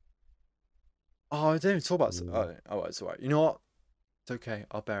 Oh, I didn't even talk about. Mm. Oh, it's alright. You know what? It's okay.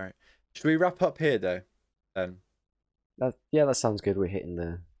 I'll bear it. Should we wrap up here though? Yeah, that sounds good. We're hitting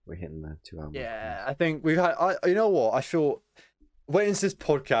the 2 hour mark. Yeah, I think we've had. You know what? I feel went into this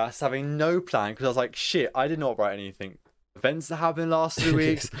podcast having no plan because I was like, shit, I did not write anything. Events that happened last 2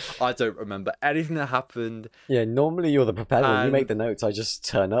 weeks, I don't remember anything that happened. Yeah, normally you're the prepared one. You make the notes. I just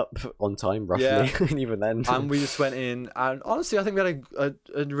turn up on time roughly, and even then. And we just went in, and honestly, I think we had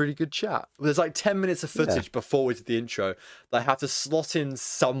a really good chat. There's like 10 minutes of footage before we did the intro that I have to slot in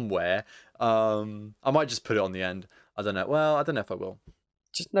somewhere. I might just put it on the end. I don't know. Well, I don't know if I will.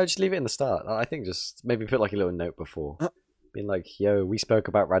 Just leave it in the start. I think just maybe put like a little note before. Being like, yo, we spoke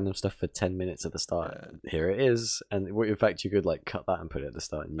about random stuff for 10 minutes at the start. Yeah. Here it is. And in fact, you could like cut that and put it at the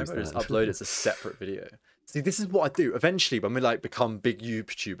start. And use that. Just upload it as a separate video. See, this is what I do. Eventually, when we like become big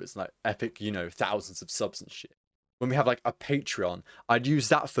YouTubers, like epic, thousands of subs and shit. When we have like a Patreon, I'd use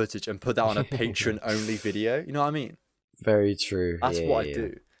that footage and put that on a Patreon-only video. You know what I mean? Very true. That's what I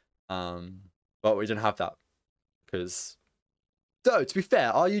do. But we don't have that because... So, to be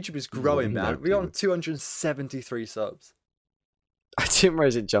fair, our YouTube is growing, man. We're on 273 subs. I didn't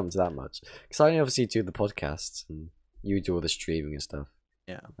realize it jumped that much because I obviously do the podcasts and you do all the streaming and stuff.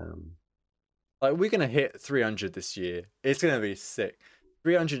 Yeah. Like we're gonna hit 300 this year. It's gonna be sick.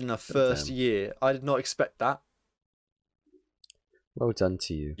 300 in our first year. I did not expect that. Well done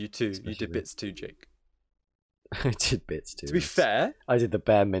to you. You too. You did bits too, Jake. I did bits too. To be fair, I did the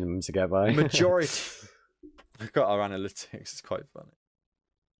bare minimum to get by. Majority. I got our analytics. It's quite funny.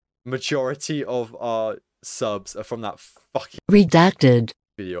 Majority of our subs are from that fucking redacted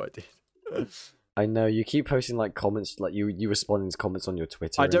video I did. I know you keep posting like comments, like you responding to comments on your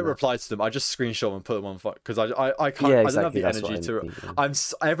Twitter. I don't reply to them. I just screenshot them and put them on because I can't. Yeah, I exactly. don't have the energy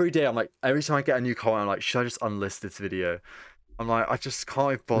to. Every day I'm like, every time I get a new comment, I'm like, should I just unlist this video? I'm like, I just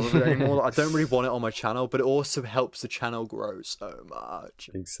can't be bothered with it anymore. I don't really want it on my channel, but it also helps the channel grow so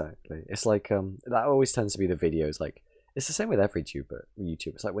much. Exactly. It's like that always tends to be the videos. Like it's the same with every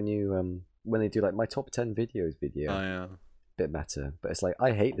YouTube. It's like when you when they do like my top 10 videos video. Oh yeah. Bit meta, but it's like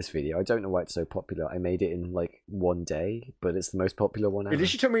I hate this video. I don't know why it's so popular. I made it in like one day, but it's the most popular one ever.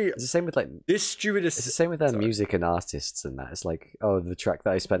 Did you tell me it's the same with like this stupidest? It's the same with their music and artists and that. It's like, oh, the track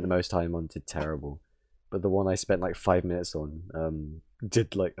that I spent the most time on did terrible, but the one I spent like 5 minutes on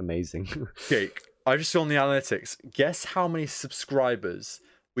did like amazing. Jake, I just saw on the analytics. Guess how many subscribers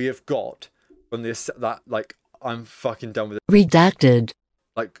we have got from this? That like I'm fucking done with it. Redacted.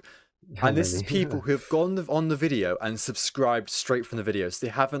 Like. And this is people who have gone on the video and subscribed straight from the videos. They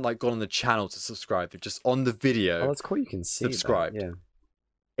haven't like gone on the channel to subscribe. They're just on the video. Oh, that's cool. You can see subscribed. That, yeah.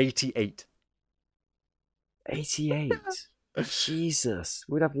 88. 88. Jesus,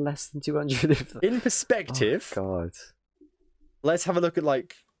 we'd have less than 200 if that... In perspective. Oh, God. Let's have a look at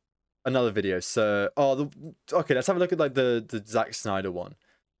like another video. So, okay, let's have a look at like the Zack Snyder one.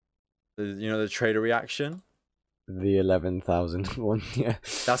 The trailer reaction. The 11,000 one, yeah.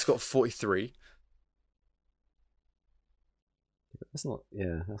 That's got 43. That's not,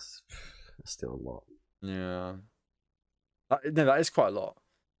 yeah, that's still a lot. Yeah. No, that is quite a lot.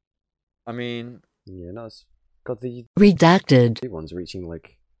 I mean... Yeah, no, it's got the... Redacted. Ones reaching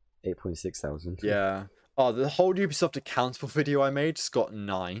like 8.6 thousand. Yeah. Oh, the whole Ubisoft accountable video I made just got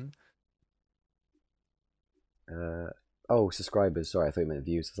 9. Oh, subscribers. Sorry, I thought you meant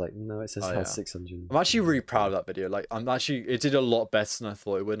views. I was like, no, it says it has 600. I'm actually really proud of that video. Like, it did a lot better than I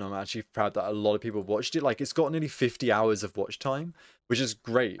thought it would. And I'm actually proud that a lot of people watched it. Like, it's got nearly 50 hours of watch time, which is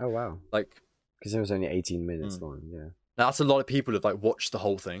great. Oh, wow. Like, because it was only 18 minutes long, yeah. That's a lot of people who've like watched the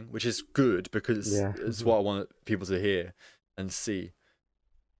whole thing, which is good because it's what I want people to hear and see.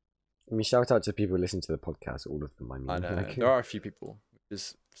 I mean, shout out to people who listen to the podcast, all of them. I know. There are a few people, which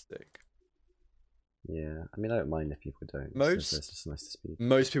is sick. Yeah, I mean, I don't mind if people don't. It's just nice to speak.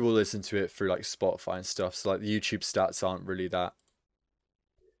 Most people listen to it through like Spotify and stuff, so like the YouTube stats aren't really that.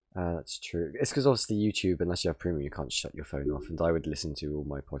 That's true. It's because obviously YouTube, unless you have premium, you can't shut your phone off. And I would listen to all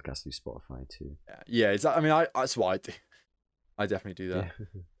my podcasts through Spotify too. Yeah. I mean, that's what I do. I definitely do that.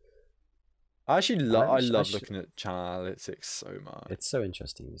 Yeah. I actually love looking at channel analytics so much. It's so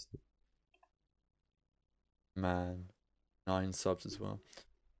interesting, isn't it? Man, 9 subs as well.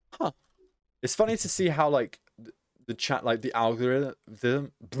 Huh. It's funny to see how like the chat, like the algorithm,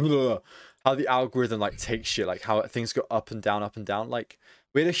 how the algorithm like takes shit, like how things go up and down, up and down. Like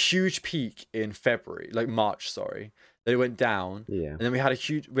we had a huge peak in February, like March, sorry. Then it went down. Yeah. And then we had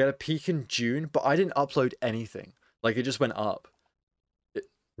a peak in June, but I didn't upload anything. Like it just went up.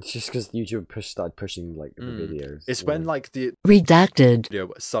 It's just because YouTube started pushing like the videos. It's when like the redacted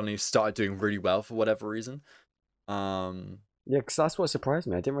video suddenly started doing really well for whatever reason. Yeah, because that's what surprised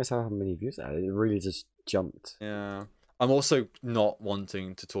me. I didn't realize how many views it had. It really just jumped. Yeah. I'm also not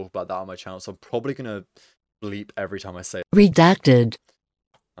wanting to talk about that on my channel, so I'm probably gonna bleep every time I say it, Redacted.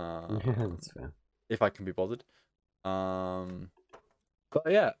 That's fair. if I can be bothered. But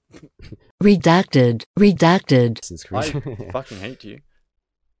yeah, Redacted. Redacted. Assassin's I Creed. fucking hate you.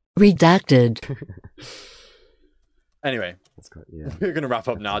 Redacted. Anyway, That's quite, yeah. we're gonna wrap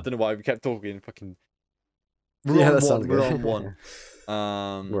up now. I don't know why we kept talking. Fucking. Yeah, on that sounds We're good. on one.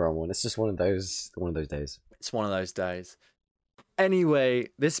 We're on one. It's just one of those days. It's one of those days. Anyway,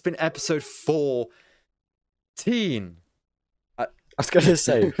 this has been episode 14. I was gonna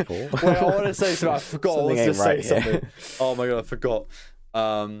say four. Wait, I want to say something. I forgot. Something I was ain't just right saying here. something. Oh my god, I forgot.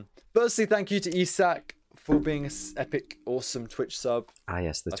 Firstly, thank you to Isak for being an epic, awesome Twitch sub. Ah,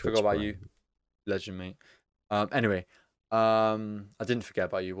 yes, the I Twitch forgot about Prime. you, legend mate. Anyway, I didn't forget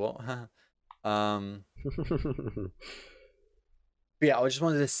about you. What? But yeah, I just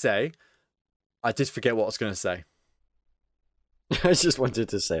wanted to say, I did forget what I was going to say. I just wanted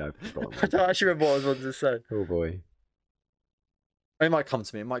to say I've forgotten. I don't actually remember what I was wanting to say. Oh boy. It might come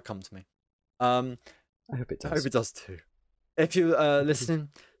to me. It might come to me. I I hope it does. hope it does too. If you're listening,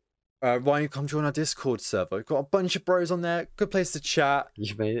 why don't you come join our Discord server? We've got a bunch of bros on there. Good place to chat.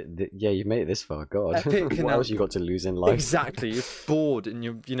 You've made it. Yeah, you've made it this far. God, Epic, what else you got to lose in life? Exactly. You're bored and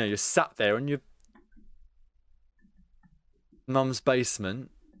you're sat there in your mum's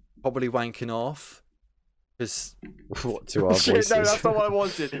basement, probably wanking off. Because What to our shit, voices? no, that's not what I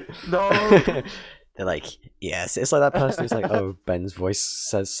wanted. No. They're like, yes. It's like that person who's like, oh, Ben's voice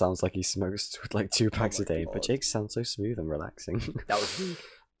sounds like he smokes with like 2 packs my a day, but God. Jake sounds so smooth and relaxing. That was rude.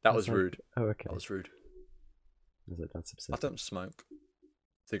 That was like, rude. Oh, okay. That was rude. I was like, that's I upsetting. don't smoke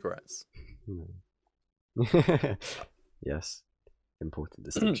cigarettes. No. Yes. Important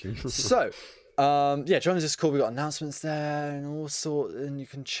distinction. So, yeah, join us Discord. We got announcements there and all sorts, and you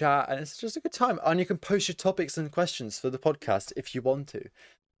can chat, and it's just a good time. And you can post your topics and questions for the podcast if you want to.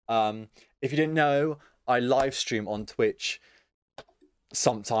 If you didn't know, I live stream on Twitch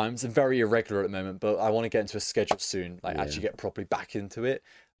sometimes, and very irregular at the moment, but I want to get into a schedule soon, like Yeah. actually get properly back into it.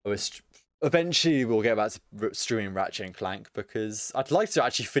 Eventually, we'll get back to streaming Ratchet and Clank because I'd like to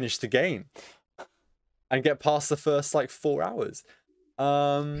actually finish the game and get past the first like 4 hours.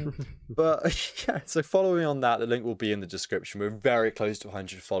 But yeah, so follow me on that. The link will be in the description. We're very close to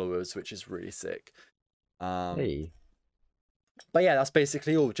 100 followers, which is really sick. Hey. But yeah, that's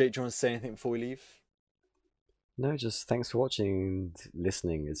basically all. Jake, do you want to say anything before we leave? No, just thanks for watching and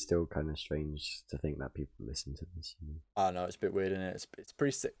listening. It's still kind of strange to think that people listen to this. You know? Oh no, it's a bit weird, isn't it? It's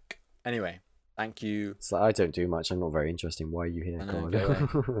pretty sick. Anyway, thank you. It's like, I don't do much. I'm not very interesting. Why are you here? I know, God. go away.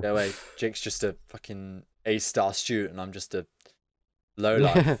 Go away. Jake's just a fucking A-star student, and I'm just a low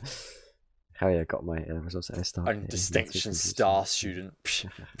life. Harry, I got my results at a start. and distinction star student. But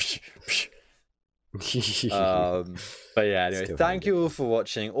yeah, anyway, Still thank hard. you all for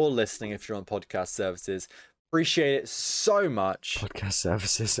watching or listening if you're on podcast services. Appreciate it so much. Podcast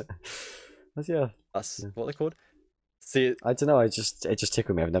services. Yeah, That's Yeah. what they're called. See it. I don't know. It just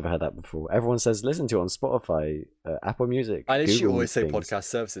tickled me. I've never heard that before. Everyone says listen to it on Spotify, Apple Music. I literally Google always say things. podcast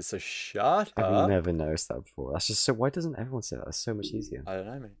services, so shut I've up. never noticed that before. That's just so. Why doesn't everyone say that? That's so much easier. I don't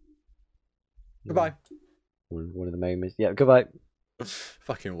know, mate. Yeah. Goodbye. One of the main. Yeah. Goodbye.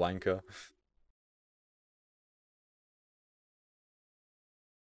 Fucking wanker.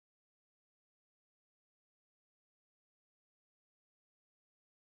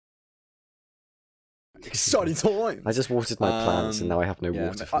 Exciting time. I just watered my plants, and now I have no yeah,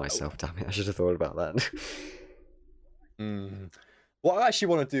 water for myself. Damn it! I should have thought about that. What I actually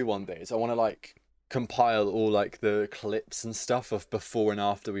want to do one day is I want to like compile all like the clips and stuff of before and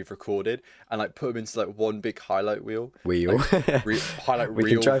after we've recorded, and like put them into like one big highlight wheel. Wheel. Highlight We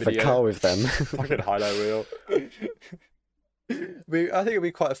reel can drive video. a car with them. Fucking highlight reel. I think it'd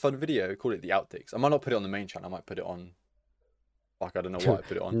be quite a fun video. Call it the outtakes. I might not put it on the main channel. I might put it on. Fuck, I don't know what I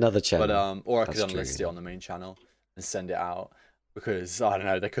put it on. Another channel. But or I could That's unlist true, it on the main channel and send it out because I don't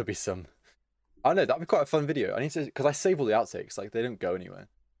know. There could be some. I don't know. That'd be quite a fun video. I need to because I save all the outtakes. Like they don't go anywhere.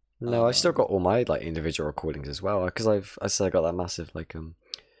 No, I've still got all my like individual recordings as well because I still got that massive like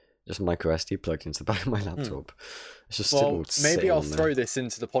just micro SD plugged into the back of my laptop. It's just still Well, all maybe sitting I'll on there. throw this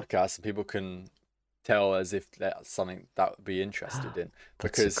into the podcast and people can tell as if that's something that would be interested in.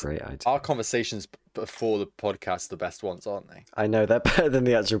 That's Because a great idea. our conversations before the podcast are the best ones, aren't they? I know they're better than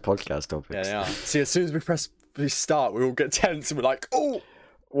the actual podcast topics. Yeah, they are. See, as soon as we start, we all get tense and we're like, oh.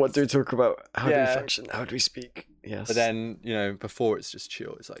 What do we talk about? How do we Yeah. function? How do we speak? Yes. But then, before it's just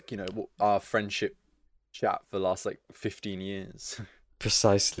chill. It's like, our friendship chat for the last like 15 years.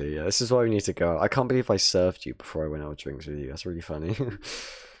 Precisely. Yeah. This is why we need to go out. I can't believe I served you before I went out drinks with you. That's really funny.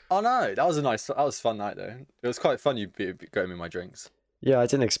 Oh no, that was a fun night though. It was quite fun. You got me my drinks. Yeah, I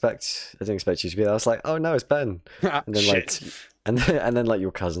didn't expect you to be there. I was like, oh no, it's Ben. And then Shit. and then like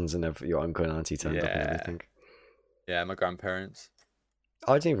your cousins and your uncle and auntie turned up and Yeah. everything. Yeah, my grandparents.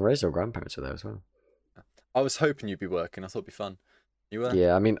 Oh, I didn't even realize your grandparents were there as well. I was hoping you'd be working. I thought it'd be fun. You were?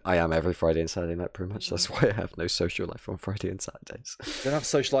 Yeah, I mean, I am every Friday and Saturday night pretty much. That's why I have no social life on Friday and Saturdays. You don't have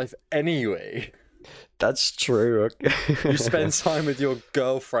social life anyway. That's true. Okay. You spend time with your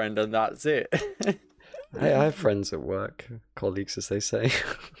girlfriend and that's it. Hey, I have friends at work, colleagues, as they say.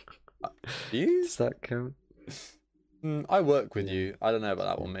 You? Does that count? I work with you. I don't know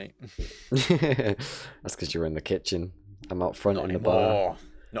about that one, mate. That's because you're in the kitchen. I'm out front Not in the bar. anymore.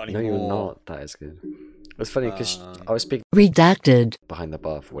 Not No, anymore. you're not. That is good. It was funny because I was speaking Redacted. behind the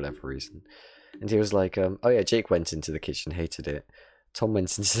bar for whatever reason, and he was like, "Oh yeah, Jake went into the kitchen, hated it. Tom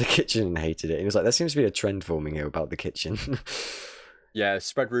went into the kitchen and hated it." And he was like, "There seems to be a trend forming here about the kitchen." Yeah,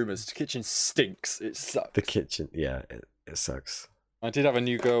 spread rumors. The kitchen stinks. It sucks. The kitchen, yeah, it sucks. I did have a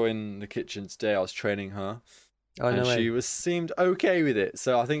new girl in the kitchen today. I was training her, Oh and no she way. seemed okay with it.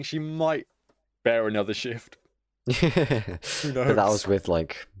 So I think she might bear another shift. Who knows? But that was with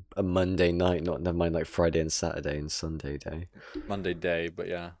like a Monday night, not never mind like Friday and Saturday and Sunday day. Monday day, but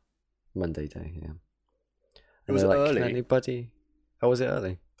yeah, Monday day, yeah. it was they're like, early. "Can anybody? Oh, was it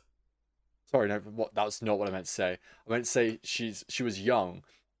early? Sorry, no, that was not what I meant to say. I meant to say she was young,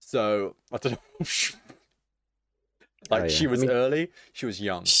 so I don't know. Like Oh, yeah. she was I mean- early, she was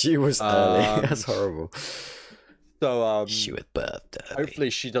young. She was early. Um, That's horrible. So She was birthday. hopefully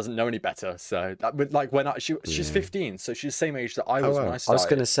she doesn't know any better. So that but like when she's Yeah. 15, so she's the same age that I Oh, was wow. when I I started. was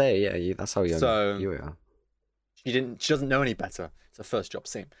gonna say, yeah, that's how young So- you are. She doesn't know any better. It's her first job.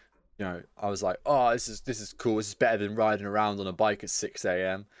 Same. You know, I was like, oh, this is cool. This is better than riding around on a bike at 6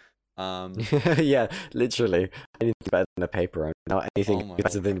 a.m. Yeah, literally. Anything better than a paper round. Now anything Oh my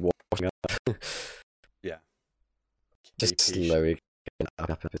better God. than washing up. Yeah. Just KP. slowly getting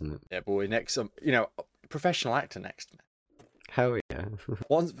up, isn't it? Yeah, boy. Next, professional actor next. Hell yeah.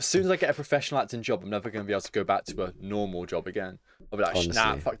 As soon as I get a professional acting job, I'm never going to be able to go back to a normal job again. I'll be like, nah,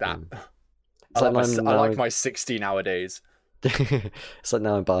 Honestly, fuck that. It's I like like, now- I like my 16-hour days. It's like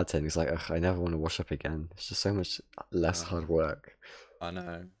now I'm bartending. It's like, ugh, I never want to wash up again. It's just so much less hard work. I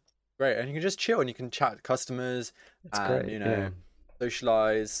know. Great, and you can just chill and you can chat to customers. It's and, great. you know,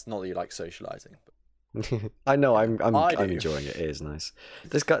 socialize. Not that you like socializing. But Yeah. I know. I'm I do. enjoying it. It is nice.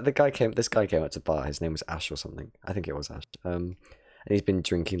 This guy came up to bar. His name was Ash or something. I think it was Ash. And he's been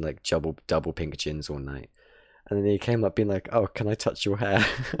drinking like double pink gins all night. And then he came up being like, "Oh, can I touch your hair?"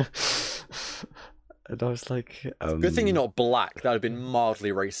 And I was like, good thing you're not black. That would have been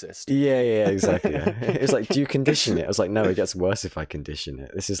mildly racist. Yeah, exactly. Yeah. It was like, "Do you condition it?" I was like, "No, it gets worse if I condition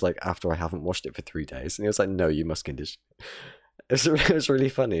it. This is like after I haven't washed it for 3 days." And he was like, "No, you must condition it." It was really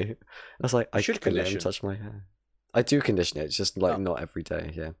funny. I was like, "I should can let him condition. touch my hair." I do condition it. It's just like Oh. not every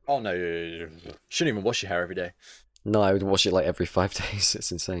day. Yeah. Oh no, you shouldn't even wash your hair every day. No, I would wash it like every 5 days.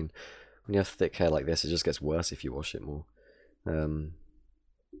 It's insane. When you have thick hair like this, it just gets worse if you wash it more.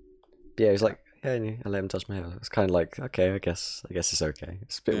 Yeah, he was like, "Yeah, I let him touch my hair." It's kind of like, okay, I guess it's okay.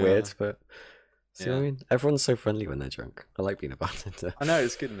 It's a bit Yeah. weird, but see what I Yeah. mean? Everyone's so friendly when they're drunk. I like being a bartender. I know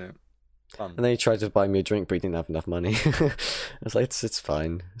it's good, isn't it? Fun. And then he tried to buy me a drink, but he didn't have enough money. I was like, it's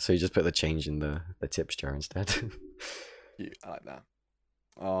fine. So he just put the change in the tips jar instead. Cute. I like that.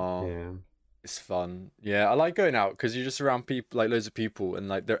 Oh, Yeah. it's fun. Yeah, I like going out because you're just around people, like loads of people, and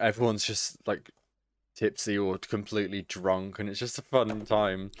like everyone's just like tipsy or completely drunk, and it's just a fun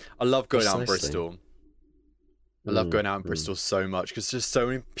time. I love going out in Precisely. Bristol. I love going out in Mm. Bristol so much because there's just so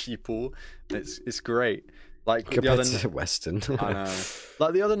many people. And it's great. Like the Compared other, to Western. I know.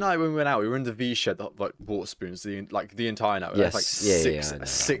 Like the other night when we went out, we were in the V shed, like Waterspoons, the entire night. We were there for, like Yes, yeah, I know.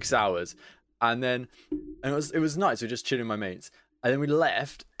 6 hours, and it was nice. We were just chilling with my mates, and then we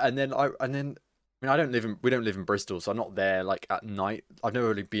left, and then I mean, we don't live in Bristol, so I'm not there like at night. I've never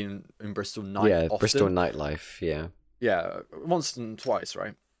really been in Bristol night. Yeah, often. Bristol nightlife. Yeah. Yeah, once and twice,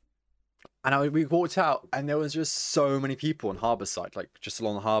 right? And we walked out, and there was just so many people on Harbourside, like just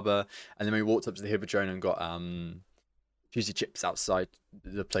along the harbour. And then we walked up to the Hippodrome and got cheesy chips outside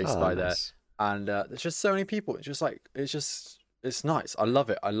the place Oh, by there. nice. And there's just so many people. It's just like it's nice. I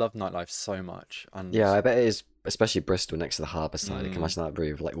love it. I love nightlife so much. And Yeah, I bet it is, especially Bristol next to the harbour side. I Mm. can imagine that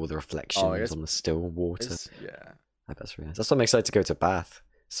breathe like all the reflections it's- on the still water. yeah, I bet it's really nice. That's why I'm excited to go to Bath,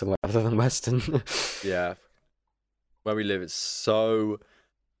 somewhere other than Western. yeah. Where we live, it's so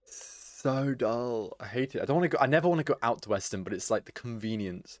dull. I hate it. I don't want to go. I never want to go out to Western, but it's like the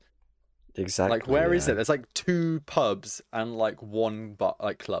convenience. Exactly. Like, where is yeah. it? There's like 2 pubs and like 1 bar,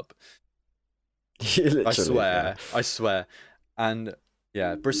 like club. Literally, I swear. And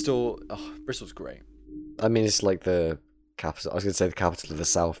Yeah, Bristol. Oh, Bristol's great. I mean, it's like the capital. I was gonna say the capital of the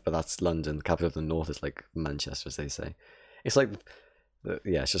south, but that's London. The capital of the north is like Manchester, as they say. It's like,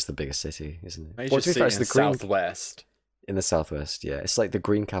 yeah, it's just the biggest city, isn't it? Major Well, to be city fair, in it's the green southwest. in the southwest. Yeah, it's like the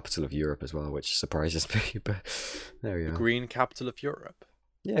green capital of Europe as well, which surprises me. But there we The are. green capital of Europe.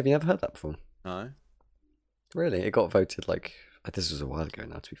 Yeah, have you never heard that before? No. Really? It got voted like this was a while ago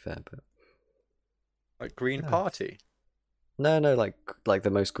now. To be fair, but Like Green Yeah. Party. no, like the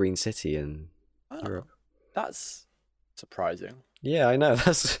most green city in Oh, Europe. that's surprising. Yeah, I know.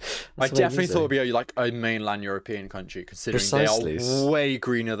 That's I what definitely mean, thought it'd be like a mainland European country, considering Precisely. they are way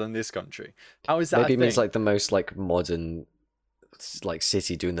greener than this country. How is that? maybe a it means thing? like the most like modern like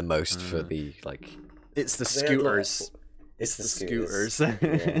city doing the most for Mm. the like. It's the They had lots- scooters. It's The scooters.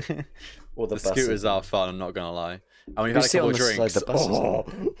 Yeah. Or The scooters are fun. I'm not gonna lie. And we've You had a see it couple on of the side drinks. of the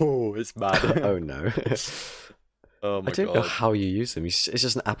buses, Oh, it's mad. Oh no! Oh my I don't know god. how you use them. It's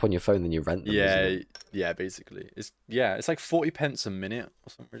just an app on your phone, then you rent them. isn't Yeah, it? yeah. Basically, it's like 40 pence a minute or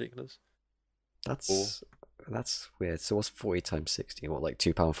something ridiculous. That's weird. So what's 40 times 60? What, like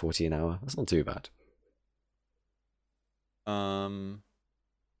 £2.40 an hour? That's not too bad.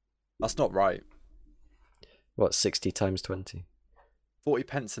 That's not right. What, 60 times 20? 40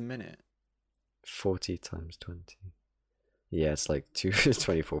 pence a minute. 40 times 20. Yeah, it's like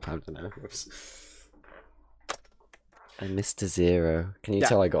 £24 an hour. Whoops. I missed a zero. Can you Yeah.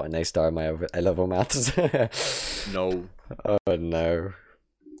 tell I got an A star in my A-level maths? No, Oh no.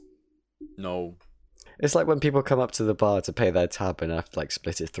 no. It's like when people come up to the bar to pay their tab and I have to like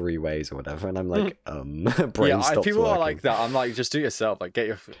split it 3 ways or whatever, and I'm like, brain Yeah, stops people are working. like that. I'm like, just do it yourself. Like, get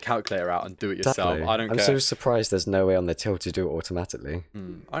your calculator out and do it yourself. Exactly. I don't I'm care. so surprised there's no way on the till to do it automatically. I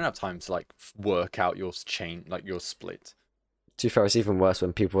don't have time to like work out your chain, like your split. To be fair, it's even worse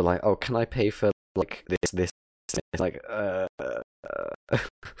when people are like, "Oh, can I pay for like this?" It's like,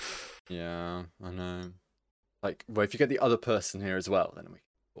 Yeah, I know. Like, well, if you get the other person here as well, then we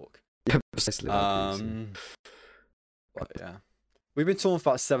can talk. Yeah, precisely. that'd be easy. But yeah, we've been talking for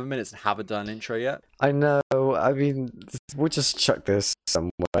about 7 minutes and haven't done an intro yet. I know. I mean, we'll just chuck this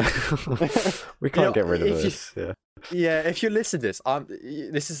somewhere. We can't get rid of if you- this. Yeah. Yeah, if you listen to this,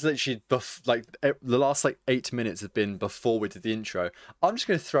 this is literally the last like 8 minutes have been before we did the intro. I'm just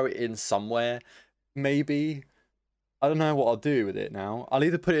gonna throw it in somewhere. Maybe I don't know what I'll do with it now. I'll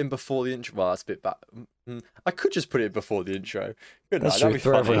either put it in before the intro. Well, that's a bit bad. I could just put it before the intro. Good That's night. true. That'd be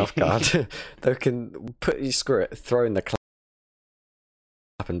Throw everyone funny. off guard. They can put you screw it. Throw in the clap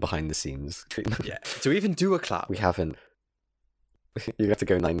happen behind the scenes. Yeah. Do we even do a clap? We haven't. You have to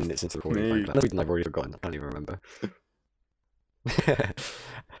go 9 minutes into the recording. No. Frankly. I've already forgotten. I can't even remember.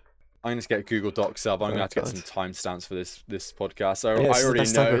 I'm going to get Google Docs up. I'm going to have to get God. some timestamps for this podcast. So Yeah, I it's the already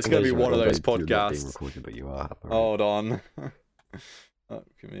best know type it's going to be information one of those recorded. You're not being podcasts. recorded, but you are. Alright. Hold on. Look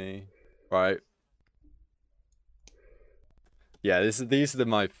at me. Right. Yeah, these are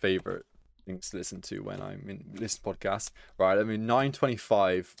my favorite things to listen to when I'm in this podcast. Right, I mean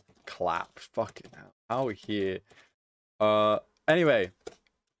 9:25 clap. Fucking hell. How are we here? Anyway.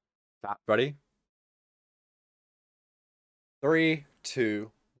 Ready? 3,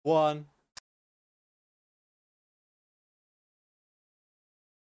 2, 1.